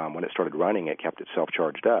that when it started running, it kept itself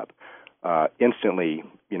charged up. Instantly,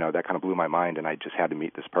 that kind of blew my mind, and I just had to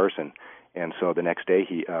meet this person. And so the next day,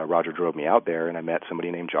 Roger drove me out there, and I met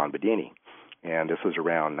somebody named John Bedini. And this was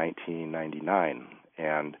around 1999.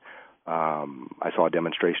 And I saw a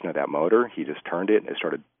demonstration of that motor. He just turned it, and it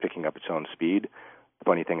started picking up its own speed. The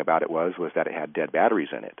funny thing about it was that it had dead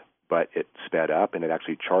batteries in it. But it sped up, and it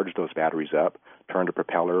actually charged those batteries up, turned a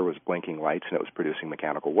propeller, was blinking lights, and it was producing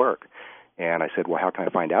mechanical work. And I said, well, how can I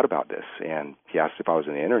find out about this? And he asked if I was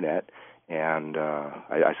on the Internet, and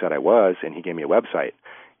I said I was, and he gave me a website.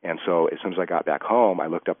 And so as soon as I got back home, I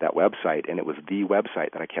looked up that website, and it was the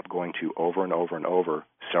website that I kept going to over and over and over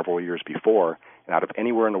several years before, And out of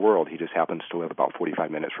anywhere in the world, he just happens to live about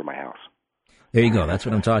 45 minutes from my house. There you go. That's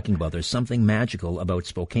what I'm talking about. There's something magical about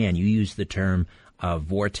Spokane. You used the term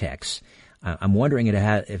vortex. I'm wondering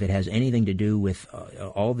if it has anything to do with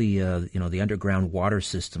all the the underground water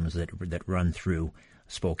systems that run through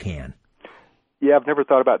Spokane. Yeah, I've never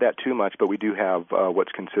thought about that too much, but we do have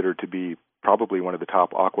what's considered to be probably one of the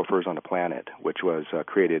top aquifers on the planet, which was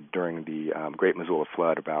created during the Great Missoula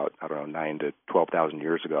Flood about 9 to 12,000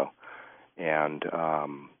 years ago, and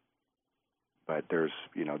but there's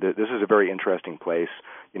this is a very interesting place.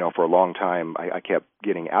 For a long time I kept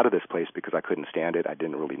getting out of this place because I couldn't stand it. I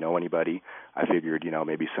didn't really know anybody. I figured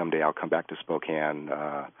maybe someday I'll come back to Spokane,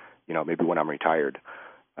 maybe when I'm retired.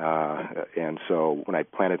 And so when I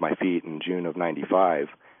planted my feet in June of '95,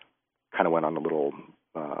 kind of went on a little,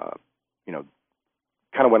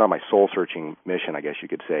 kind of went on my soul-searching mission, I guess you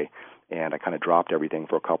could say, and I kind of dropped everything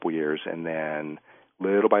for a couple years, and then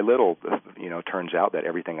little by little, turns out that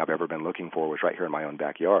everything I've ever been looking for was right here in my own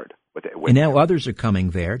backyard. And now others are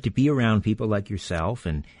coming there to be around people like yourself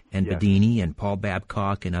and yes. Bedini and Paul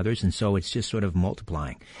Babcock and others, and so it's just sort of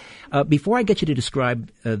multiplying. Before I get you to describe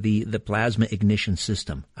the plasma ignition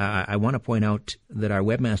system, I want to point out that our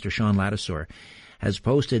webmaster, Sean Ladisor, has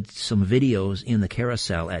posted some videos in the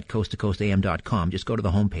carousel at coasttocoastam.com. Just go to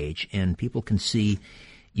the homepage, and people can see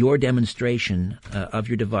your demonstration of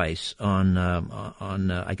your device on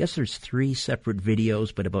I guess there's 3 separate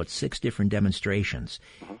videos, but about 6 different demonstrations.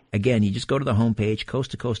 Again, you just go to the homepage,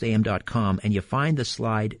 coasttocoastam.com, and you find the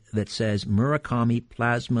slide that says Murakami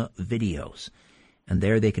Plasma Videos. And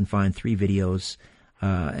there they can find 3 videos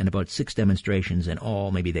and about 6 demonstrations in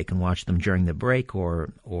all. Maybe they can watch them during the break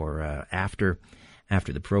or after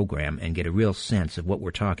the program and get a real sense of what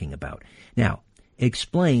we're talking about. Now,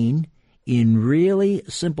 explain in really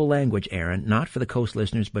simple language, Aaron, not for the Coast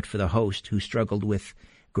listeners, but for the host who struggled with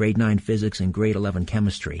grade 9 physics and grade 11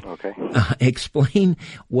 chemistry. Okay. Explain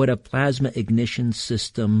what a plasma ignition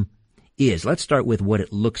system is. Let's start with what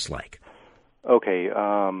it looks like. Okay.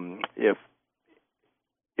 If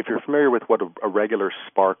you're familiar with what a regular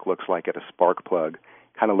spark looks like at a spark plug,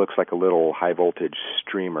 kind of looks like a little high-voltage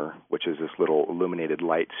streamer, which is this little illuminated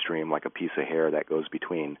light stream like a piece of hair that goes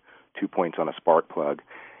between 2 points on a spark plug.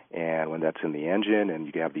 And when that's in the engine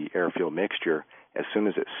and you have the air-fuel mixture, as soon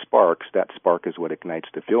as it sparks, that spark is what ignites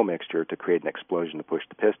the fuel mixture to create an explosion to push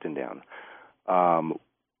the piston down.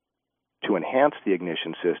 To enhance the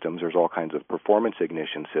ignition systems, there's all kinds of performance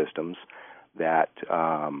ignition systems that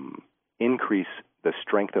increase the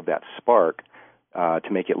strength of that spark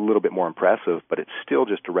to make it a little bit more impressive, but it's still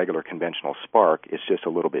just a regular conventional spark. It's just a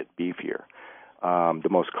little bit beefier. The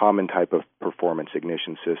most common type of performance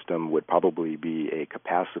ignition system would probably be a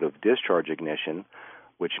capacitive discharge ignition,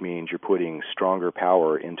 which means you're putting stronger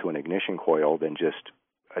power into an ignition coil than just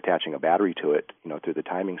attaching a battery to it, through the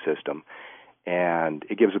timing system, and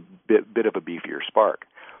it gives a bit of a beefier spark.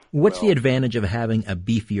 What's the advantage of having a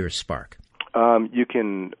beefier spark? You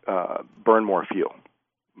can burn more fuel,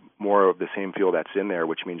 more of the same fuel that's in there,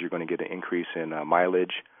 which means you're going to get an increase in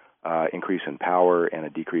mileage, increase in power, and a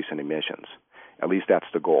decrease in emissions. At least that's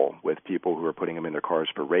the goal. With people who are putting them in their cars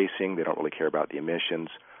for racing, they don't really care about the emissions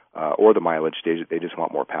or the mileage. They just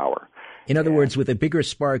want more power. In other words, with a bigger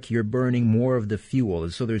spark, you're burning more of the fuel,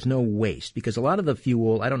 so there's no waste. Because a lot of the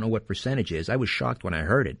fuel, I don't know what percentage is. I was shocked when I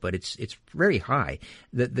heard it, but it's very high.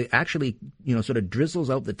 That actually, sort of drizzles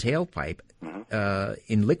out the tailpipe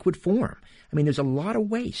in liquid form. I mean, there's a lot of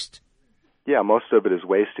waste. Yeah, most of it is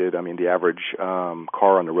wasted. I mean, the average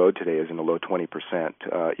car on the road today is in the low 20%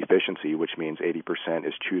 efficiency, which means 80%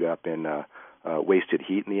 is chewed up in wasted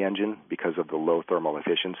heat in the engine because of the low thermal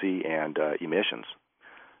efficiency and emissions.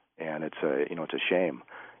 And it's a shame.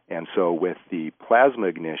 And so with the plasma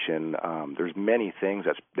ignition, there's many things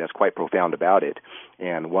that's quite profound about it.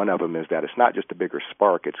 And one of them is that it's not just a bigger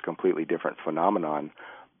spark; it's a completely different phenomenon.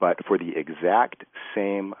 But for the exact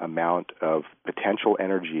same amount of potential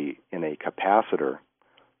energy in a capacitor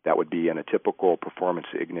that would be in a typical performance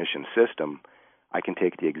ignition system, I can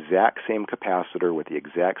take the exact same capacitor with the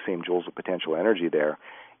exact same joules of potential energy there,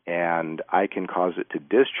 and I can cause it to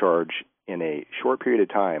discharge in a short period of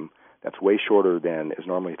time that's way shorter than is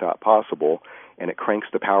normally thought possible, and it cranks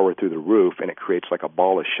the power through the roof, and it creates like a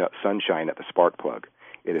ball of sunshine at the spark plug.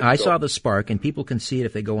 I saw the spark, and people can see it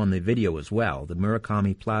if they go on the video as well, the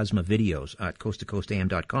Murakami Plasma Videos at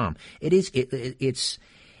coasttocoastam.com.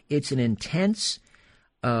 It's an intense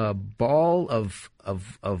ball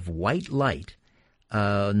of white light,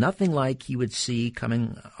 nothing like you would see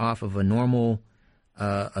coming off of a normal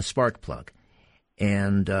a spark plug.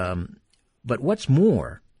 And but what's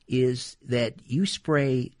more is that you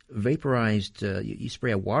spray vaporized, you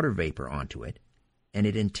spray a water vapor onto it, and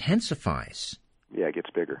it intensifies. Yeah, it gets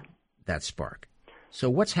bigger. That spark. So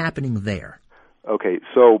what's happening there? Okay,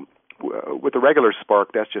 so with the regular spark,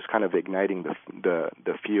 that's just kind of igniting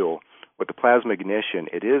the fuel. With the plasma ignition,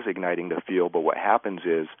 it is igniting the fuel, but what happens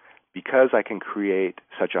is, because I can create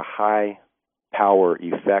such a high power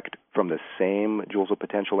effect from the same joules of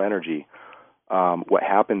potential energy, what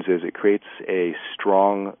happens is it creates a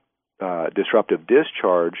strong disruptive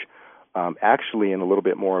discharge, actually in a little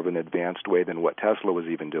bit more of an advanced way than what Tesla was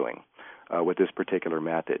even doing with this particular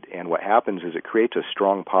method. And what happens is it creates a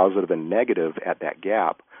strong positive and negative at that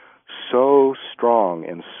gap, so strong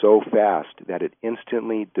and so fast that it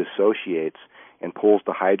instantly dissociates and pulls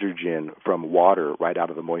the hydrogen from water right out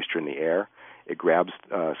of the moisture in the air. It grabs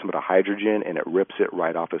some of the hydrogen and it rips it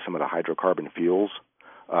right off of some of the hydrocarbon fuels,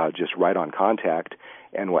 just right on contact.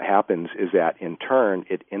 And what happens is that, in turn,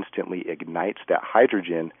 it instantly ignites that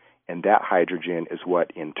hydrogen, and that hydrogen is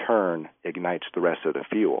what, in turn, ignites the rest of the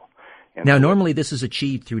fuel. And now, normally this is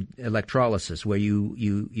achieved through electrolysis, where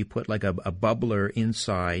you put like a bubbler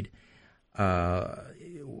inside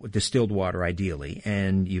distilled water, ideally,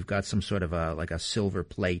 and you've got some sort of like a silver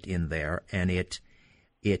plate in there, and it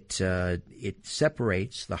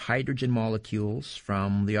separates the hydrogen molecules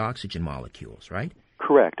from the oxygen molecules, right?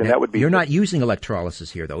 Correct, and now, that would be... You're not using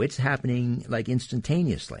electrolysis here, though. It's happening like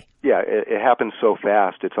instantaneously. Yeah, it happens so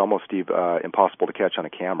fast, it's almost impossible to catch on a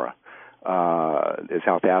camera. Is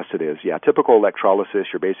how fast it is. Yeah, typical electrolysis,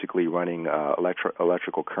 you're basically running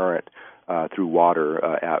electrical current through water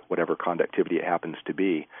at whatever conductivity it happens to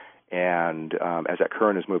be. And as that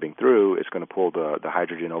current is moving through, it's going to pull the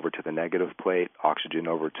hydrogen over to the negative plate, oxygen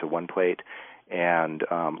over to one plate. And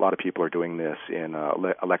a lot of people are doing this in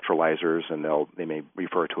electrolyzers, and they may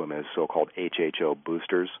refer to them as so-called HHO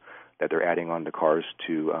boosters that they're adding on to cars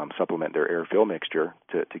to supplement their air-fill mixture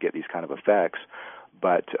to get these kind of effects.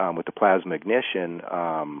 But with the plasma ignition,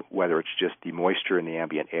 whether it's just the moisture in the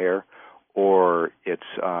ambient air, or it's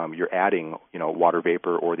you're adding, water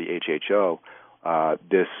vapor or the HHO,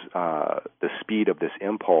 the speed of this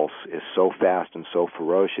impulse is so fast and so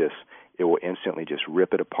ferocious, it will instantly just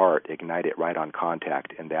rip it apart, ignite it right on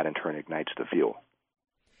contact, and that in turn ignites the fuel.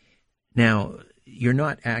 Now, you're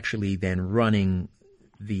not actually then running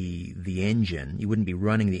the engine. You wouldn't be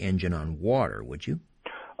running the engine on water, would you?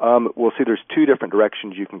 Well, see, there's two different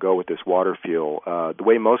directions you can go with this water fuel. The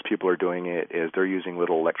way most people are doing it is they're using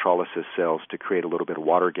little electrolysis cells to create a little bit of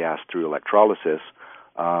water gas through electrolysis.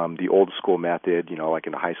 The old school method, like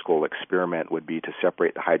in a high school experiment, would be to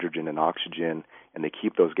separate the hydrogen and oxygen, and they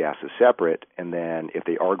keep those gases separate, and then if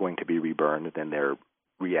they are going to be reburned, then they're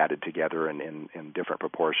re-added together in different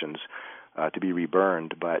proportions to be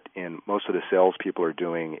reburned. But in most of the cells people are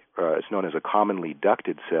doing, it's known as a commonly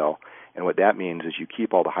ducted cell, and what that means is you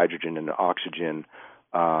keep all the hydrogen and the oxygen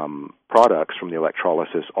products from the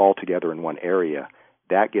electrolysis all together in one area.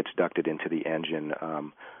 That gets ducted into the engine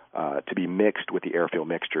to be mixed with the air-fuel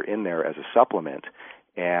mixture in there as a supplement.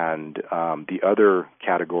 And the other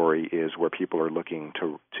category is where people are looking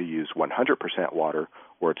to use 100% water,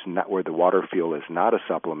 where the water fuel is not a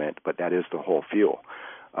supplement, but that is the whole fuel.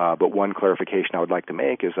 But one clarification I would like to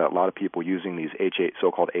make is that a lot of people using these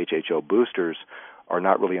so-called HHO boosters are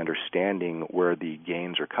not really understanding where the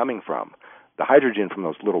gains are coming from. The hydrogen from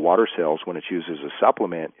those little water cells, when it's used as a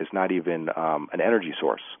supplement, is not even an energy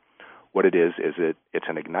source. What it is it's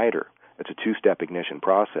an igniter. It's a two-step ignition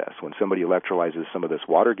process. When somebody electrolyzes some of this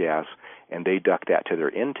water gas and they duct that to their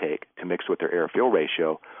intake to mix with their air-fuel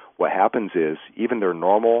ratio, what happens is even their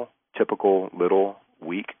normal, typical, little,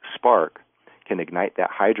 weak spark can ignite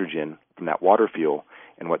that hydrogen from that water fuel.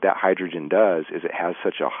 And what that hydrogen does is it has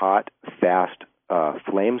such a hot, fast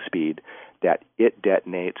flame speed that it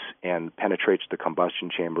detonates and penetrates the combustion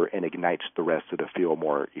chamber and ignites the rest of the fuel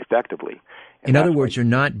more effectively. In other words, you're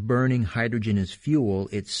not burning hydrogen as fuel.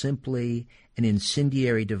 It's simply an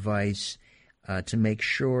incendiary device to make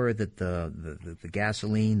sure that the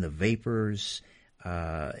gasoline, the vapors,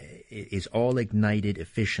 is all ignited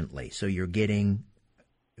efficiently. So you're getting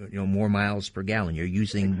more miles per gallon. You're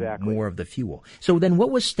using more of the fuel. So then what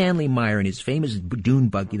was Stanley Meyer and his famous dune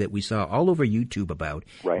buggy that we saw all over YouTube about,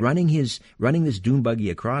 running this dune buggy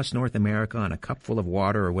across North America on a cup full of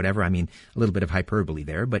water or whatever? I mean, a little bit of hyperbole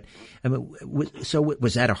there, but so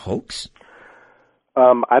was that a hoax?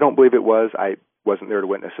 I don't believe it was. I wasn't there to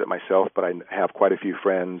witness it myself, but I have quite a few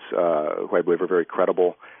friends who I believe are very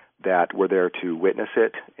credible that were there to witness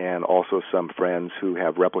it, and also some friends who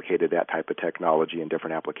have replicated that type of technology in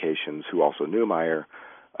different applications who also knew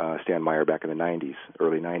Stan Meyer back in the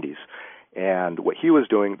early 90s. And what he was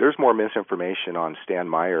doing, there's more misinformation on Stan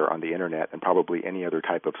Meyer on the internet than probably any other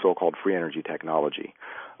type of so-called free energy technology.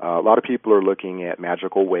 A lot of people are looking at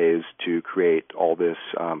magical ways to create all this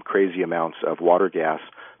crazy amounts of water gas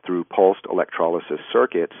through pulsed electrolysis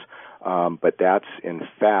circuits, but that's in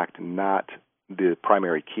fact not the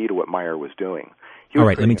primary key to what Meyer was doing. All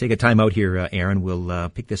right, let me take a time out here, Aaron. We'll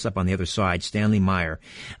pick this up on the other side, Stanley Meyer.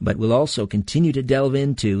 But we'll also continue to delve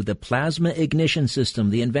into the plasma ignition system.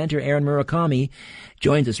 The inventor, Aaron Murakami,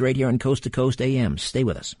 joins us right here on Coast to Coast AM. Stay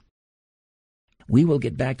with us. We will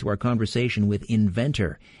get back to our conversation with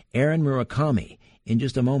inventor Aaron Murakami in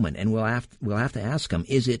just a moment, and we'll have to ask him,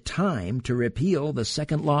 is it time to repeal the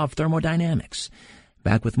second law of thermodynamics?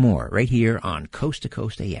 Back with more right here on Coast to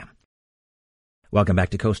Coast AM. Welcome back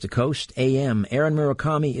to Coast AM. Aaron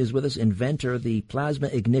Murakami is with us, inventor of the plasma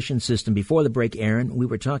ignition system. Before the break, Aaron, we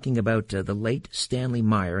were talking about the late Stanley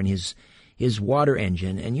Meyer and his water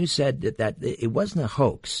engine, and you said that it wasn't a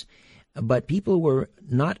hoax, but people were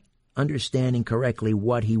not understanding correctly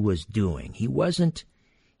what he was doing. He wasn't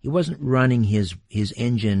running his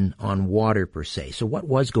engine on water per se. So what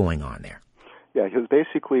was going on there? Yeah, he was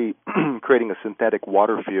basically creating a synthetic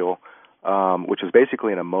water fuel, which is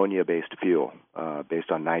basically an ammonia-based fuel based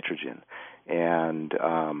on nitrogen. And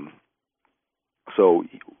so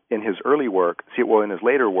in his early work, in his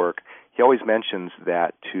later work, he always mentions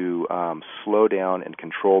that to slow down and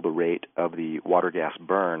control the rate of the water gas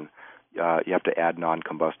burn, you have to add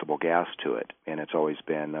non-combustible gas to it, and it's always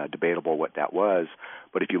been debatable what that was.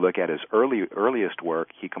 But if you look at his earliest work,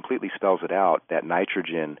 he completely spells it out that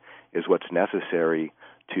nitrogen is what's necessary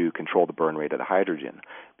to control the burn rate of the hydrogen.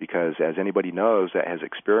 Because as anybody knows that has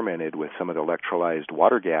experimented with some of the electrolyzed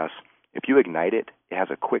water gas, if you ignite it, it has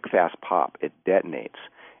a quick, fast pop. It detonates.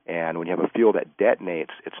 And when you have a fuel that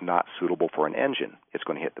detonates, it's not suitable for an engine. It's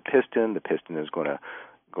going to hit the piston. The piston is going to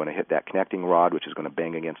hit that connecting rod, which is going to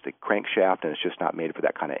bang against the crankshaft, and it's just not made for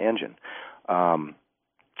that kind of engine.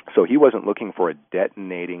 So he wasn't looking for a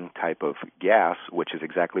detonating type of gas, which is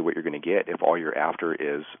exactly what you're going to get if all you're after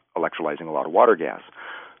is electrolyzing a lot of water gas.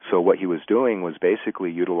 So what he was doing was basically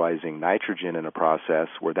utilizing nitrogen in a process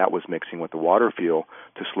where that was mixing with the water fuel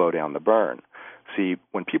to slow down the burn. See,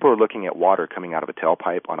 when people are looking at water coming out of a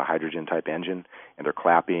tailpipe on a hydrogen-type engine, and they're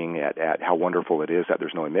clapping at how wonderful it is that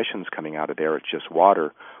there's no emissions coming out of there, it's just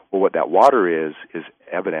water. Well, what that water is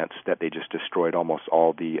evidence that they just destroyed almost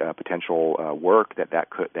all the potential work that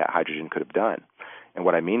hydrogen could have done. And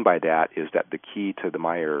what I mean by that is that the key to the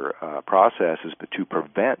Meyer process is to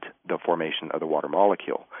prevent the formation of the water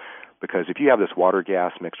molecule. Because if you have this water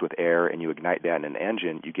gas mixed with air and you ignite that in an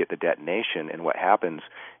engine, you get the detonation, and what happens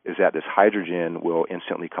is that this hydrogen will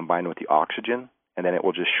instantly combine with the oxygen, and then it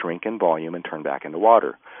will just shrink in volume and turn back into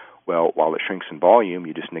water. Well, while it shrinks in volume,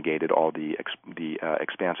 you just negated all the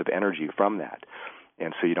expansive energy from that.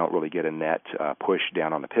 And so you don't really get a net push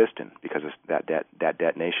down on the piston because that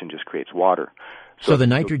detonation just creates water. So the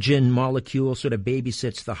nitrogen molecule sort of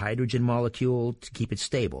babysits the hydrogen molecule to keep it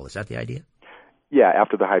stable. Is that the idea? Yeah,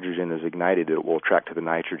 after the hydrogen is ignited, it will attract to the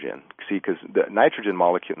nitrogen. See, because the nitrogen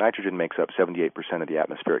makes up 78% of the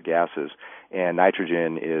atmospheric gases, and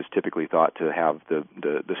nitrogen is typically thought to have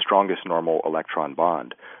the strongest normal electron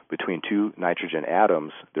bond. Between two nitrogen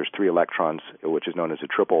atoms, there's 3 electrons, which is known as a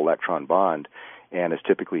triple electron bond, and is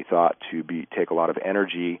typically thought to take a lot of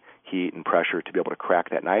energy, heat, and pressure to be able to crack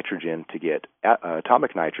that nitrogen to get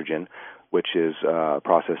atomic nitrogen, which is a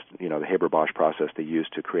process, the Haber-Bosch process they use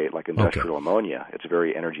to create like industrial ammonia. It's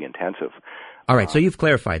very energy intensive. All right, so you've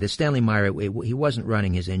clarified that Stanley Meyer, he wasn't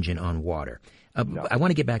running his engine on water. No. I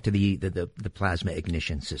want to get back to the plasma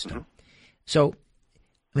ignition system. Mm-hmm. So,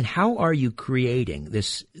 I mean, how are you creating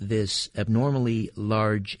this abnormally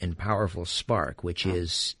large and powerful spark, which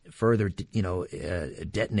is further,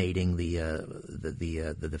 detonating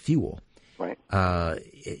the fuel, right?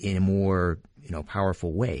 In a more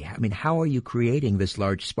powerful way? I mean, how are you creating this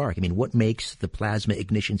large spark? I mean, what makes the plasma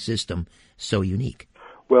ignition system so unique?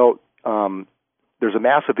 Well, there's a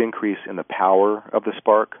massive increase in the power of the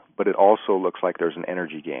spark, but it also looks like there's an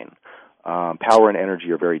energy gain. Power and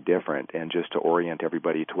energy are very different, and just to orient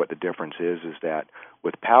everybody to what the difference is that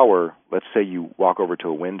with power, let's say you walk over to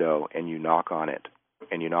a window and you knock on it,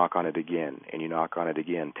 and you knock on it again, and you knock on it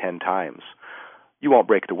again 10 times. You won't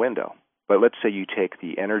break the window. But let's say you take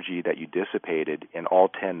the energy that you dissipated in all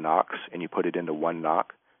 10 knocks and you put it into one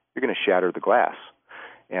knock, you're going to shatter the glass.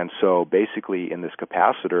 And so basically in this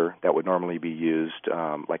capacitor that would normally be used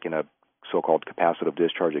like in a so-called capacitive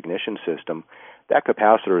discharge ignition system, that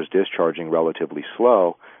capacitor is discharging relatively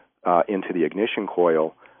slow into the ignition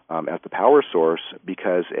coil as the power source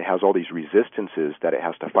because it has all these resistances that it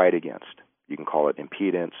has to fight against. You can call it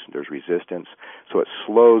impedance. There's resistance. So it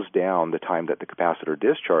slows down the time that the capacitor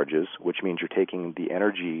discharges, which means you're taking the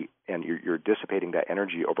energy and you're dissipating that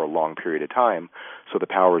energy over a long period of time, so the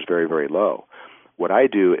power is very, very low. What I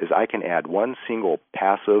do is I can add one single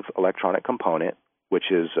passive electronic component,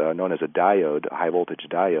 which is known as a diode, a high-voltage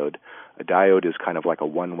diode. A diode is kind of like a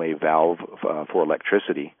one-way valve for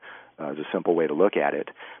electricity. Is a simple way to look at it.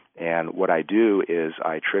 And what I do is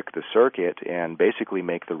I trick the circuit and basically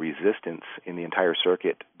make the resistance in the entire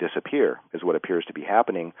circuit disappear, is what appears to be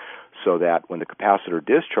happening, so that when the capacitor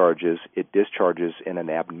discharges, it discharges in an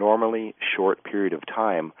abnormally short period of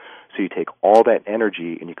time. So you take all that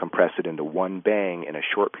energy and you compress it into one bang in a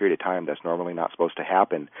short period of time. That's normally not supposed to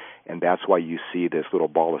happen, and that's why you see this little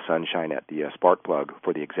ball of sunshine at the spark plug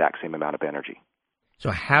for the exact same amount of energy. So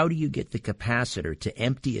how do you get the capacitor to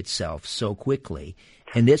empty itself so quickly?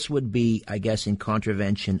 And this would be, I guess, in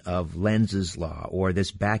contravention of Lenz's law or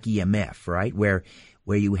this back EMF, right? Where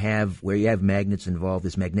you have magnets involved,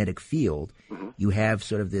 this magnetic field, you have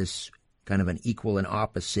sort of this kind of an equal and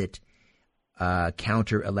opposite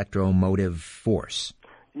counter electromotive force.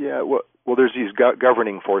 Yeah, well, there's these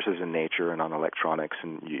governing forces in nature and on electronics,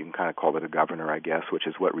 and you can kind of call it a governor, I guess, which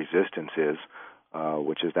is what resistance is.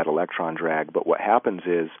 Which is that electron drag. But what happens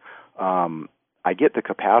is I get the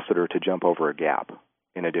capacitor to jump over a gap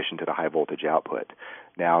in addition to the high voltage output.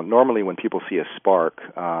 Now, normally when people see a spark,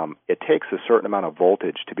 it takes a certain amount of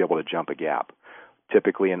voltage to be able to jump a gap.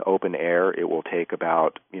 Typically in open air, it will take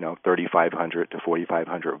about 3,500 to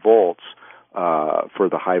 4,500 volts for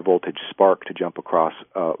the high voltage spark to jump across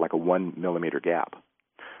like a 1 millimeter gap,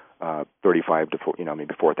 35 to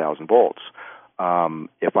maybe 4,000 volts.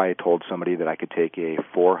 If I told somebody that I could take a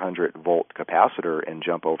 400-volt capacitor and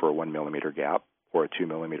jump over a 1 millimeter gap or a 2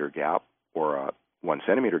 millimeter gap or a 1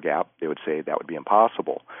 centimeter gap, they would say that would be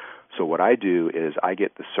impossible. So what I do is I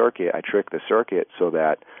trick the circuit so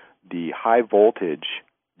that the high voltage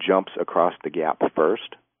jumps across the gap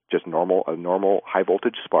first, just a normal high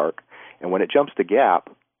voltage spark, and when it jumps the gap,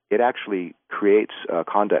 it actually creates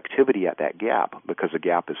conductivity at that gap because the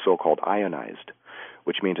gap is so-called ionized,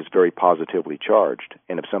 which means it's very positively charged.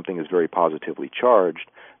 And if something is very positively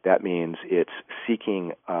charged, that means it's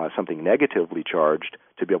seeking something negatively charged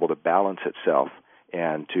to be able to balance itself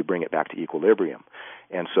and to bring it back to equilibrium.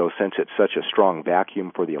 And so since it's such a strong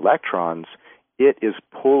vacuum for the electrons, it is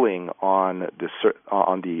pulling on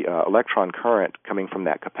the electron current coming from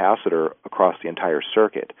that capacitor across the entire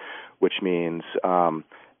circuit, which means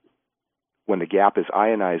when the gap is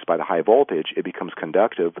ionized by the high voltage, it becomes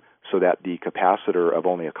conductive so that the capacitor of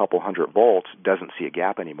only a couple hundred volts doesn't see a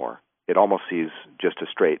gap anymore. It almost sees just a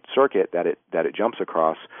straight circuit that it jumps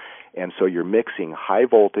across. And so you're mixing high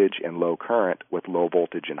voltage and low current with low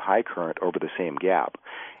voltage and high current over the same gap.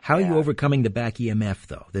 How are you overcoming the back EMF,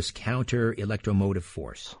 though, this counter electromotive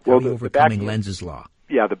force? How are you overcoming Lenz's law?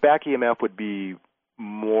 Yeah, the back EMF would be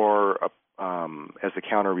more as the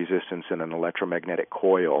counter resistance in an electromagnetic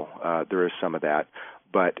coil. There is some of that.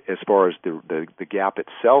 But as far as the gap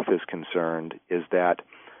itself is concerned, is that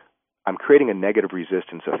I'm creating a negative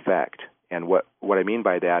resistance effect. And what I mean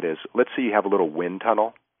by that is, let's say you have a little wind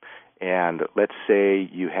tunnel, and let's say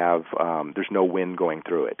you have there's no wind going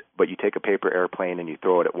through it, but you take a paper airplane and you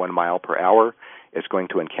throw it at 1 mile per hour. It's going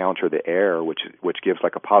to encounter the air, which gives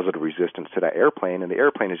like a positive resistance to that airplane, and the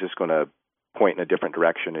airplane is just going to point in a different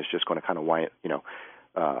direction. It's just going to kind of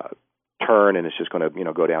turn, and it's just going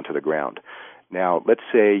to go down to the ground. Now, let's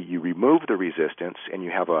say you remove the resistance and you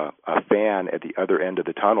have a fan at the other end of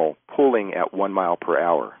the tunnel pulling at 1 mile per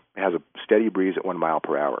hour. It has a steady breeze at 1 mile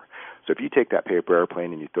per hour. So if you take that paper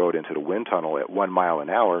airplane and you throw it into the wind tunnel at 1 mile an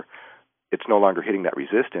hour, it's no longer hitting that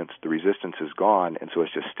resistance. The resistance is gone, and so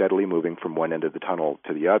it's just steadily moving from one end of the tunnel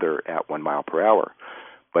to the other at 1 mile per hour.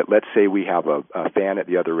 But let's say we have a fan at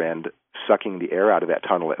the other end sucking the air out of that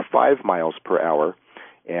tunnel at 5 miles per hour,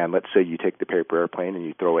 and let's say you take the paper airplane and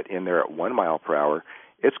you throw it in there at 1 mile per hour,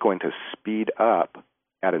 it's going to speed up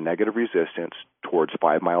at a negative resistance towards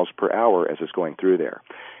 5 miles per hour as it's going through there.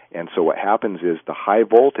 And so what happens is the high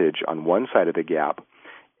voltage on one side of the gap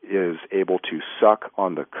is able to suck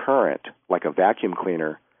on the current like a vacuum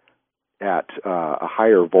cleaner at a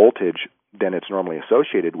higher voltage than it's normally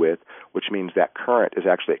associated with, which means that current is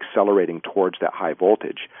actually accelerating towards that high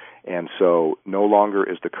voltage. And so no longer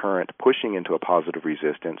is the current pushing into a positive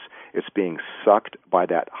resistance. It's being sucked by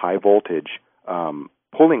that high voltage,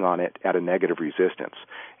 pulling on it at a negative resistance.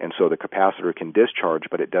 And so the capacitor can discharge,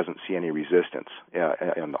 but it doesn't see any resistance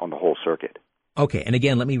on the whole circuit. Okay, and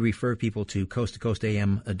again, let me refer people to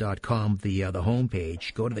coasttocoastam.com, the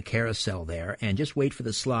homepage. Go to the carousel there and just wait for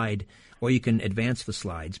the slide, or you can advance the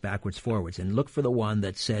slides backwards, forwards, and look for the one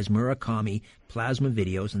that says Murakami Plasma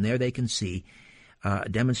Videos, and there they can see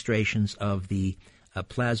demonstrations of the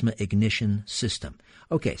plasma ignition system.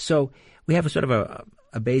 Okay, so we have a sort of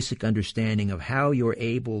a basic understanding of how you're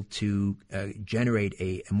able to generate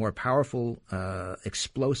a more powerful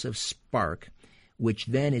explosive spark, which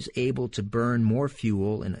then is able to burn more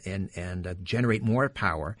fuel and generate more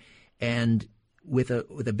power. And with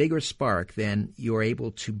a bigger spark, then you're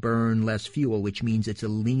able to burn less fuel, which means it's a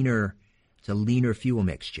leaner fuel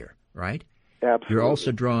mixture, right? Absolutely.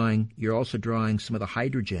 You're also drawing some of the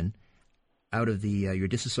hydrogen out of the you're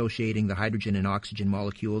disassociating the hydrogen and oxygen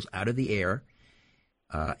molecules out of the air,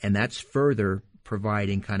 and that's further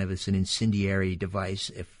providing kind of as an incendiary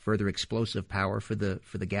device, a further explosive power for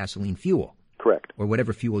the gasoline fuel. Correct. Or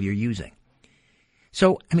whatever fuel you're using.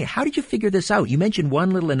 So, I mean, how did you figure this out? You mentioned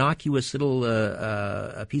one little innocuous little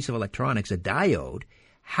a piece of electronics, a diode.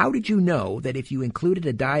 How did you know that if you included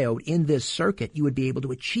a diode in this circuit, you would be able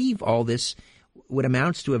to achieve all this, what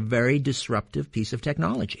amounts to a very disruptive piece of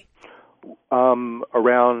technology?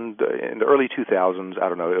 Around in the early 2000s, I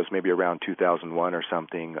don't know, it was maybe around 2001 or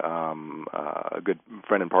something, a good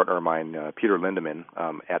friend and partner of mine, Peter Lindemann,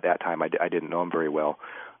 at that time, I didn't know him very well,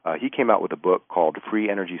 he came out with a book called Free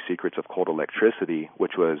Energy Secrets of Cold Electricity,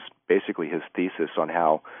 which was basically his thesis on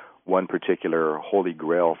how one particular holy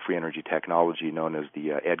grail free energy technology known as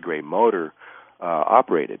the Ed Gray motor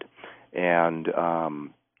operated. And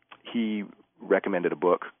he recommended a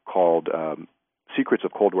book called Secrets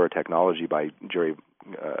of Cold War Technology by Jerry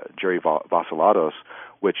Vassilatos,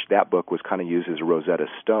 which that book was kind of used as a Rosetta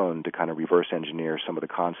Stone to kind of reverse engineer some of the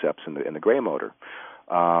concepts in the Gray motor.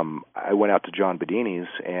 I went out to John Bedini's,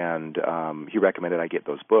 and he recommended I get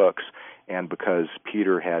those books. And because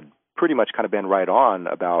Peter had pretty much kind of been right on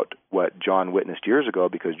about what John witnessed years ago,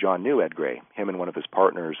 because John knew Ed Gray. Him and one of his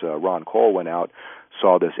partners, Ron Cole, went out,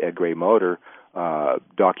 saw this Ed Gray motor,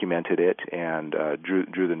 documented it, and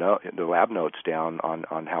drew the lab notes down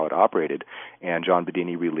on how it operated. And John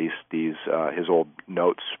Bedini released these his old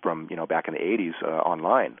notes from back in the 80s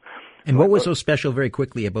online. And what was so special, very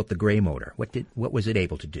quickly, about the Gray motor? What was it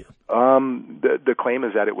able to do? The claim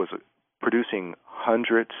is that it was producing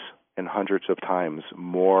hundreds and hundreds of times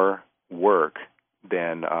more work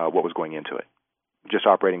than what was going into it, just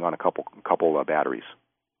operating on a couple of batteries.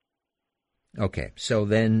 Okay, so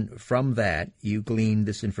then from that, you gleaned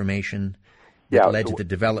this information that led to the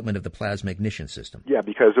development of the plasma ignition system. Yeah,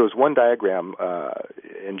 because there was one diagram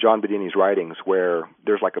in John Bedini's writings where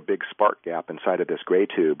there's like a big spark gap inside of this Gray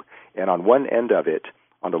tube, and on one end of it,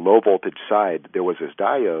 on the low voltage side, there was this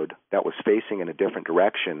diode that was facing in a different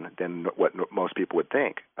direction than what most people would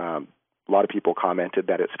think. A lot of people commented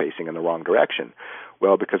that it's facing in the wrong direction.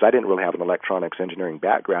 Well, because I didn't really have an electronics engineering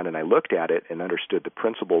background and I looked at it and understood the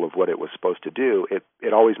principle of what it was supposed to do,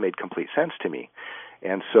 it always made complete sense to me.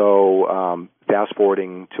 And so fast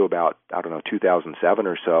forwarding to about, 2007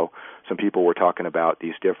 or so, some people were talking about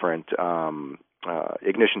these different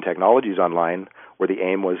ignition technologies online where the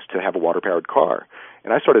aim was to have a water-powered car.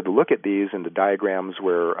 And I started to look at these and the diagrams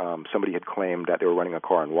where somebody had claimed that they were running a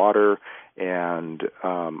car on water, and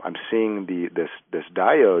I'm seeing this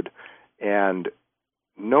diode, and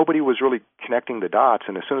nobody was really connecting the dots.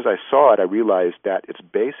 And as soon as I saw it, I realized that it's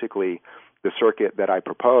basically the circuit that I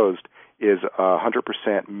proposed is a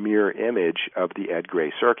 100% mirror image of the Ed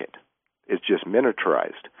Gray circuit. It's just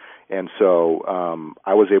miniaturized. And so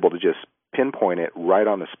I was able to just pinpoint it right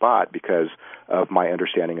on the spot because of my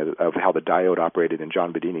understanding of how the diode operated in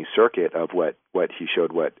John Bedini's circuit of what he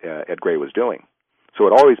showed what Ed Gray was doing. So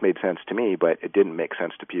it always made sense to me, but it didn't make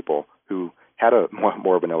sense to people who had a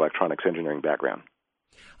more of an electronics engineering background.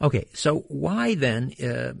 Okay, so why then,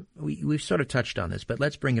 we've sort of touched on this, but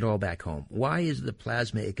let's bring it all back home. Why is the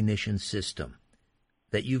plasma ignition system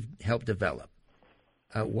that you've helped develop,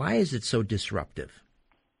 why is it so disruptive?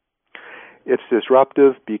 It's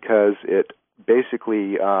disruptive because it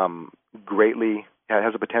basically greatly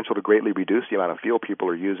has a potential to greatly reduce the amount of fuel people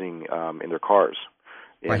are using in their cars.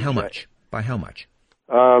 By how much?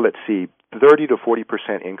 Let's see. 30 to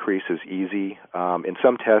 40% increase is easy. In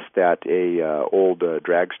some tests that a old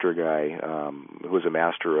dragster guy who was a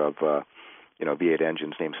master of V8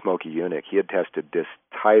 engines named Smokey Unick, he had tested this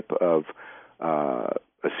type of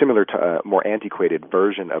a similar to more antiquated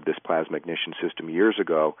version of this plasma ignition system years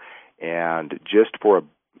ago, and just for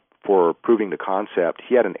proving the concept,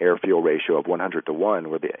 he had an air-fuel ratio of 100 to 1,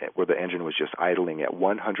 where the engine was just idling at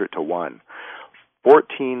 100 to 1.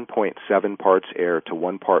 14.7 parts air to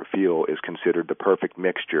 1 part fuel is considered the perfect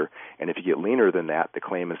mixture, and if you get leaner than that, the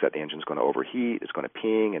claim is that the engine's going to overheat, it's going to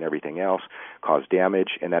ping and everything else, cause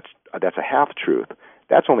damage, and that's a half-truth.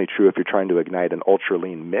 That's only true if you're trying to ignite an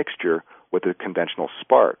ultra-lean mixture with a conventional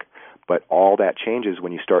spark. But all that changes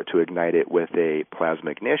when you start to ignite it with a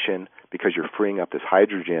plasma ignition, because you're freeing up this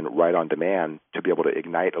hydrogen right on demand to be able to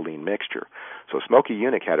ignite a lean mixture. So Smoky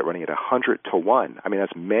Eunuch had it running at 100 to 1. I mean,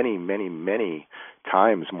 that's many, many, many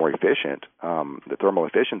times more efficient, the thermal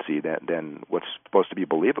efficiency than what's supposed to be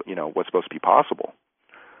what's supposed to be possible.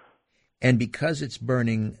 And because it's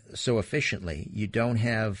burning so efficiently, you don't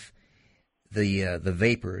have the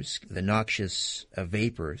vapors, the noxious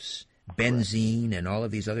vapors, benzene, and all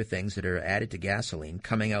of these other things that are added to gasoline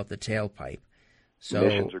coming out the tailpipe. So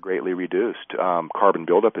emissions are greatly reduced. Carbon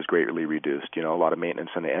buildup is greatly reduced. A lot of maintenance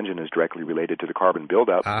on the engine is directly related to the carbon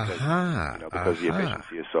buildup because the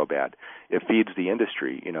efficiency is so bad. It feeds the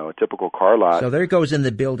industry. A typical car lot. So there goes in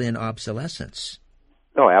the built-in obsolescence.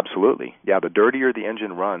 No, absolutely. Yeah, the dirtier the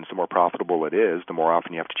engine runs, the more profitable it is, the more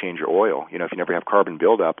often you have to change your oil. If you never have carbon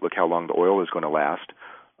buildup, look how long the oil is going to last.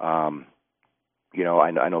 I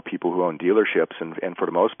know people who own dealerships, and for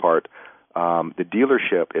the most part, the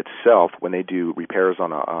dealership itself, when they do repairs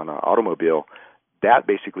on an automobile, that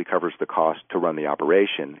basically covers the cost to run the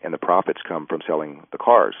operation, and the profits come from selling the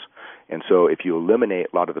cars. And so if you eliminate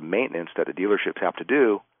a lot of the maintenance that the dealerships have to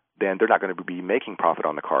do, then they're not going to be making profit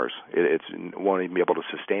on the cars. It won't even be able to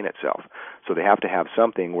sustain itself. So they have to have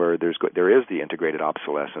something where there is the integrated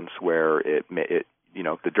obsolescence, where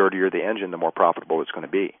the dirtier the engine, the more profitable it's going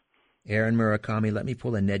to be. Aaron Murakami, let me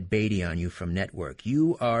pull a Ned Beatty on you from Network.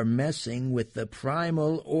 You are messing with the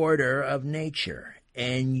primal order of nature,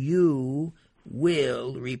 and you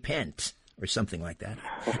will repent, or something like that.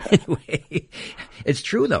 Anyway, it's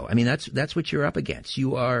true though. I mean, that's what you're up against.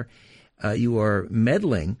 You are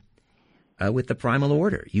meddling with the primal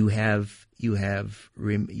order. You have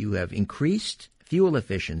increased fuel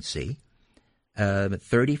efficiency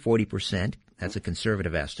 30-40%. That's a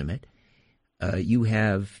conservative estimate. You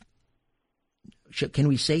have, can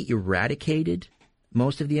we say, eradicated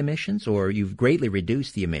most of the emissions, or you've greatly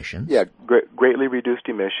reduced the emissions? Yeah, greatly reduced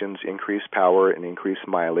emissions, increased power, and increased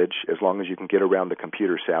mileage, as long as you can get around the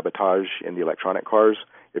computer sabotage in the electronic cars.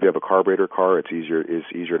 If you have a carburetor car, it's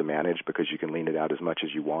easier to manage because you can lean it out as much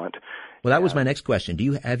as you want. Well, that was my next question.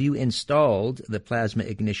 Have you installed the plasma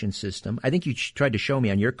ignition system? I think you tried to show me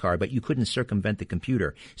on your car, but you couldn't circumvent the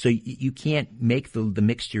computer. So you can't make the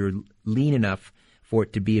mixture lean enough for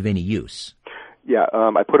it to be of any use. Yeah,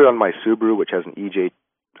 I put it on my Subaru, which has an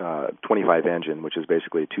EJ25 engine, which is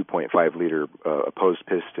basically a 2.5-liter opposed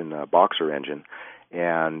piston boxer engine.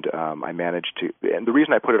 And I managed to, and the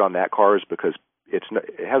reason I put it on that car is because it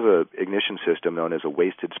has a ignition system known as a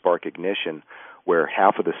wasted spark ignition, where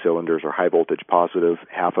half of the cylinders are high voltage positive,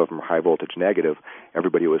 half of them are high voltage negative.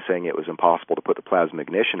 Everybody was saying it was impossible to put the plasma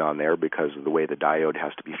ignition on there because of the way the diode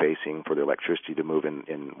has to be facing for the electricity to move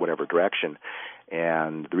in whatever direction.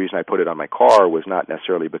 And the reason I put it on my car was not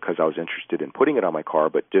necessarily because I was interested in putting it on my car,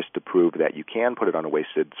 but just to prove that you can put it on a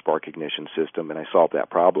wasted spark ignition system, and I solved that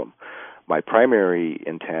problem. My primary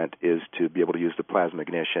intent is to be able to use the plasma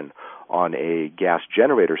ignition on a gas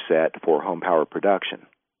generator set for home power production.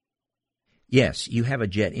 Yes, you have a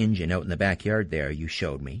jet engine out in the backyard there, you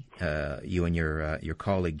showed me. You and your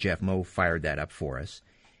colleague Jeff Moe fired that up for us.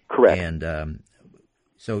 Correct. And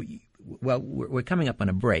so, we're coming up on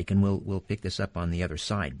a break, and we'll pick this up on the other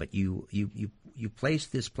side. But you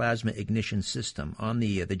placed this plasma ignition system on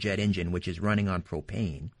the jet engine, which is running on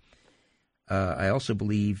propane. I also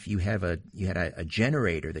believe you had a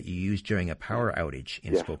generator that you used during a power outage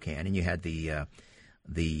in Spokane, and you had the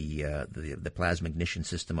plasma ignition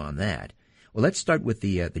system on that. Well, let's start with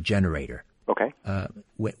the generator. Okay.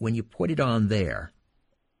 When you put it on there,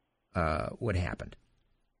 what happened?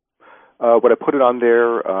 When I put it on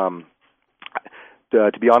there,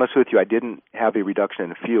 to be honest with you, I didn't have a reduction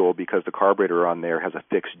in fuel because the carburetor on there has a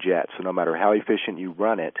fixed jet. So no matter how efficient you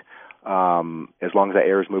run it, as long as that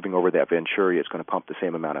air is moving over that venturi, it's going to pump the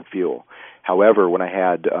same amount of fuel. However, when I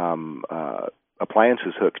had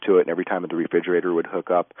appliances hooked to it, and every time the refrigerator would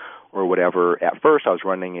hook up or whatever, at first I was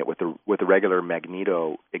running it with the regular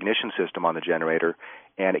magneto ignition system on the generator,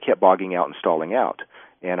 and it kept bogging out and stalling out.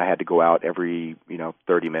 And I had to go out every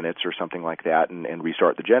 30 minutes or something like that and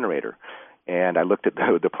restart the generator. And I looked at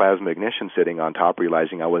the plasma ignition sitting on top,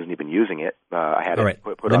 realizing I wasn't even using it. I had All right.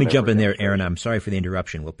 put Let on me there jump in there, Aaron. I'm sorry for the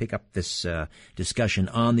interruption. We'll pick up this discussion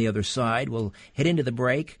on the other side. We'll head into the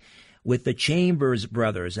break with the Chambers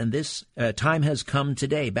brothers. And this time has come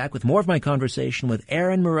today. Back with more of my conversation with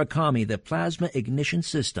Aaron Murakami, the plasma ignition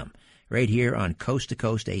system, right here on Coast to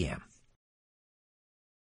Coast AM.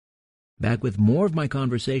 Back with more of my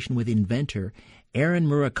conversation with inventor Aaron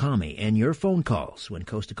Murakami and your phone calls when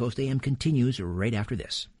Coast to Coast AM continues right after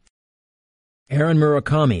this. Aaron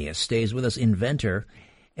Murakami stays with us, inventor.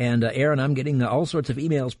 And Aaron, I'm getting all sorts of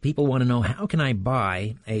emails. People want to know, how can I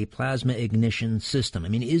buy a plasma ignition system? I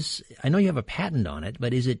mean, I know you have a patent on it,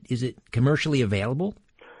 but is it commercially available?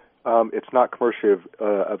 It's not commercially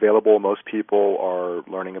available. Most people are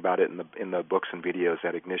learning about it in the books and videos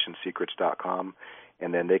at ignitionsecrets.com,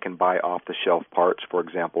 and then they can buy off-the-shelf parts, for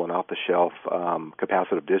example, an off-the-shelf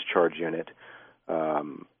capacitive discharge unit,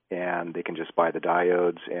 and they can just buy the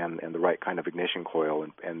diodes and the right kind of ignition coil,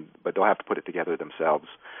 but they'll have to put it together themselves.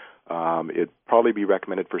 It'd probably be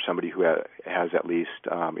recommended for somebody who has at least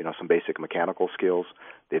some basic mechanical skills.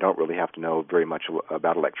 They don't really have to know very much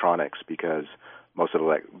about electronics, because most of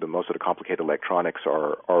the complicated electronics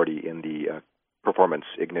are already in the performance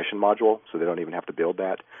ignition module, so they don't even have to build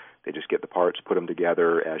that. They just get the parts, put them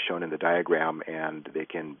together as shown in the diagram, and they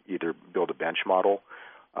can either build a bench model.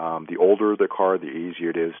 The older the car, the easier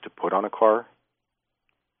it is to put on a car.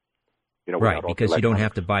 Right, because you don't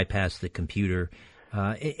have to bypass the computer.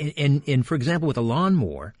 And for example, with a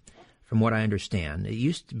lawnmower, from what I understand, it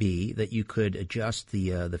used to be that you could adjust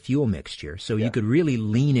the fuel mixture, so you could really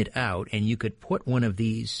lean it out, and you could put one of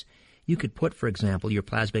these. You could put, for example, your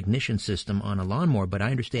plasma ignition system on a lawnmower, but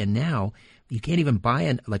I understand now you can't even buy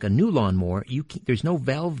a new lawnmower. There's no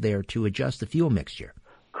valve there to adjust the fuel mixture.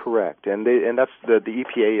 Correct, and that's the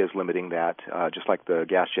EPA is limiting that. Just like the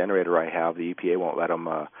gas generator I have, the EPA won't let them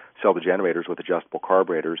sell the generators with adjustable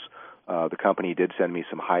carburetors. The company did send me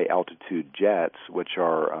some high-altitude jets, which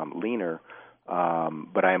are leaner,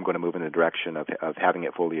 but I am going to move in the direction of having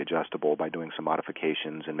it fully adjustable by doing some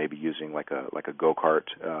modifications and maybe using like a go-kart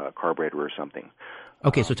carburetor or something.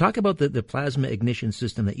 Okay, so talk about the plasma ignition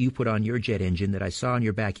system that you put on your jet engine that I saw in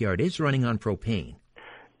your backyard. It's running on propane.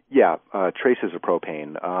 Yeah, traces of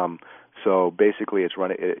propane. So basically,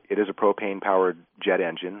 it is a propane-powered jet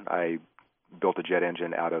engine. I built a jet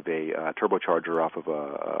engine out of a turbocharger off of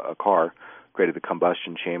a car, created the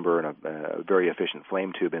combustion chamber and a very efficient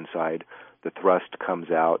flame tube inside. The thrust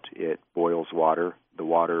comes out, it boils water. The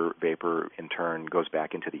water vapor, in turn, goes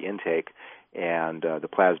back into the intake, and the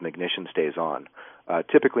plasma ignition stays on.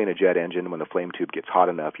 Typically in a jet engine, when the flame tube gets hot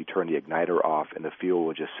enough, you turn the igniter off, and the fuel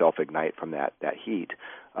will just self-ignite from that heat.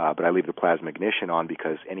 But I leave the plasma ignition on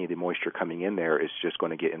because any of the moisture coming in there is just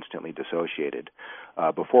going to get instantly dissociated.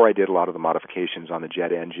 Before I did a lot of the modifications on the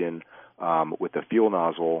jet engine with the fuel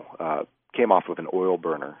nozzle, came off with an oil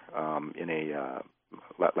burner in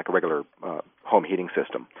like a regular home heating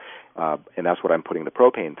system. And that's what I'm putting the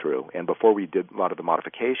propane through. And before we did a lot of the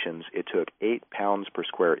modifications, it took 8 pounds per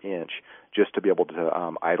square inch just to be able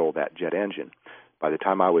to idle that jet engine. By the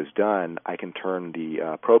time I was done, I can turn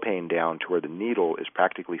the propane down to where the needle is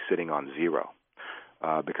practically sitting on zero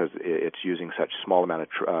because it's using such small amount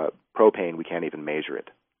of propane, we can't even measure it.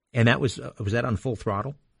 And that was that on full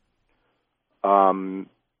throttle?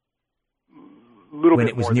 Little when bit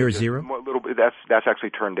it was more near than zero? Little bit. That's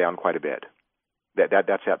actually turned down quite a bit.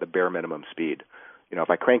 That's at the bare minimum speed. If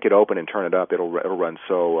I crank it open and turn it up, it'll run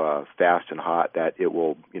so fast and hot that it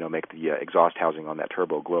will make the exhaust housing on that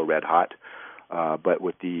turbo glow red hot. But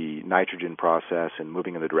with the nitrogen process and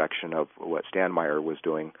moving in the direction of what Stanmeyer was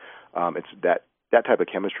doing, it's that type of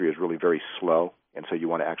chemistry is really very slow, and so you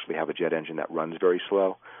want to actually have a jet engine that runs very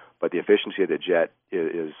slow. But the efficiency of the jet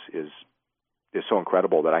is so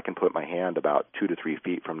incredible that I can put my hand about 2 to 3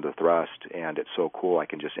 feet from the thrust, and it's so cool I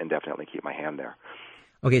can just indefinitely keep my hand there.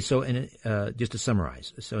 Okay, so just to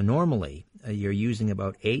summarize, so normally you're using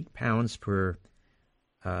about 8 pounds per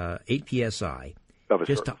 8 psi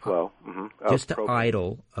just to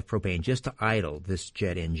idle this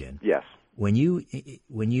jet engine. Yes. When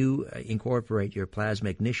you incorporate your plasma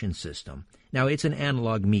ignition system, now it's an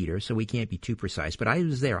analog meter, so we can't be too precise. But I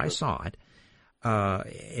was there, I saw it, and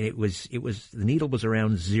it was the needle was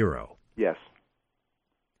around zero. Yes.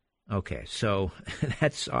 Okay, so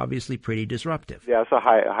that's obviously pretty disruptive. Yeah, it's a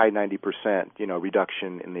high 90%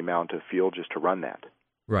 reduction in the amount of fuel just to run that.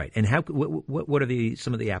 Right, and what are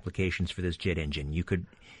some of the applications for this jet engine?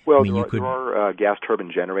 There are gas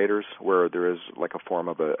turbine generators where there is like a form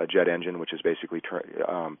of a jet engine, which is basically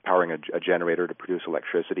powering a generator to produce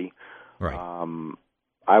electricity. Right.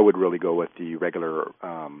 I would really go with the regular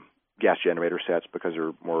gas generator sets because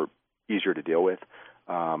they're easier to deal with.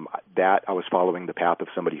 That I was following the path of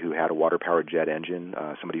somebody who had a water-powered jet engine,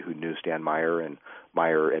 somebody who knew Stan Meyer, and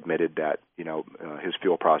Meyer admitted that his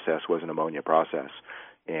fuel process was an ammonia process,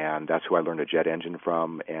 and that's who I learned a jet engine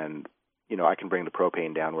from. And I can bring the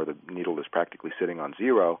propane down where the needle is practically sitting on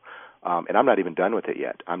zero, And I'm not even done with it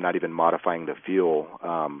yet. I'm not even modifying the fuel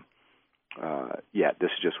yet. This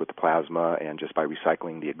is just with the plasma and just by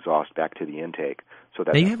recycling the exhaust back to the intake. So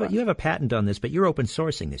that now you have a patent on this, but you're open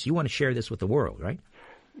sourcing this. You want to share this with the world, right?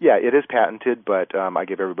 Yeah, it is patented, but I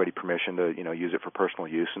give everybody permission to use it for personal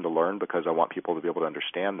use and to learn, because I want people to be able to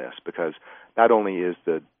understand this. Because not only is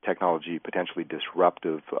the technology potentially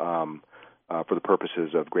disruptive for the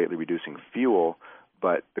purposes of greatly reducing fuel,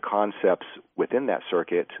 but the concepts within that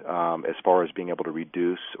circuit, as far as being able to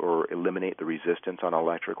reduce or eliminate the resistance on an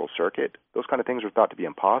electrical circuit, those kind of things are thought to be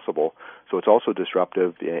impossible. So it's also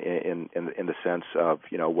disruptive in the sense of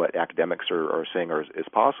what academics are saying is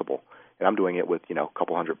possible. And I'm doing it with a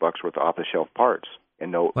couple $100 worth of off-the-shelf parts.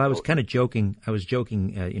 And no. Well, I was kind of joking. I was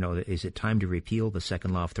joking. Is it time to repeal the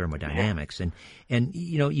second law of thermodynamics? Yeah. And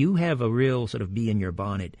you have a real sort of bee in your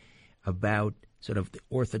bonnet about sort of the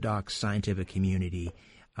orthodox scientific community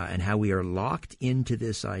and how we are locked into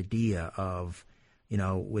this idea of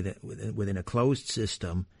within a closed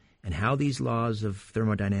system and how these laws of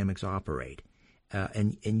thermodynamics operate.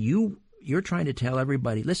 And you're trying to tell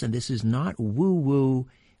everybody, listen, this is not woo-woo,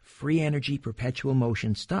 free energy, perpetual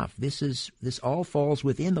motion stuff. This all falls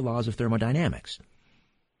within the laws of thermodynamics.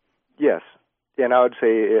 Yes. And I would say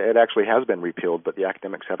it actually has been repealed, but the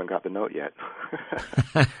academics haven't got the note yet.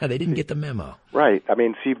 They didn't get the memo. Right. I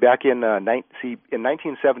mean, back in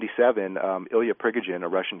 1977, Ilya Prigogine, a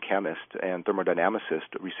Russian chemist and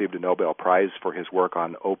thermodynamicist, received a Nobel Prize for his work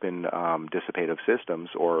on open dissipative systems,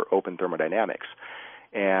 or open thermodynamics.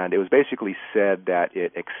 And it was basically said that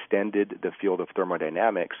it extended the field of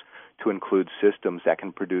thermodynamics to include systems that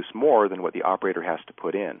can produce more than what the operator has to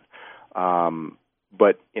put in.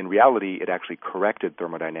 But in reality, it actually corrected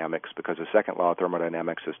thermodynamics, because the second law of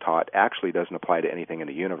thermodynamics is taught actually doesn't apply to anything in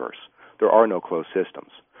the universe. There are no closed systems.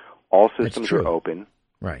 All systems are open,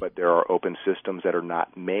 right, but there are open systems that are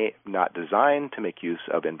not designed to make use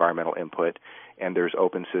of environmental input, and there's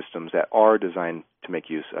open systems that are designed to make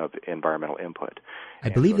use of environmental input. I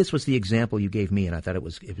believe this was the example you gave me, and I thought it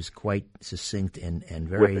was quite succinct and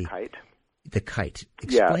very... With the kite? The kite.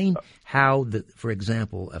 Explain how, for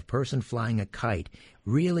example, a person flying a kite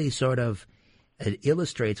really sort of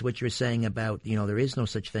illustrates what you're saying about, there is no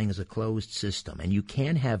such thing as a closed system, and you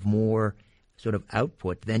can have more sort of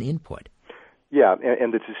output than input. Yeah,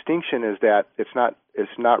 and the distinction is that it's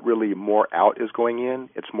not really more out is going in.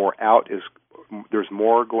 It's more out there's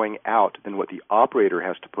more going out than what the operator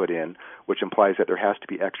has to put in, which implies that there has to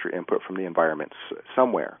be extra input from the environment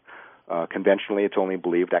somewhere. Conventionally, it's only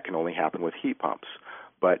believed that can only happen with heat pumps,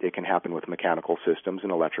 but it can happen with mechanical systems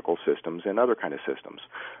and electrical systems and other kind of systems.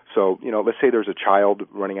 So, let's say there's a child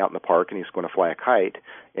running out in the park and he's going to fly a kite,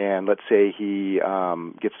 and let's say he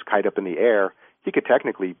gets the kite up in the air. He could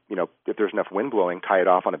technically, if there's enough wind blowing, tie it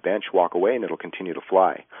off on a bench, walk away, and it'll continue to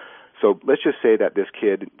fly. So let's just say that this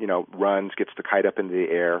kid, runs, gets the kite up into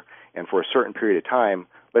the air, and for a certain period of time,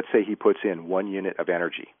 let's say he puts in 1 unit of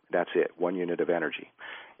energy. That's it, 1 unit of energy.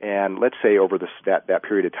 And let's say over that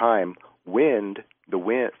period of time,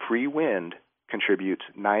 free wind contributes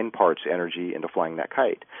 9 parts energy into flying that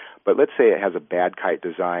kite. But let's say it has a bad kite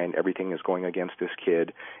design, everything is going against this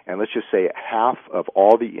kid, and let's just say half of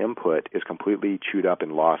all the input is completely chewed up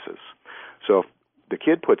in losses. So if the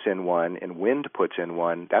kid puts in 1 and wind puts in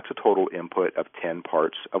 1, that's a total input of 10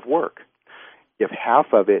 parts of work. If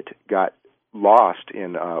half of it got lost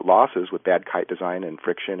in losses with bad kite design and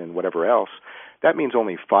friction and whatever else, that means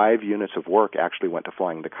only 5 units of work actually went to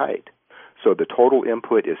flying the kite. So the total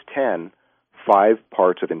input is 10, 5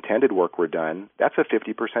 parts of intended work were done. That's a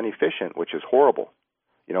 50% efficient, which is horrible.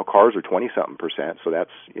 Cars are 20-something%, so that's,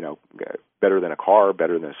 better than a car,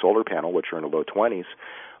 better than a solar panel, which are in the low 20s.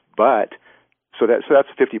 But, so that's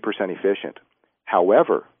 50% efficient.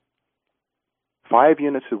 However, 5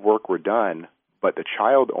 units of work were done, but the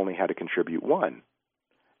child only had to contribute 1.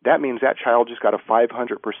 That means that child just got a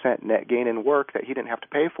 500% net gain in work that he didn't have to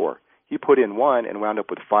pay for. He put in 1 and wound up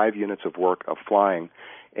with 5 units of work of flying,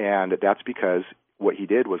 and that's because what he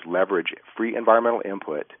did was leverage free environmental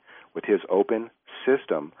input with his open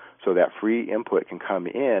system so that free input can come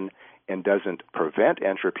in and doesn't prevent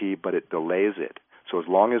entropy, but it delays it. So as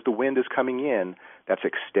long as the wind is coming in, that's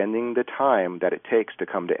extending the time that it takes to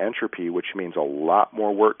come to entropy, which means a lot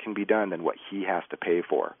more work can be done than what he has to pay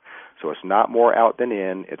for. So it's not more out than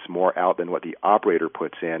in, it's more out than what the operator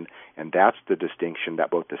puts in, and that's the distinction that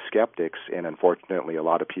both the skeptics and unfortunately a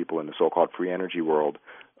lot of people in the so-called free energy world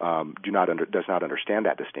does not understand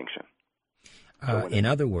that distinction. In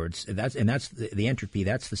other words, that's the entropy,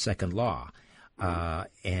 that's the second law.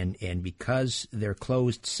 And because they're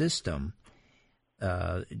closed system,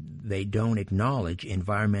 they don't acknowledge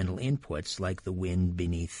environmental inputs like the wind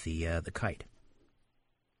beneath the kite.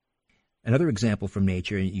 Another example from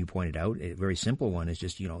nature you pointed out, a very simple one, is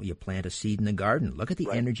just, you plant a seed in the garden. Look at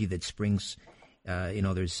the energy that springs.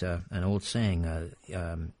 There's an old saying,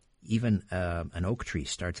 even an oak tree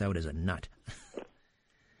starts out as a nut.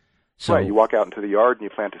 So, right, you walk out into the yard and you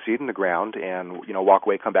plant a seed in the ground, and walk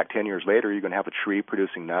away, come back 10 years later, you're going to have a tree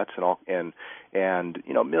producing nuts and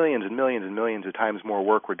millions and millions and millions of times more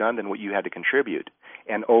work were done than what you had to contribute.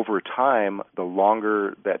 And over time, the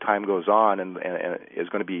longer that time goes on, and is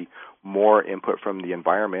going to be more input from the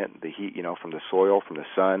environment, the heat, from the soil, from the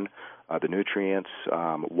sun, the nutrients,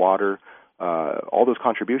 water. All those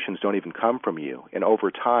contributions don't even come from you, and over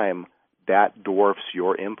time, that dwarfs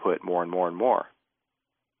your input more and more and more.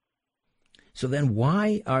 So then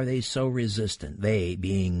why are they so resistant? They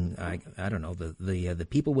being, I don't know, the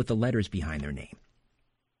people with the letters behind their name.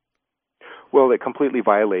 Well, it completely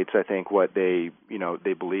violates, I think, what they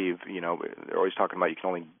believe. They're always talking about you can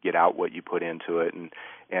only get out what you put into it,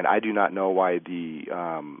 and I do not know why these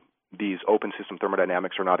open system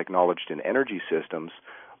thermodynamics are not acknowledged in energy systems,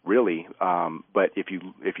 really. But if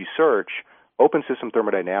you search, open system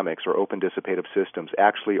thermodynamics or open dissipative systems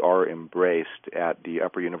actually are embraced at the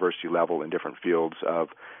upper university level in different fields of,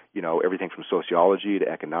 everything from sociology to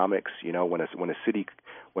economics.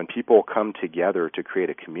 When people come together to create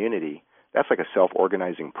a community, that's like a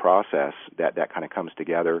self-organizing process that kind of comes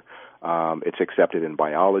together. It's accepted in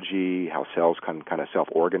biology, how cells can kind of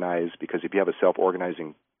self-organize, because if you have a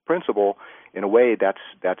self-organizing principle, in a way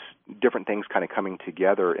that's different things kind of coming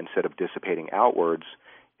together instead of dissipating outwards.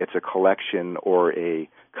 It's a collection or a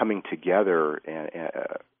coming together,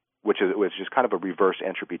 which is kind of a reverse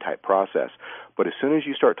entropy type process. But as soon as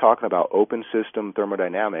you start talking about open system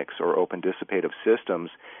thermodynamics or open dissipative systems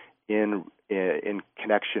in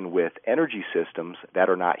connection with energy systems that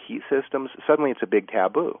are not heat systems, suddenly it's a big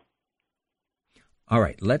taboo. All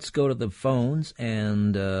right, let's go to the phones.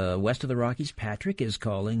 And west of the Rockies, Patrick is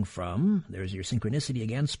calling from, there's your synchronicity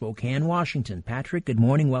again, Spokane, Washington. Patrick, good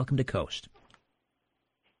morning. Welcome to Coast.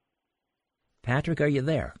 Patrick, are you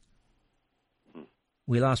there?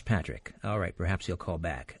 We lost Patrick. All right, perhaps he'll call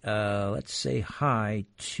back. Let's say hi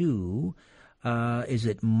to, is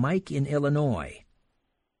it Mike in Illinois?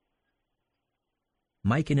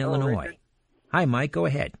 Mike in Illinois. Richard. Hi, Mike, go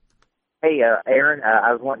ahead. Hey, Aaron,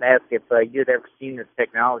 I was wanting to ask if you'd ever seen this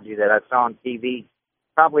technology that I saw on TV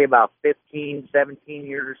probably about 15, 17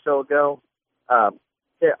 years or so ago.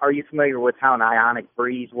 Are you familiar with how an ionic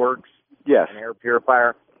breeze works? Yes. An air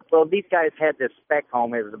purifier? Well, these guys had this spec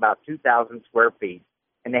home. It was about 2,000 square feet.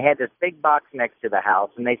 And they had this big box next to the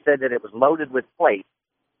house, and they said that it was loaded with plates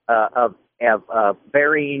of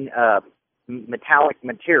varying metallic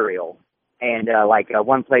material. And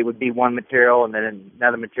one plate would be one material, and then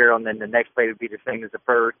another material, and then the next plate would be the same as the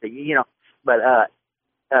first. But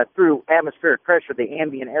through atmospheric pressure, the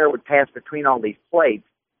ambient air would pass between all these plates,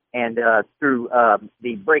 and through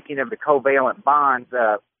the breaking of the covalent bonds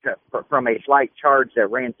from a slight charge that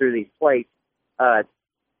ran through these plates, that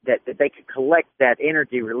they could collect that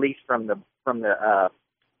energy released from the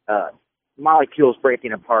molecules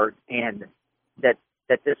breaking apart, and that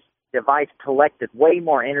this device collected way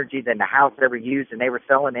more energy than the house ever used, and they were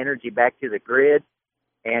selling energy back to the grid.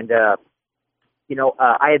 And I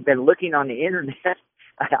had been looking on the internet.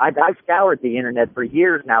 I've scoured the internet for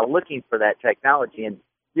years now looking for that technology, and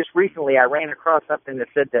just recently I ran across something that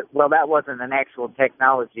said that, well, that wasn't an actual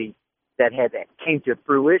technology that came to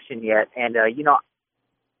fruition yet. And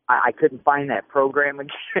I couldn't find that program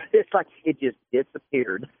again. It's like it just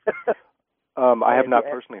disappeared. I have not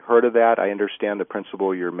personally heard of that. I understand the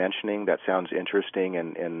principle you're mentioning. That sounds interesting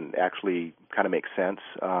and actually kind of makes sense.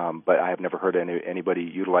 But I have never heard anybody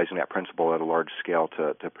utilizing that principle at a large scale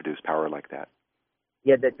to produce power like that.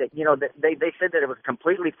 Yeah, they said that it was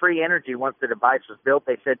completely free energy once the device was built.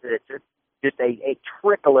 They said that it's just a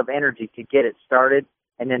trickle of energy to get it started,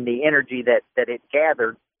 and then the energy that it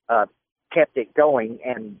gathered kept it going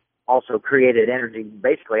and also created energy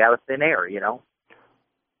basically out of thin air,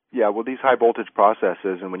 Yeah, well, these high voltage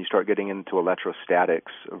processes, and when you start getting into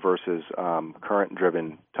electrostatics versus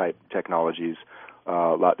current-driven type technologies,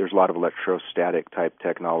 there's a lot of electrostatic type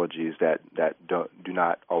technologies that do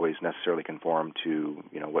not always necessarily conform to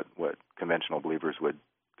what conventional believers would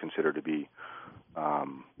consider to be.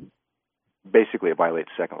 Basically, it violates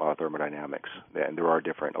second law of thermodynamics, and there are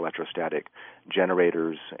different electrostatic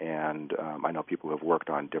generators, and I know people who have worked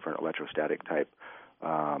on different electrostatic type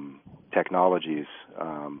technologies,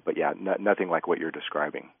 but yeah, nothing like what you're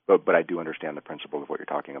describing. But I do understand the principle of what you're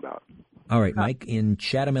talking about. All right, Mike, in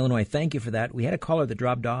Chatham, Illinois, thank you for that. We had a caller that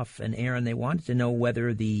dropped off, and Aaron, they wanted to know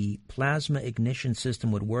whether the plasma ignition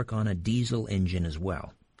system would work on a diesel engine as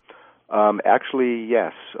well. Actually,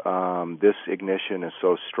 yes. This ignition is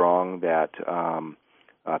so strong that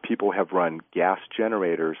people have run gas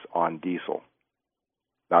generators on diesel.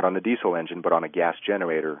 Not on a diesel engine, but on a gas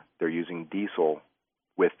generator. They're using diesel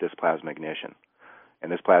with this plasma ignition. And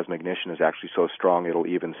this plasma ignition is actually so strong it'll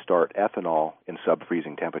even start ethanol in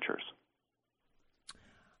sub-freezing temperatures.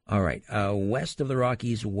 All right. West of the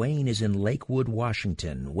Rockies, Wayne is in Lakewood,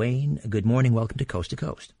 Washington. Wayne, good morning. Welcome to Coast to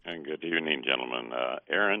Coast. And good evening, gentlemen.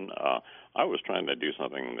 Aaron, I was trying to do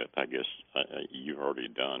something that I guess you've already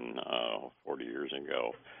done 40 years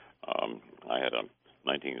ago. I had a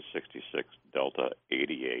 1966 Delta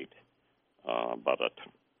 88, about a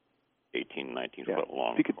 18, 19 foot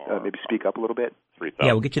long. If you could maybe speak up a little bit. 3,000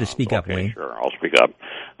 Yeah, we'll get you to speak up, okay, Wayne. Sure, I'll speak up.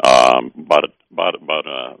 About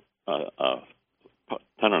a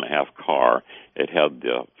 10.5 car. It had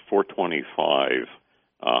the 425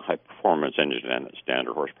 high-performance engine, and its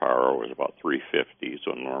standard horsepower was about 350,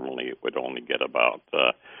 so normally it would only get about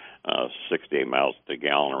 68 miles to the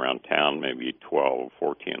gallon around town, maybe 12,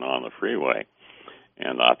 14 on the freeway.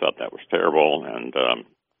 And I thought that was terrible, and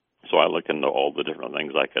so I looked into all the different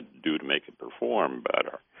things I could do to make it perform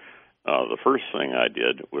better. The first thing I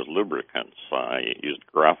did was lubricants. I used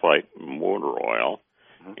graphite motor oil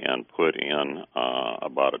and put in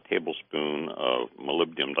about a tablespoon of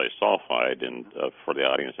molybdenum disulfide. And for the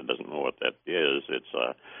audience that doesn't know what that is, it's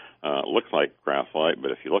looks like graphite,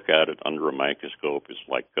 but if you look at it under a microscope, it's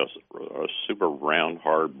like a super round,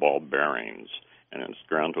 hard ball bearings, and it's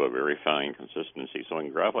ground to a very fine consistency. So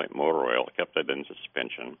in graphite motor oil, it kept it in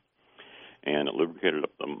suspension, and it lubricated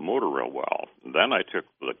up the motor real well. Then I took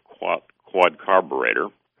the quad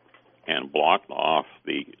carburetor and blocked off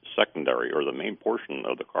the secondary or the main portion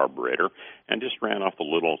of the carburetor and just ran off a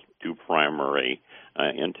little two primary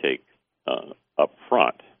intake up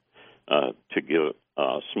front to give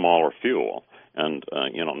smaller fuel. And,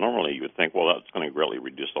 normally you would think, well, that's going to greatly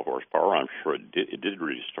reduce the horsepower. I'm sure it did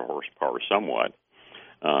reduce the horsepower somewhat,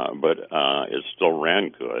 but it still ran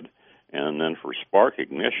good. And then for spark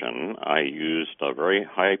ignition, I used a very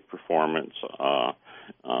high-performance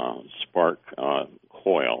spark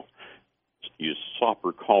coil. Used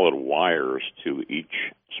copper-colored wires to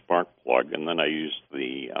each spark plug, and then I used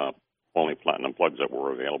the only platinum plugs that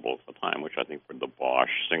were available at the time, which I think were the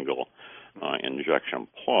Bosch single injection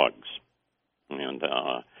plugs. And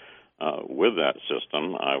with that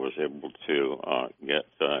system, I was able to get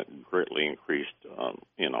greatly increased,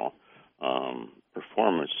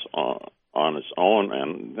 performance on its own.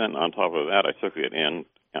 And then on top of that, I took it in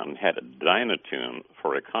and had a Dynatune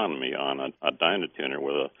for economy on a Dynatuner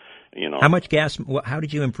with a, How much gas? How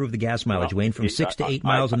did you improve the gas mileage, Wayne, from 6 to 8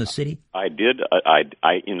 miles in the city? I did. I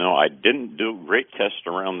didn't do great tests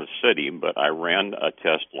around the city, but I ran a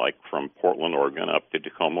test like from Portland, Oregon, up to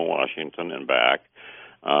Tacoma, Washington, and back.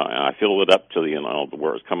 And I filled it up to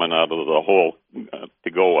where it's coming out of the hole to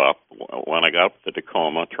go up. When I got up to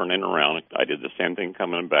Tacoma, turning around, I did the same thing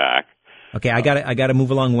coming back. Okay, I got to move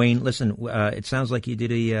along, Wayne. Listen, it sounds like you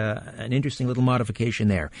did an interesting little modification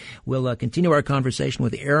there. We'll continue our conversation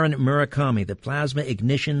with Aaron Murakami, the plasma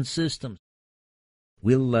ignition system.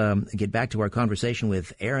 We'll get back to our conversation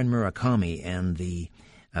with Aaron Murakami and the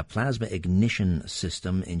plasma ignition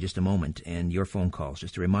system in just a moment, and your phone calls.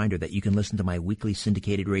 Just a reminder that you can listen to my weekly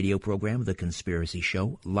syndicated radio program, The Conspiracy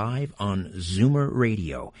Show, live on Zoomer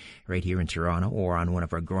Radio, right here in Toronto, or on one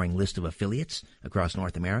of our growing list of affiliates across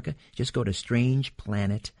North America. Just go to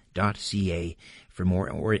strangeplanet.ca for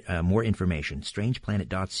more information,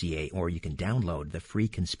 strangeplanet.ca, or you can download the free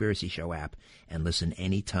Conspiracy Show app and listen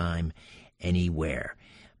anytime, anywhere.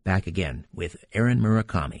 Back again with Aaron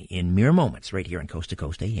Murakami in mere moments right here on Coast to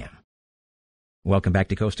Coast AM. Welcome back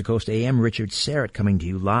to Coast AM. Richard Serrett coming to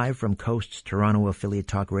you live from Coast's Toronto affiliate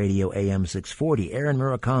talk radio AM 640. Aaron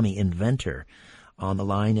Murakami, inventor, on the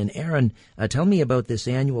line. And Aaron, tell me about this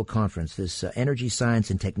annual conference, this Energy Science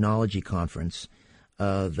and Technology Conference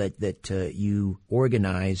that you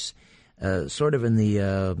organize sort of in the,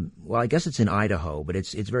 I guess it's in Idaho, but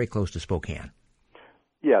it's very close to Spokane.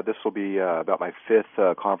 Yeah, this will be about my fifth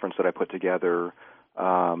conference that I put together.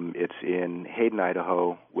 It's in Hayden,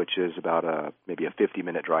 Idaho, which is about maybe a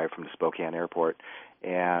 50-minute drive from the Spokane airport.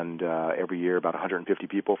 And every year about 150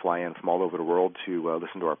 people fly in from all over the world to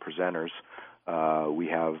listen to our presenters. We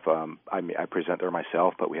have, I present there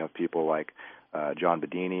myself, but we have people like John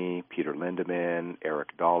Bedini, Peter Lindemann,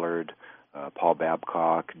 Eric Dollard, Paul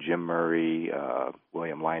Babcock, Jim Murray,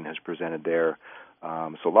 William Lyon has presented there.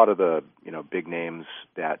 So a lot of the big names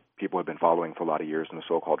that people have been following for a lot of years in the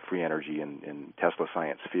so-called free energy and Tesla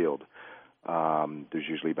science field. There's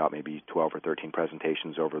usually about maybe 12 or 13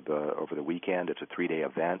 presentations over the weekend. It's a 3-day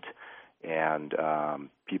event, and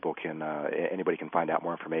anybody can find out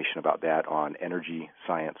more information about that on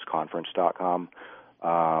EnergyScienceConference.com.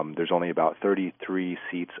 There's only about 33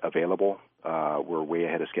 seats available. We're way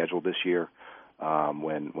ahead of schedule this year.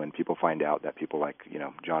 When people find out that people like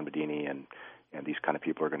John Bedini and these kind of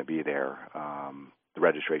people are going to be there, the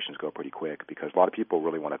registrations go pretty quick because a lot of people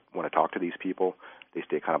really want to talk to these people. They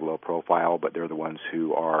stay kind of low profile, but they're the ones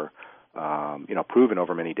who are proven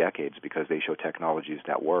over many decades because they show technologies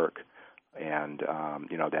that work and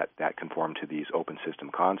that conform to these open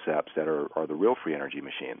system concepts that are the real free energy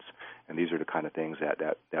machines. And these are the kind of things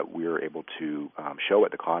that we're able to show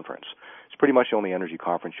at the conference. It's pretty much the only energy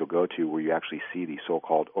conference you'll go to where you actually see these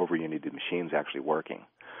so-called over-unity machines actually working.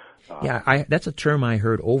 That's a term I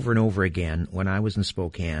heard over and over again when I was in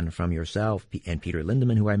Spokane from yourself and Peter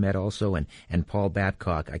Lindemann, who I met also, and Paul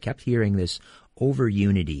Babcock. I kept hearing this over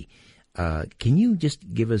unity. Can you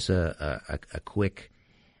just give us a quick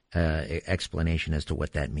explanation as to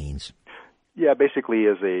what that means? Yeah, basically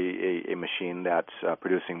is a machine that's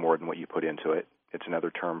producing more than what you put into it. It's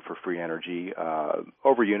another term for free energy.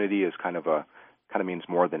 Over unity is kind of means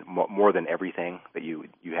more than everything that you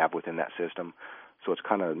have within that system. So it's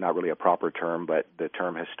kind of not really a proper term, but the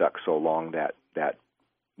term has stuck so long that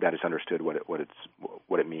is understood what it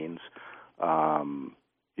means.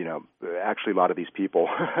 Actually, a lot of these people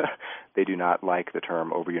they do not like the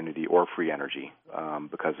term over unity or free energy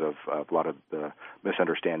because of a lot of the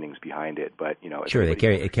misunderstandings behind it. But sure,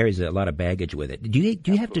 it carries a lot of baggage with it. Do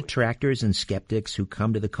you have detractors and skeptics who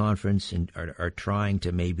come to the conference and are trying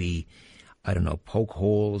to maybe, I don't know, poke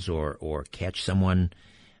holes or catch someone?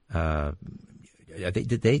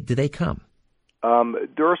 Do they come?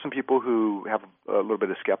 There are some people who have a little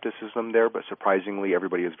bit of skepticism there, but surprisingly,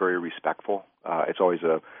 everybody is very respectful. It's always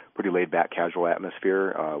a pretty laid-back, casual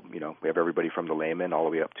atmosphere. We have everybody from the layman all the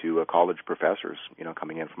way up to college professors,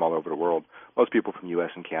 coming in from all over the world. Most people from the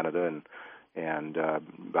U.S. and Canada and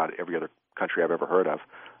about every other country I've ever heard of.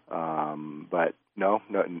 But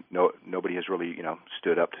nobody has really,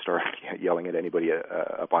 stood up to start yelling at anybody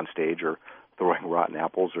up on stage or throwing rotten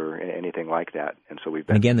apples or anything like that. And so we've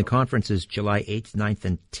been... And again, the conference is July 8th, 9th,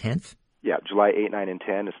 and 10th? Yeah, July 8, 9, and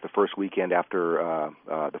 10. It's the first weekend after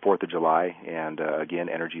the 4th of July. And again,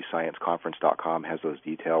 EnergyScienceConference.com has those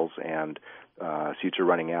details, and seats are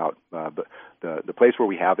running out. But the place where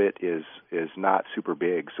we have it is not super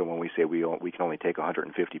big, so when we say we can only take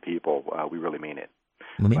 150 people, we really mean it.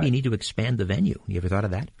 Well, maybe you need to expand the venue. You ever thought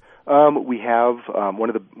of that? We have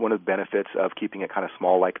one of the benefits of keeping it kind of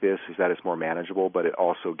small like this is that it's more manageable, but it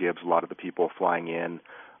also gives a lot of the people flying in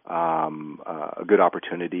a good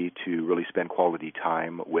opportunity to really spend quality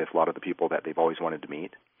time with a lot of the people that they've always wanted to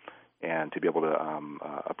meet, and to be able to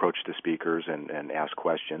approach the speakers and ask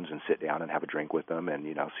questions and sit down and have a drink with them and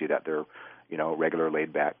see that they're regular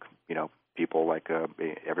laid back people like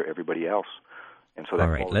everybody else. And so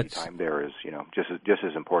that quality time there is, just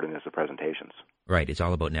as important as the presentations. Right. It's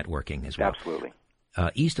all about networking as well. Absolutely.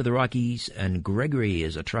 East of the Rockies, and Gregory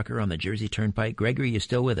is a trucker on the Jersey Turnpike. Gregory, you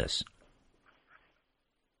still with us?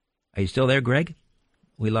 Are you still there, Greg?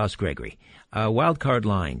 We lost Gregory. Wildcard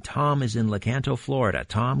line. Tom is in Lecanto, Florida.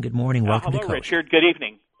 Tom, good morning. Welcome to Coast. Hello, Richard. Good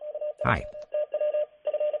evening. Hi.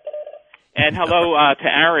 And hello to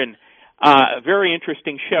Aaron. Very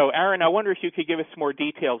interesting show. Aaron, I wonder if you could give us more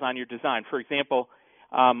details on your design. For example,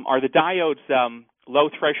 are the diodes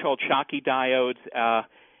low-threshold Schottky diodes?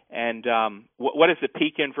 And what is the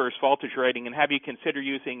peak inverse voltage rating? And have you considered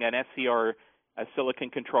using an SCR, a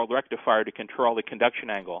silicon-controlled rectifier, to control the conduction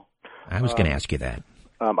angle? I was going to ask you that.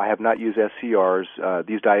 I have not used SCRs.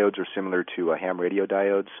 These diodes are similar to ham radio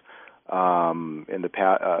diodes.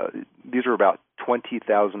 These are about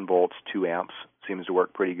 20,000 volts, 2 amps. Seems to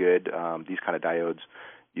work pretty good. These kind of diodes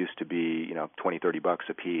used to be, $20-$30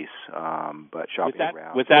 a piece. But shopping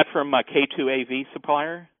around. Was that from a K2AV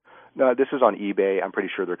supplier? No, this is on eBay. I'm pretty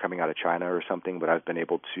sure they're coming out of China or something. But I've been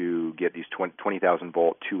able to get these 20,000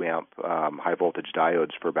 volt, 2 amp high voltage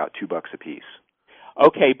diodes for about $2 a piece.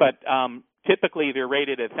 Okay, but typically they're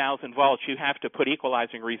rated at 1,000 volts. You have to put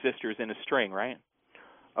equalizing resistors in a string, right?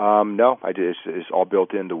 No, it's all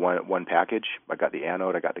built into one package. I got the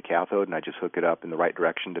anode, I got the cathode, and I just hook it up in the right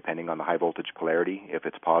direction depending on the high voltage polarity. If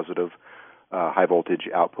it's positive high voltage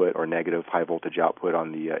output or negative high voltage output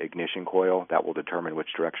on the ignition coil, that will determine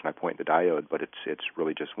which direction I point the diode. But it's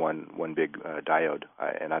really just one big diode,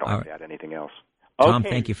 and I don't have to add anything else. Tom,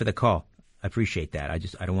 thank you for the call. I appreciate that. I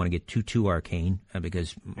don't want to get too arcane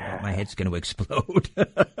because my head's going to explode.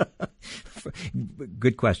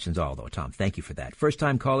 Good questions all, though, Tom. Thank you for that.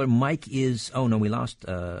 First-time caller, Mike is... Oh, no, we lost...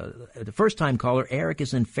 the first-time caller, Eric,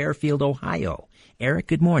 is in Fairfield, Ohio. Eric,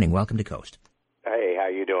 good morning. Welcome to Coast. Hey, how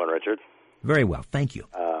you doing, Richard? Very well, thank you.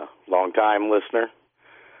 Long-time listener.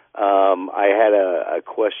 I had a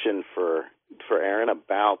question for Aaron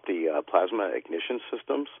about the plasma ignition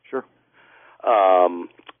systems. Sure. I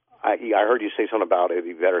heard you say something about it'd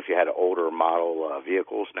be better if you had older model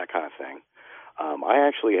vehicles and that kind of thing. I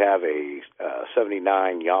actually have a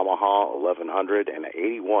 79 Yamaha 1100 and an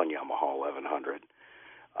 81 Yamaha 1100.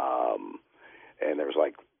 And there's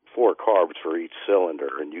like 4 carbs for each cylinder,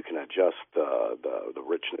 and you can adjust the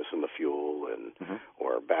richness in the fuel and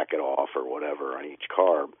or back it off or whatever on each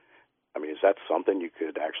carb. I mean, is that something you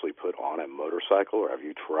could actually put on a motorcycle, or have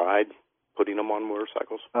you tried putting them on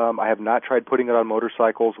motorcycles? I have not tried putting it on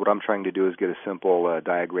motorcycles. What I'm trying to do is get a simple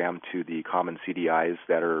diagram to the common CDIs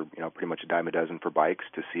that are, pretty much a dime a dozen for bikes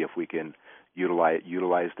to see if we can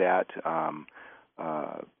utilize that.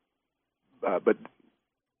 But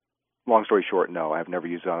long story short, no, I've never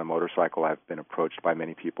used it on a motorcycle. I've been approached by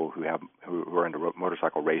many people who are into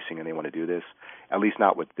motorcycle racing and they want to do this. At least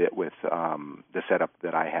not with the setup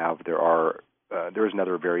that I have. There is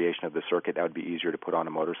another variation of the circuit that would be easier to put on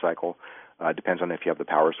a motorcycle. Depends on if you have the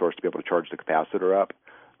power source to be able to charge the capacitor up.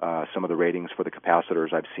 Some of the ratings for the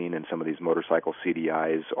capacitors I've seen in some of these motorcycle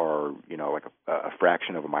CDIs are, like a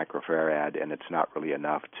fraction of a microfarad, and it's not really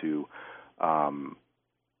enough to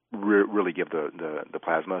really give the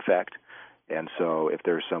plasma effect. And so if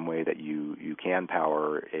there's some way that you can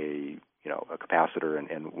power a capacitor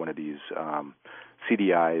and one of these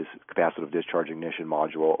CDIs, capacitive discharge ignition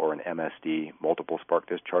module, or an MSD, multiple spark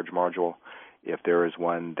discharge module, if there is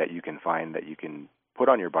one that you can find that you can put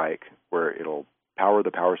on your bike where it'll power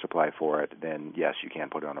the power supply for it, then yes, you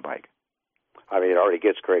can put it on a bike. I mean, it already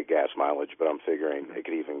gets great gas mileage, but I'm figuring it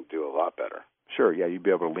could even do a lot better. Sure, yeah, you'd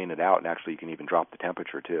be able to lean it out, and actually you can even drop the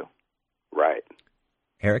temperature too. Right.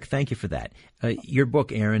 Eric, thank you for that. Your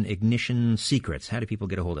book, Aaron, Ignition Secrets, how do people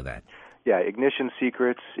get a hold of that? Yeah, Ignition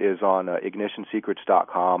Secrets is on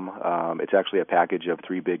ignitionsecrets.com. It's actually a package of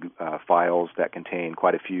 3 big files that contain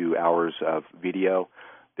quite a few hours of video.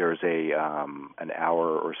 There's an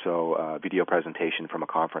hour or so video presentation from a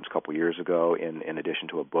conference a couple years ago in addition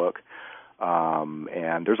to a book.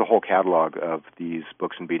 And there's a whole catalog of these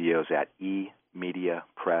books and videos at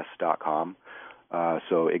emediapress.com.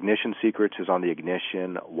 So Ignition Secrets is on the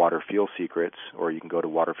Ignition Water Fuel Secrets, or you can go to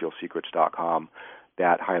waterfuelsecrets.com.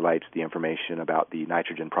 That highlights the information about the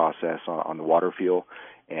nitrogen process on the water fuel.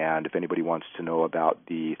 And if anybody wants to know about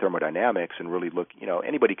the thermodynamics and really look,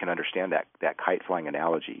 anybody can understand that kite flying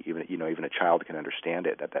analogy. Even a child can understand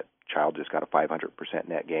it, that child just got a 500%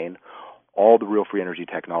 net gain. All the real free energy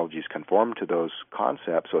technologies conform to those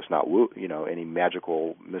concepts, so it's not any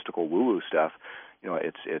magical, mystical woo-woo stuff.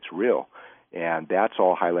 It's real. And that's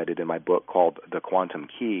all highlighted in my book called The Quantum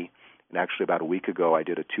Key. And actually about a week ago, I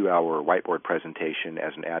did a 2-hour whiteboard presentation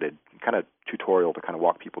as an added kind of tutorial to kind of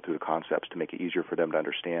walk people through the concepts to make it easier for them to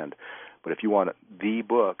understand. But if you want the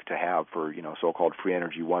book to have for, so-called Free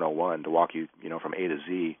Energy 101 to walk you, from A to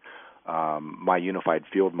Z, my unified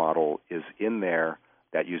field model is in there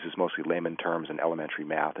that uses mostly layman terms and elementary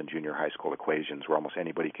math and junior high school equations where almost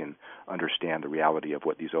anybody can understand the reality of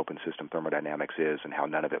what these open system thermodynamics is and how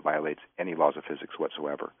none of it violates any laws of physics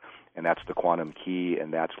whatsoever. And that's the Quantum Key,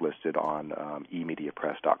 and that's listed on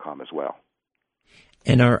emediapress.com as well.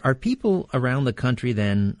 And are people around the country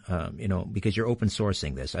then, because you're open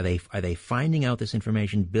sourcing this, are they finding out this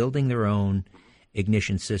information, building their own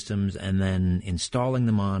ignition systems, and then installing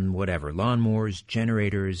them on whatever, lawnmowers,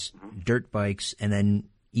 generators, dirt bikes, and then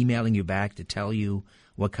emailing you back to tell you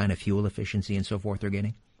what kind of fuel efficiency and so forth they're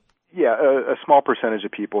getting? Yeah, a small percentage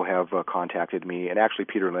of people have contacted me, and actually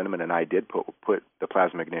Peter Lindemann and I did put the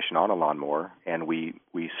plasma ignition on a lawnmower, and we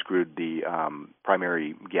screwed the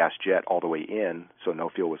primary gas jet all the way in, so no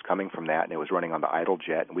fuel was coming from that, and it was running on the idle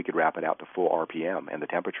jet, and we could wrap it out to full RPM, and the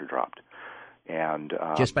temperature dropped. And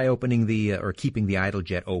just by opening or keeping the idle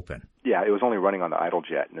jet open? Yeah, it was only running on the idle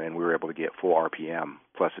jet, and then we were able to get full RPM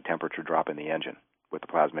plus a temperature drop in the engine with the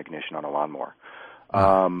plasma ignition on a lawnmower.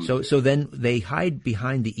 So then they hide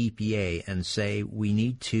behind the EPA and say we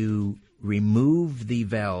need to remove the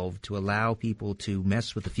valve to allow people to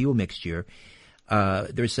mess with the fuel mixture.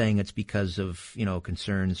 They're saying it's because of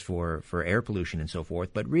concerns for air pollution and so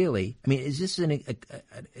forth. But really, I mean, is this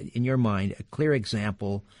in your mind a clear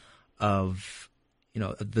example of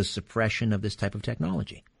the suppression of this type of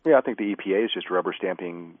technology? Yeah, I think the EPA is just rubber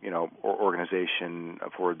stamping organization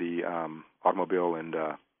for the automobile and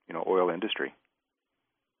oil industry.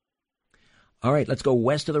 All right, let's go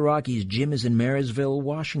west of the Rockies. Jim is in Marysville,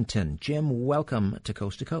 Washington. Jim, welcome to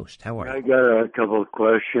Coast to Coast. How are you? I got a couple of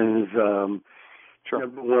questions. Sure.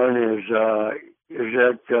 Number one is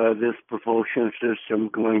that this propulsion system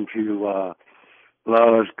going to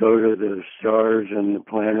allow us to go to the stars and the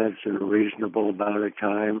planets in a reasonable amount of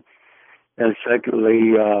time? And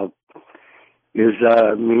secondly, does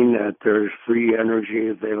that mean that there's free energy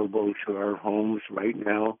available to our homes right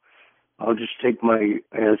now? I'll just take my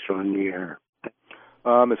answer on the air.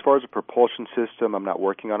 As far as a propulsion system, I'm not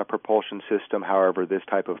working on a propulsion system. However, this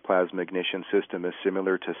type of plasma ignition system is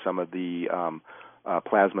similar to some of the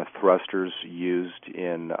plasma thrusters used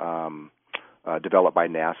in developed by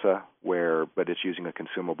NASA, but it's using a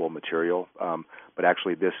consumable material. But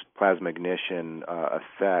actually, this plasma ignition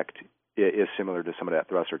effect is similar to some of that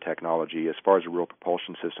thruster technology. As far as a real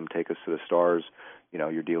propulsion system take us to the stars,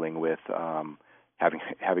 you're dealing with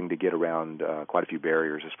having to get around quite a few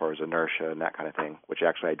barriers as far as inertia and that kind of thing, which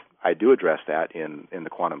actually I do address that in the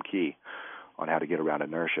quantum key on how to get around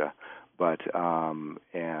inertia. But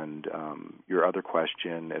your other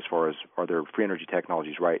question, as far as are there free energy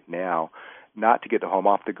technologies right now, not to get the home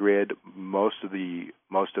off the grid. Most of the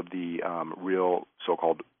real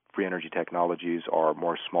so-called free energy technologies are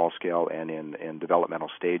more small scale and in developmental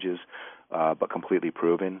stages, but completely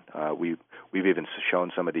proven. We've even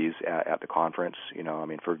shown some of these at the conference.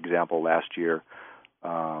 For example, last year,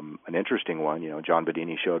 an interesting one. John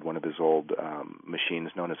Bedini showed one of his old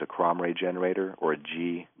machines known as a Crom ray generator or a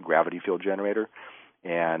G gravity field generator.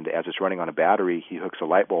 And as it's running on a battery, he hooks a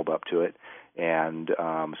light bulb up to it. And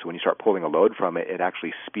so when you start pulling a load from it, it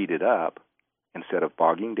actually speeded up instead of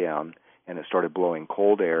bogging down, and it started blowing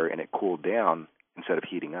cold air, and it cooled down instead of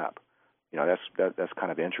heating up. That's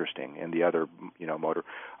kind of interesting. And the other, motor,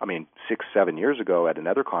 6-7 years ago at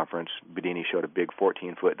another conference, Bedini showed a big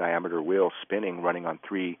 14-foot diameter wheel spinning, running on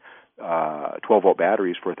three 12-volt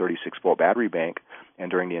batteries for a 36-volt battery bank. And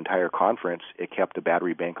during the entire conference, it kept the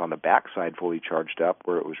battery bank on the backside fully charged up,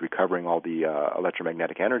 where it was recovering all the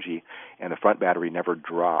electromagnetic energy, and the front battery never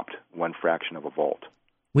dropped 1 fraction of a volt.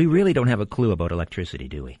 We really don't have a clue about electricity,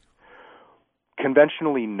 do we?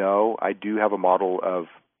 Conventionally, no. I do have a model of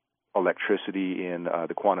electricity in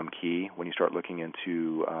the quantum key when you start looking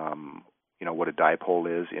into what a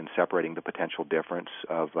dipole is in separating the potential difference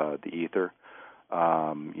of the ether.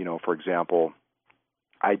 For example,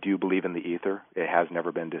 I do believe in the ether. It has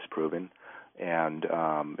never been disproven. And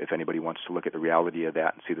if anybody wants to look at the reality of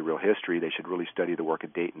that and see the real history, they should really study the work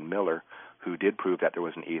of Dayton Miller, who did prove that there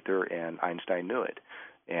was an ether, and Einstein knew it.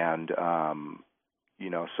 And,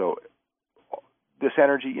 so this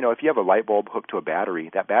energy, if you have a light bulb hooked to a battery,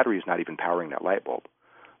 that battery is not even powering that light bulb.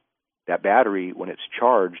 That battery, when it's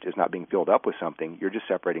charged, is not being filled up with something. You're just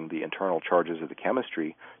separating the internal charges of the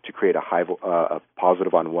chemistry to create a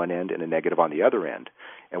positive on one end and a negative on the other end.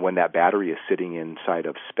 And when that battery is sitting inside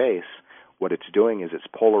of space, what it's doing is it's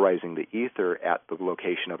polarizing the ether at the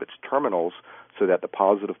location of its terminals so that the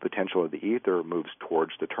positive potential of the ether moves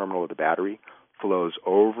towards the terminal of the battery, flows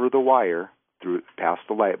over the wire through past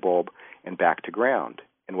the light bulb and back to ground.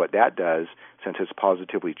 And what that does, since it's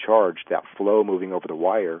positively charged, that flow moving over the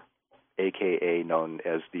wire, aka known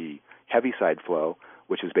as the heaviside flow,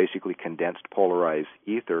 which is basically condensed polarized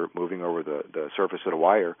ether moving over the surface of the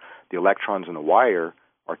wire, the electrons in the wire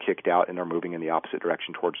are kicked out and are moving in the opposite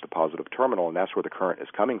direction towards the positive terminal, and that's where the current is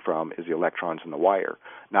coming from, is the electrons in the wire,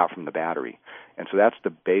 not from the battery. And so that's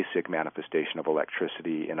the basic manifestation of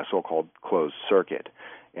electricity in a so-called closed circuit.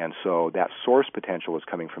 And so that source potential is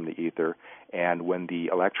coming from the ether, and when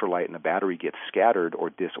the electrolyte in the battery gets scattered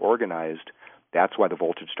or disorganized, that's why the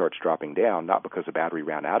voltage starts dropping down, not because the battery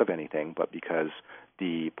ran out of anything, but because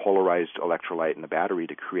the polarized electrolyte in the battery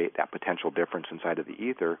to create that potential difference inside of the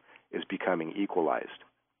ether is becoming equalized.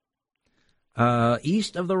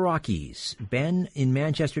 East of the Rockies, Ben in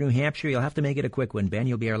Manchester, New Hampshire. You'll have to make it a quick one, Ben.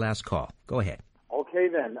 You'll be our last call. Go ahead. Okay,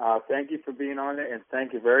 then. Thank you for being on it, and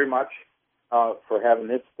thank you very much for having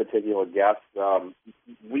this particular guest.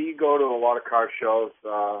 We go to a lot of car shows.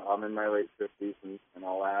 I'm in my late 50s and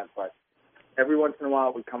all that, but every once in a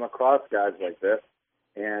while we come across guys like this,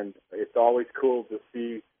 and it's always cool to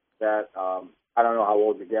see that. I don't know how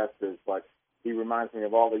old the guest is, but he reminds me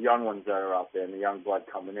of all the young ones that are out there and the young blood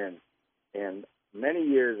coming in. And many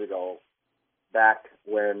years ago, back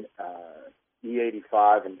when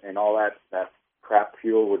E85 and all that crap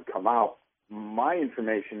fuel would come out, my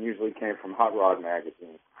information usually came from Hot Rod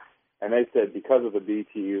magazine. And they said because of the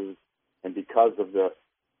BTUs and because of the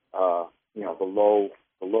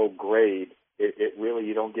low grade, it really,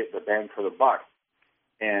 you don't get the bang for the buck.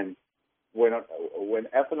 And when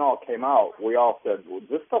ethanol came out, we all said, well,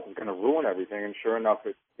 this stuff is going to ruin everything, and sure enough,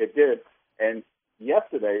 it did. And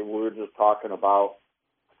yesterday, we were just talking about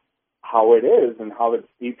how it is and how the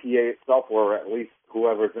EPA itself, or at least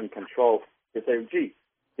whoever's in control, they say, gee,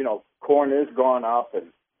 corn is going up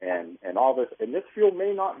and all this, and this fuel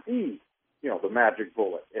may not be, the magic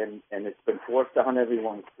bullet, and it's been forced down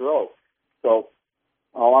everyone's throat. So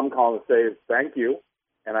all I'm calling to say is thank you,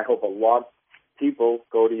 and I hope a lot of people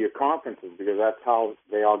go to your conferences, because that's how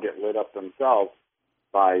they all get lit up themselves,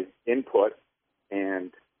 by input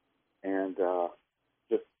and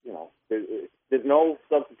just, there's no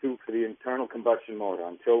substitute for the internal combustion motor.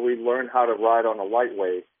 Until we learn how to ride on a light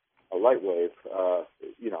wave,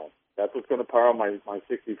 that's what's going to power my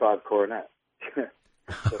 65 Coronet.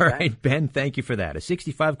 All right, Ben, thank you for that. A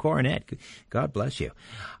 65 Coronet. God bless you.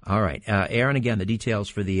 All right. Aaron, again, the details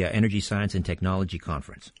for the Energy Science and Technology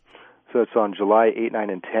Conference. So it's on July 8, 9,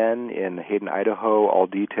 and 10 in Hayden, Idaho. All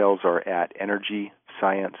details are at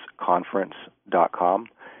EnergyScienceConference.com.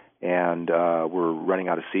 And we're running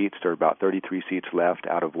out of seats. There are about 33 seats left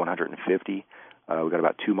out of 150. We've got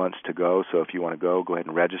about 2 months to go, so if you want to go ahead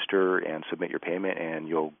and register and submit your payment, and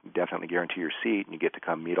you'll definitely guarantee your seat, and you get to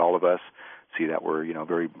come meet all of us, see that we're,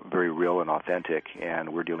 very, very real and authentic,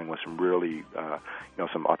 and we're dealing with some really,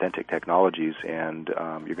 some authentic technologies, and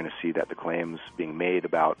you're going to see that the claims being made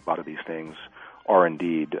about a lot of these things are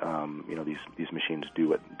indeed, these machines do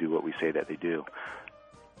what we say that they do.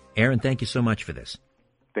 Aaron, thank you so much for this.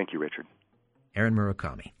 Thank you, Richard. Aaron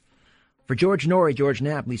Murakami. For George Norrie, George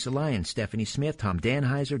Knapp, Lisa Lyons, Stephanie Smith, Tom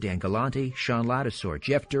Danheiser, Dan Galante, Sean Ladisor,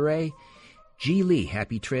 Jeff Duray, G. Lee,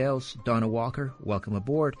 Happy Trails, Donna Walker, welcome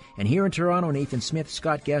aboard. And here in Toronto, Nathan Smith,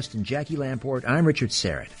 Scott Guest, and Jackie Lamport, I'm Richard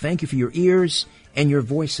Serrett. Thank you for your ears and your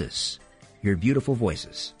voices, your beautiful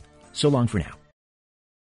voices. So long for now.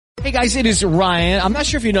 Hey guys, it is Ryan. I'm not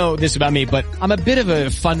sure if you know this about me, but I'm a bit of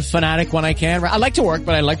a fun fanatic when I can. I like to work,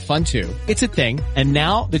 but I like fun too. It's a thing. And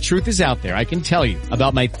now the truth is out there. I can tell you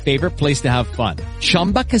about my favorite place to have fun.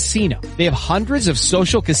 Chumba Casino. They have hundreds of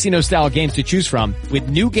social casino style games to choose from, with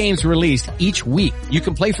new games released each week. You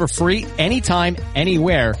can play for free anytime,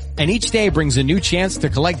 anywhere. And each day brings a new chance to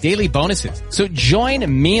collect daily bonuses. So join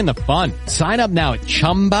me in the fun. Sign up now at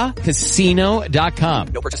ChumbaCasino.com.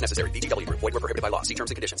 No purchase necessary. VGW Group. Void where prohibited by law. See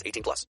terms and conditions. 18+.